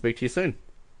company and we'll speak to you soon.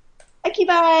 Okay,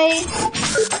 bye.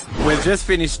 We've just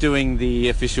finished doing the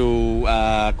official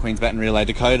Queen's Baton relay.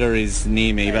 Dakoda is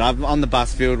near me, but I'm on the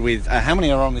bus filled with... how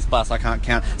many are on this bus? I can't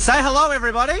count. Say hello,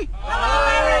 everybody! Hello,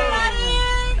 everybody!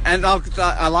 And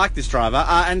I like this driver.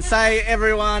 And say,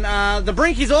 everyone, the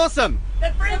Brink is awesome!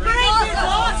 The Brink is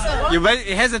awesome! You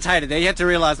hesitated there. You had to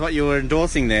realise what you were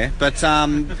endorsing there. But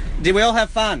did we all have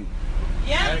fun?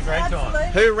 Yeah, had a great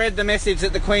time. Who read the message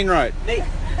that the Queen wrote? Me.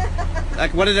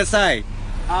 Like, what did it say?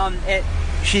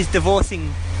 She's divorcing,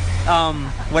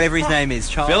 whatever his name is.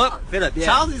 Charles. Philip, yeah.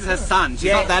 Charles is her son. She's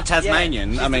not that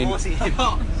Tasmanian. Yeah, she's divorcing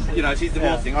him. You know, she's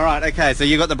divorcing. All right, okay, so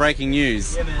you got the breaking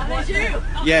news. Yeah, man. Did you?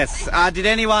 Yes. Did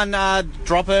anyone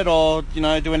drop it or,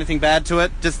 do anything bad to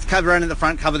it? Just cover around at the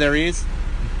front, cover their ears?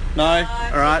 No?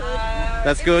 All right.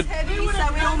 That's good. Heavy,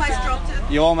 so we almost dropped it.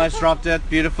 You almost dropped it.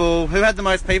 Beautiful. Who had the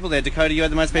most people there? Dakoda, you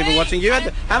had the most people watching. You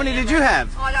had. How many did you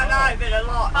have? I don't know, but a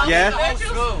lot. Yeah? The whole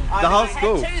school. The whole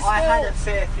school. I had a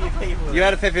fair few people. You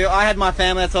had a fair few. I had my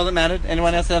family. That's all that mattered.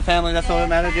 Anyone else have a family? That's all that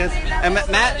mattered. Yes. And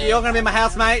Matt, you're going to be my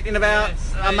housemate in about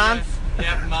a month.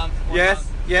 Yeah, a month. Yes.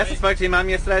 Yes, I spoke to your mum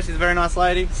yesterday. She's a very nice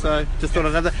lady, so just thought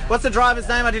I'd have that. What's the driver's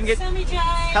name? I didn't get... Sammy J.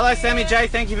 Hello, Sammy J.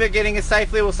 Thank you for getting us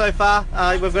safely. Well, so far.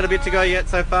 We've got a bit to go yet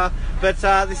so far. But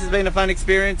this has been a fun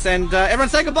experience, and everyone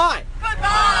say goodbye!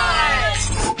 Goodbye!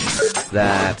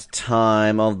 That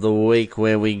time of the week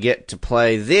where we get to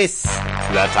play this.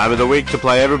 That time of the week to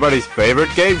play everybody's favorite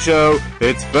game show.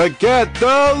 It's Forget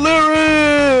the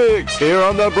Lyrics! Here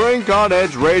on the Brink on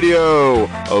Edge Radio.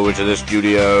 Over to the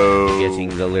studio. Getting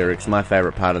the lyrics, my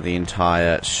favourite part of the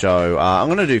entire show. I'm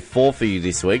going to do 4 for you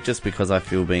this week, just because I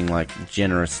feel being,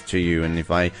 generous to you, and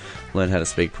if I learn how to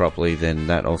speak properly, then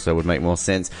that also would make more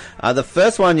sense. The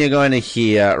first one you're going to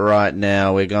hear right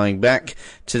now, we're going back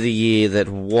to the year that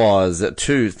was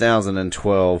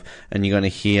 2012, and you're going to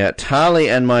hear Tali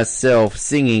and myself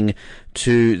singing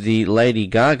to the Lady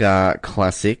Gaga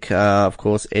classic, of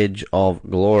course, Edge of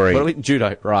Glory. What are we?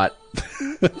 Judo, right.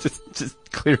 just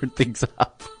clearing things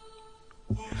up.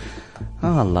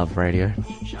 Oh, I love radio.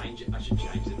 Change it. I should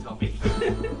change the topic.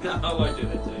 No, I won't do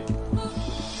that to you.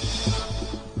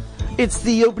 It's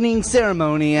the opening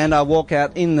ceremony, and I walk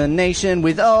out in the nation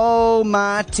with all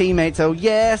my teammates. Oh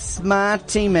yes, my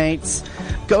teammates.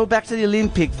 Go back to the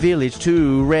Olympic Village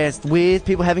to rest with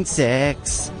people having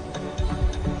sex.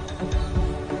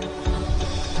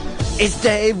 It's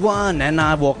day 1 and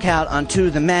I walk out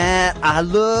onto the mat. I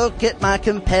look at my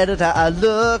competitor,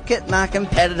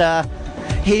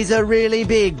 He's a really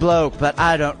big bloke, but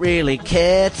I don't really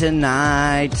care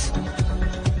tonight.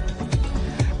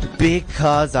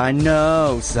 Because I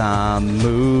know some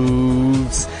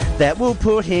moves that will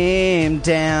put him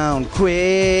down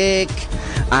quick.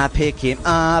 I pick him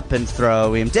up and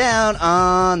throw him down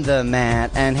on the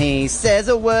mat, and he says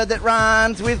a word that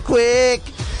rhymes with quick.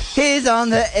 He's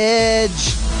on the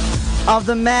edge of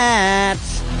the mat.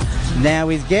 Now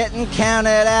he's getting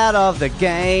counted out of the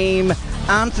game.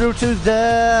 I'm through to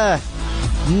the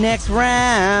next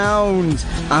round.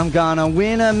 I'm gonna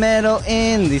win a medal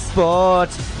in this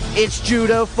sport. It's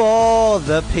judo for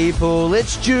the people.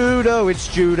 It's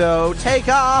judo. Take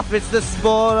off, it's the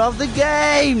sport of the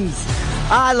games.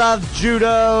 I love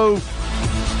judo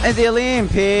and the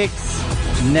Olympics.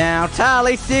 Now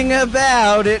Tali, sing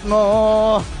about it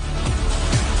more.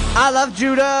 I love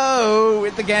judo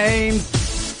at the games.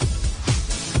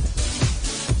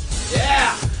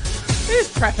 Yeah!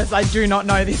 Just preface, I do not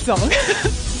know this song.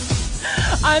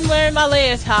 I'm wearing my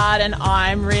leotard and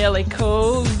I'm really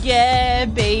cool. Yeah,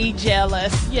 be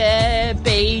jealous.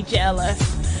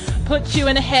 Put you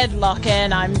in a headlock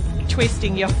and I'm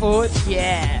twisting your foot.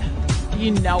 Yeah,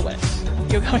 you know it.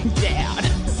 You're going down.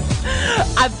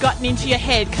 I've gotten into your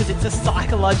head because it's a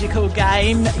psychological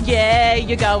game. Yeah,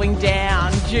 you're going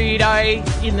down. Judo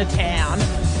in the town.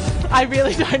 I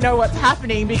really don't know what's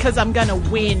happening because I'm going to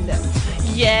win.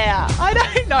 Yeah, I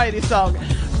don't know this song.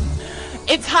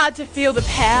 It's hard to feel the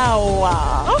power.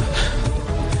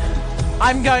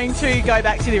 I'm going to go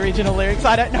back to the original lyrics.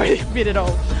 I don't know this bit at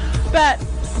all. But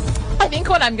I think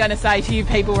what I'm going to say to you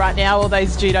people right now, all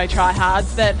those judo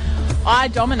tryhards, that I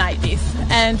dominate this.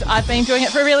 And I've been doing it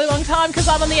for a really long time because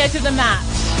I'm on the edge of the mat.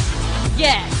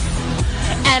 Yes.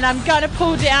 And I'm going to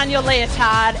pull down your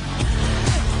leotard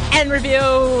and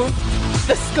reveal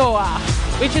the score,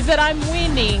 which is that I'm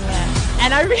winning.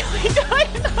 And I really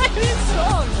don't know this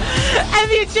song.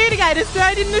 And the adjudicator's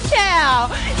thrown in the towel.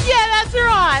 Yeah, that's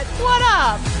right. What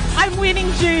up? I'm winning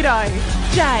judo.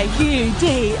 Judo.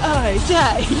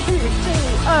 Judo.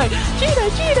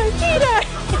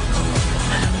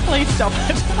 Please stop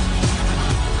it.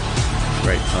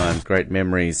 Great times, great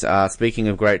memories. Speaking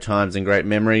of great times and great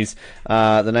memories,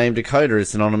 the name Dakoda is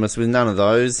synonymous with none of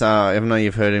those. I know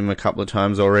you've heard him a couple of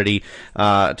times already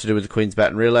to do with the Queen's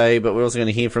Baton Relay, but we're also going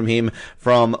to hear from him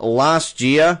from last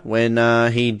year when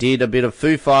he did a bit of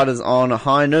Foo Fighters on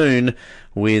High Noon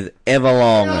with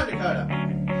Everlong. Dakota.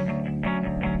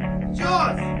 It's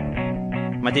yours.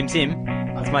 My dim sim?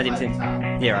 It's my dim sim.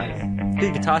 Yeah, right.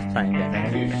 Good guitar's playing there.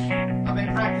 Thank you. I've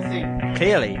been practicing.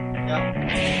 Clearly. Yep.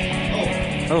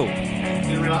 Oh.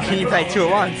 Can you play two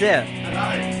at once? Yeah.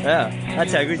 Yeah.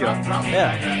 That's how good you are.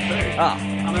 Yeah. Ah.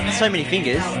 So many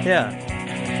fingers. Yeah.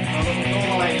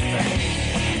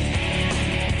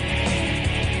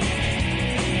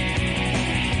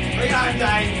 Bring it home,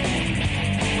 Dave.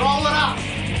 Roll it up.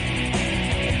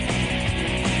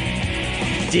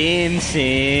 Dim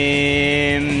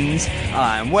Sims.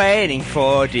 I'm waiting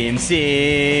for Dim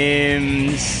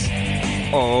Sims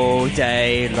all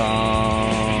day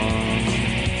long.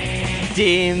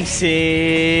 Dim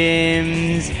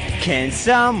Sims, can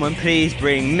someone please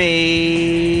bring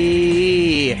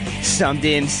me some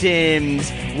Dim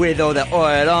Sims with all the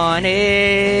oil on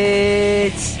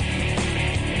it?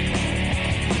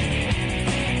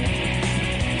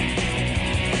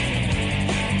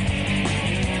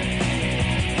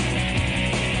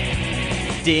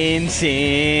 Dim Sims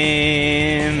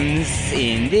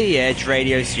in the Edge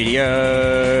Radio Studio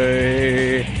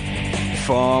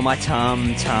for my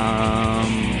tum-tum.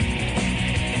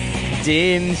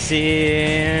 Dim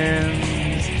Sims,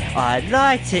 I'd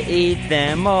like to eat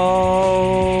them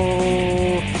all,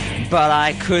 but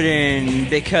I couldn't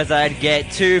because I'd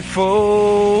get too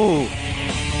full.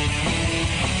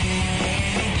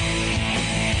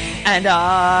 And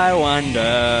I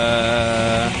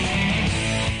wonder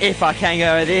if I can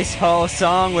go this whole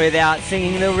song without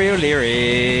singing the real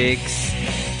lyrics.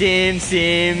 Dim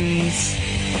Sims,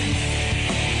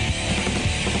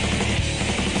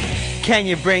 can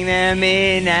you bring them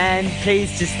in and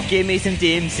please just give me some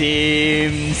Dim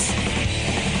Sims?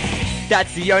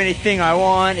 That's the only thing I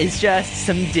want is just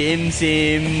some Dim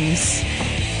Sims.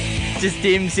 Just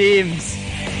Dim Sims.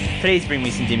 Please bring me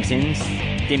some Dim Sims.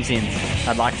 Dim Sims.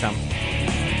 I'd like some.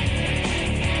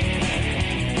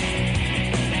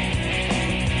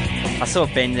 I saw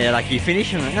Ben there, like, you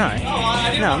finished? I'm like, no.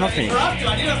 I didn't I'm not finished.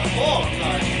 I did it before.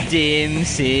 Sorry. Dim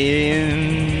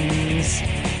Sims.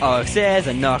 Oh, if there's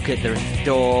a knock at the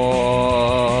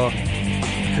door,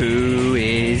 who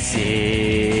is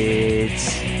it?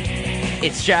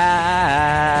 It's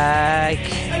Jack.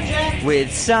 Hey, Jack.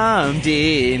 With some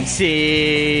Dim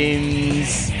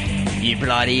Sims. You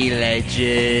bloody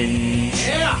legend.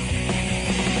 Yeah.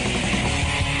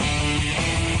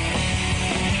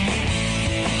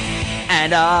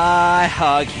 And I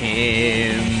hug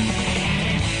him.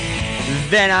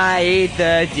 Then I eat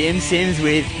the Dim Sims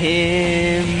with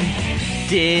him.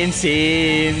 Dim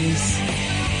Sims.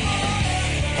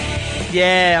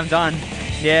 Yeah, I'm done.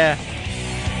 Yeah.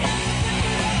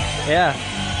 Yeah.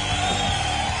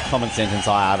 Common sentence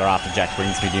I utter after Jack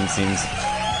brings me Dim Sims.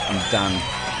 I'm done.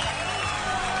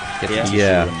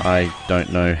 Yeah, I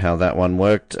don't know how that one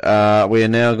worked. We are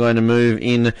now going to move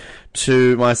in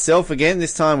to myself again,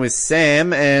 this time with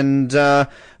Sam, and we're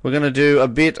going to do a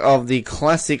bit of the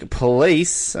classic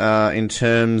Police in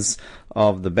terms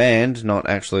of the band, not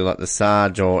actually like the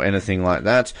Sarge or anything like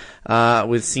that,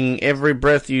 with singing Every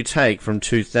Breath You Take from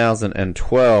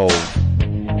 2012. I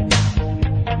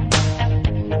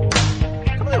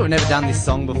can't believe we've never done this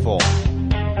song before.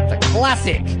 It's a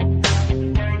classic!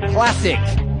 Classic!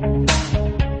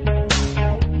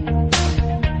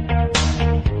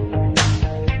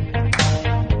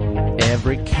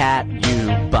 Every cat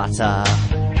you butter,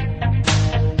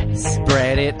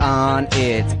 spread it on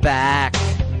its back,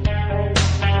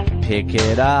 pick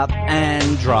it up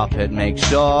and drop it, make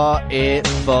sure it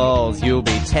falls, you'll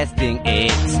be testing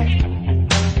it.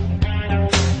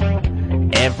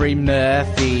 Every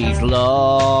Murphy's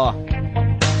Law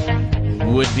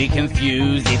would be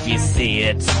confused if you see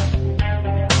it.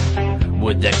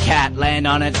 Would the cat land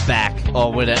on its back,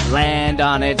 or would it land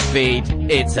on its feet?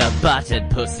 It's a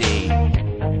buttered pussy.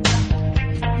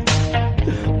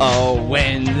 Oh,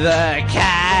 when the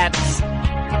cat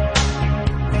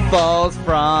falls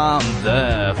from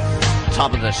the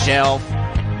top of the shelf,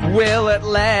 will it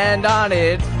land on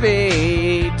its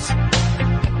feet?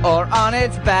 Or on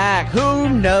its back? Who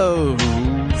knows?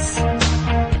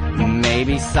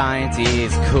 Maybe science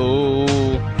is cool.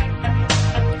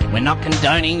 We're not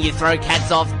condoning you throw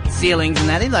cats off ceilings and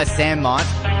that, though Sam might.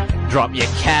 Drop your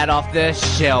cat off the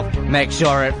shelf, make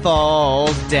sure it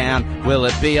falls down. Will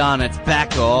it be on its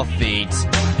back or feet?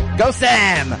 Go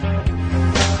Sam!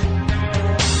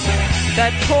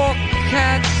 That poor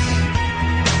cat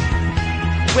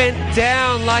went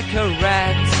down like a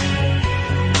rat,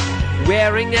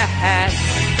 wearing a hat,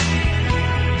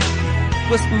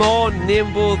 was more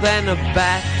nimble than a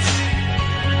bat.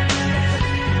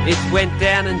 It went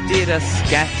down and did a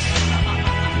scat,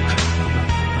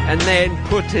 and then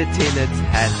put it in its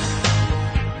hat.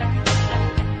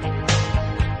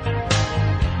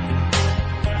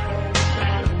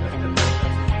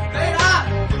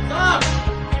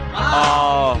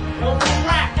 Oh.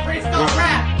 Rat! Freestyle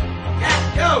rat! Cat,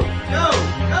 go! Go!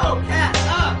 Go! Cat!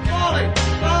 Up! Falling!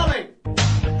 Falling!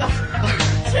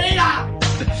 Cheetah!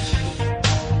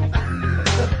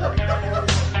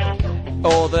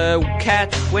 Or the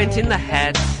cat went in the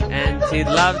hat, and he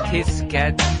loved his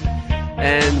cat,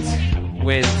 and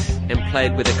went and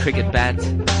played with a cricket bat.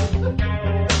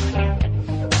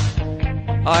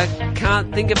 I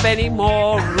can't think of any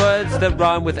more words that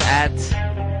rhyme with at.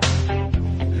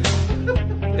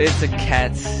 It's a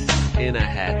cat in a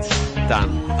hat.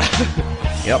 Done.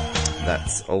 Yep,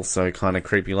 that's also kind of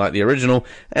creepy like the original.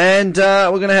 And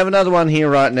we're going to have another one here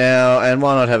right now. And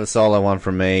why not have a solo one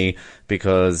from me?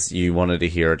 Because you wanted to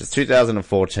hear it. It's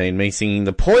 2014, me singing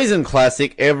the Poison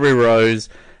classic, Every Rose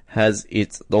Has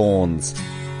Its Thorns.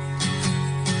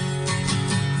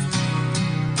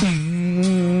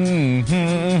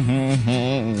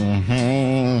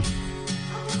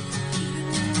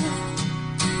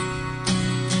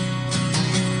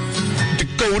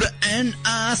 Dakoda and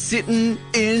I sitting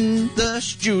in the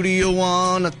studio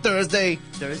on a Thursday.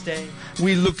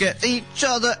 We look at each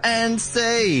other and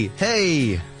say,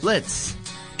 hey, let's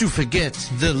do forget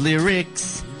the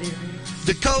lyrics.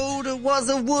 Dakoda was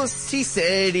a wuss, he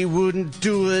said he wouldn't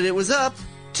do it. It was up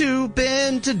to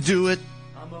Ben to do it.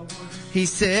 He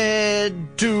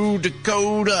said to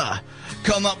Dakoda,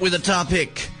 come up with a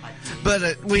topic. But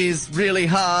it was really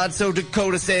hard, so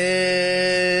Dakoda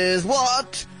says,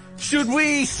 what should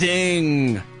we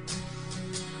sing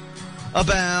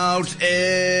about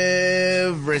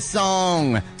every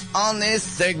song on this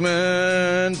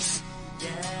segment?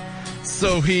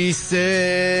 So he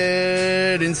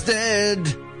said instead,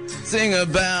 sing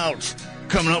about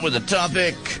coming up with a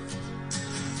topic.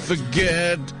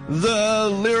 Forget the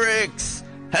lyrics,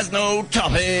 has no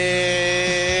topic.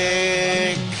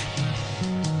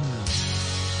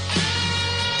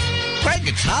 Great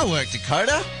guitar work,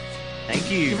 Dakoda.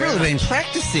 Thank you. You've really been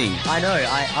practicing. I know.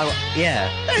 Yeah.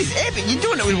 That is epic. You're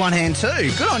doing it with one hand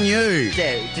too. Good on you.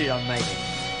 Yeah, dude, I'm amazing.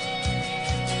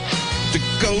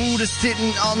 Dakoda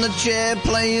sitting on the chair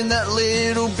playing that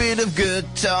little bit of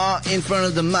guitar in front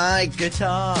of the mic.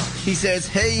 Guitar. He says,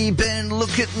 hey Ben,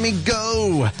 look at me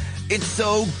go. It's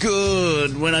so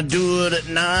good when I do it at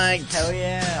night. Hell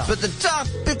yeah. But the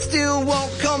topic still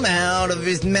won't come out of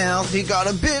his mouth. He got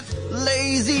a bit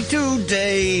lazy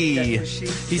today.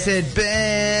 He said,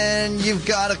 Ben, you've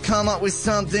got to come up with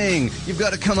something. You've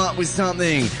got to come up with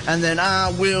something. And then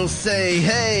I will say,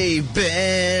 hey,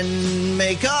 Ben,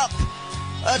 make up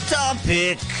a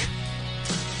topic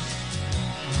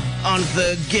on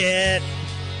Forget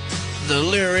the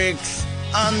Lyrics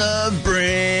on the Brink.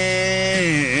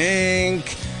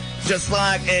 Just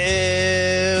like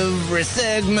every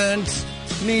segment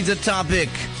needs a topic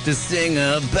to sing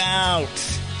about.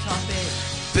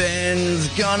 Ben's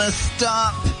gonna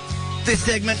stop this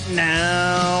segment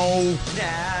now. Think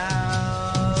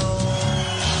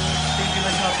of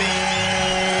a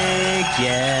topic.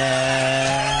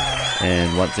 Yeah.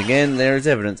 And once again, there is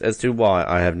evidence as to why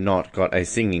I have not got a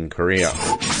singing career.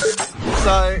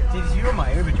 So, did you or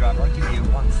my Uber driver? I'll give you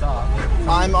 1 star.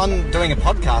 I'm on doing a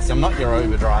podcast. I'm not your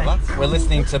Uber driver. We're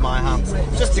listening to my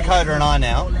just Dakoda and I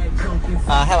now.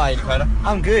 How are you, Dakoda?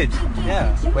 I'm good.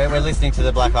 Yeah. We're listening to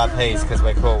the Black Eyed Peas because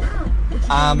we're cool.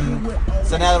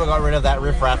 So now that we got rid of that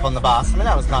riff-raff on the bus, I mean,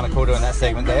 that was kind of cool doing that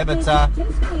segment there, but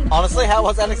honestly, how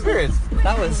was that experience?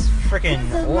 That was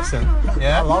freaking awesome.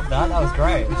 Yeah? I love that. That was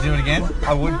great. Would you do it again?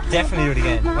 I would definitely do it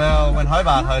again. Well, when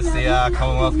Hobart hosts the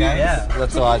Commonwealth Games, yeah.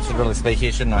 That's why I should really speak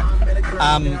here, shouldn't I?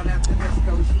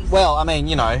 Well, I mean,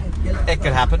 you know, it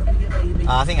could happen.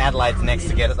 I think Adelaide's next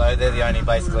to get it, though. They're the only,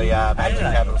 basically, major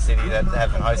capital city that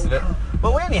haven't hosted it.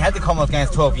 But we only had the Commonwealth Games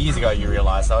 12 years ago, you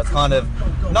realise, so it's kind of...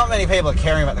 Not many people are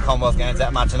caring about the Commonwealth Games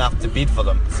that much enough to bid for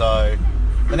them, so...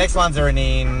 The next ones are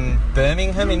in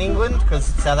Birmingham in England, because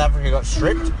South Africa got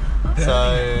stripped.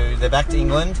 So they're back to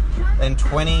England. Then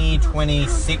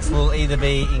 2026 will either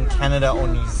be in Canada or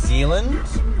New Zealand,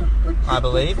 I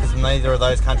believe, because neither of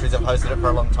those countries have hosted it for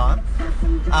a long time.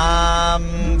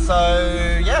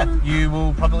 So, yeah, you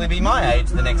will probably be my age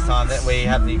the next time that we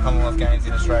have the Commonwealth Games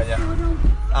in Australia.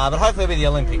 But hopefully it'll be the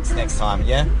Olympics next time,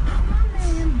 yeah?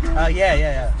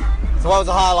 Yeah. So what was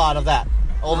the highlight of that?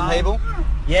 All the people?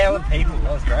 Yeah, all the people.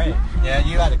 That was great. Yeah,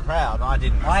 you had a crowd. I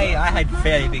didn't. I had a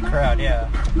fairly big crowd, yeah.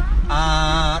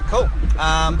 Cool.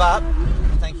 But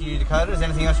thank you, Dakota. Is there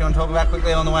anything else you want to talk about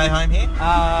quickly on the way home here? No?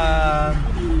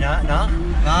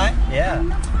 Yeah.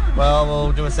 Well,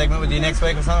 we'll do a segment with you next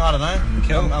week or something. I don't know.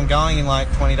 Cool. I'm going in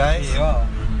like 20 days. Yeah, you are.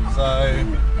 So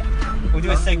we'll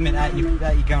do a segment at your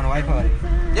going away party.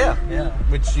 Yeah. Yeah.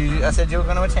 Which I said you were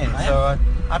going to attend. So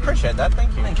I appreciate that.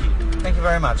 Thank you. Thank you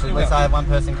very much. At least I have one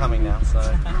person coming now. So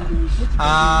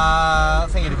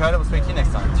thank you, Dakota. We'll speak to you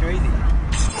next time. Too easy.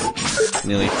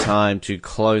 Nearly time to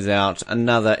close out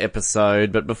another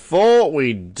episode, but before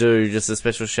we do, just a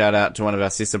special shout out to one of our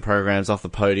sister programs, Off the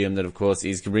Podium, that of course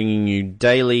is bringing you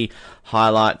daily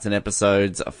highlights and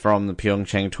episodes from the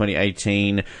Pyeongchang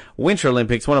 2018 Winter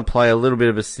Olympics. I want to play a little bit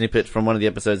of a snippet from one of the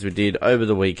episodes we did over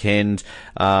the weekend.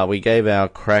 We gave our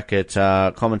crack at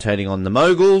commentating on the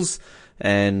moguls,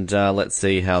 and let's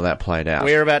see how that played out.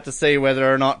 We're about to see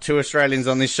whether or not two Australians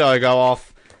on this show go off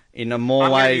in more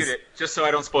ways. I'm going to mute it, just so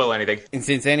I don't spoil anything. And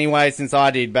since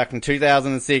I did back in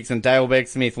 2006 when Dale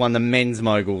Beck-Smith won the men's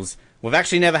moguls. We've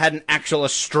actually never had an actual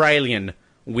Australian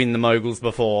win the moguls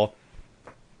before.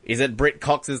 Is it Britt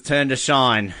Cox's turn to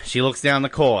shine? She looks down the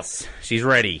course. She's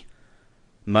ready.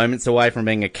 Moments away from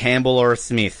being a Campbell or a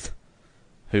Smith.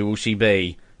 Who will she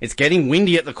be? It's getting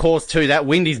windy at the course too. That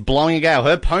wind is blowing a gale.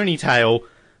 Her ponytail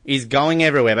is going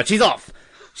everywhere, but she's off.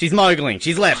 She's mogling.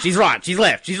 She's left. She's right. She's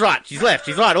left. She's right. She's left.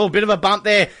 She's right. Oh, a bit of a bump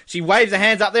there. She waves her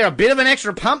hands up there. A bit of an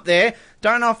extra pump there.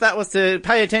 Don't know if that was to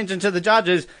pay attention to the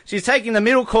judges. She's taking the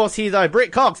middle course here, though.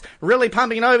 Britt Cox really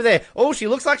pumping it over there. Oh, she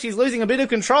looks like she's losing a bit of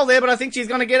control there, but I think she's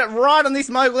going to get it right on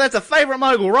this mogul. That's a favourite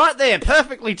mogul right there.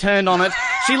 Perfectly turned on it.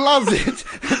 She loves it.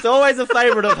 It's always a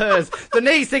favourite of hers. The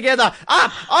knees together.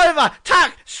 Up, over,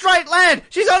 tuck, straight land.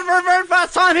 She's on for a very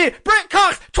fast time here. Britt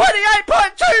Cox, 28.29.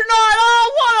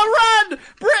 Oh, what a run.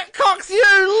 Britt Cox,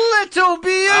 you little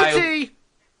beauty.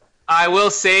 I will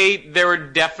say there were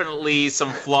definitely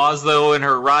some flaws, though, in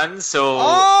her run, so...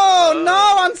 Oh,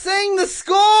 no, I'm seeing the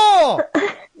score!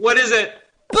 What is it?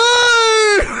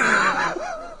 Boo!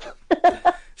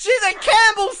 She's a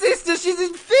Campbell sister! She's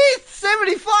in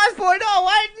 5th! 75.08!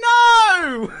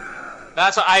 No!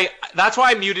 That's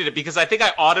why I muted it, because I think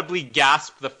I audibly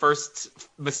gasped the first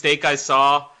mistake I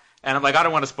saw, and I'm like, I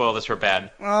don't want to spoil this for Ben.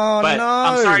 Oh, but no!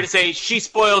 I'm sorry to say, she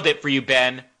spoiled it for you,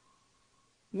 Ben.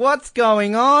 What's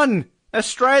going on?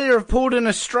 Australia have pulled in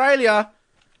Australia.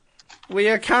 We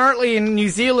are currently in New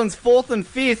Zealand's 4th and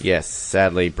 5th. Yes,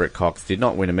 sadly, Britt Cox did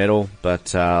not win a medal,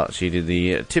 but she did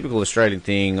the typical Australian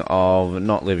thing of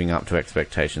not living up to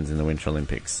expectations in the Winter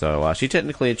Olympics. So she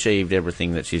technically achieved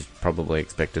everything that she's probably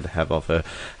expected to have of her.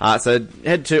 So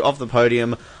head to Off the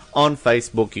Podium on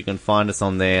Facebook. You can find us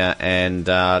on there and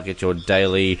get your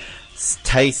daily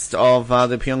taste of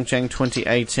the Pyeongchang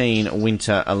 2018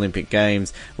 Winter Olympic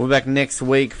Games. We'll be back next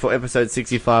week for episode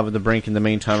 65 of The Brink. In the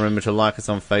meantime, remember to like us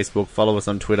on Facebook, follow us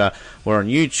on Twitter. We're on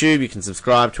YouTube. You can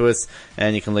subscribe to us,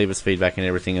 and you can leave us feedback and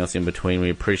everything else in between.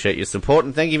 We appreciate your support,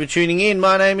 and thank you for tuning in.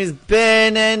 My name is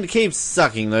Ben, and keep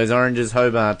sucking those oranges,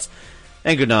 Hobart.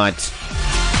 And good night.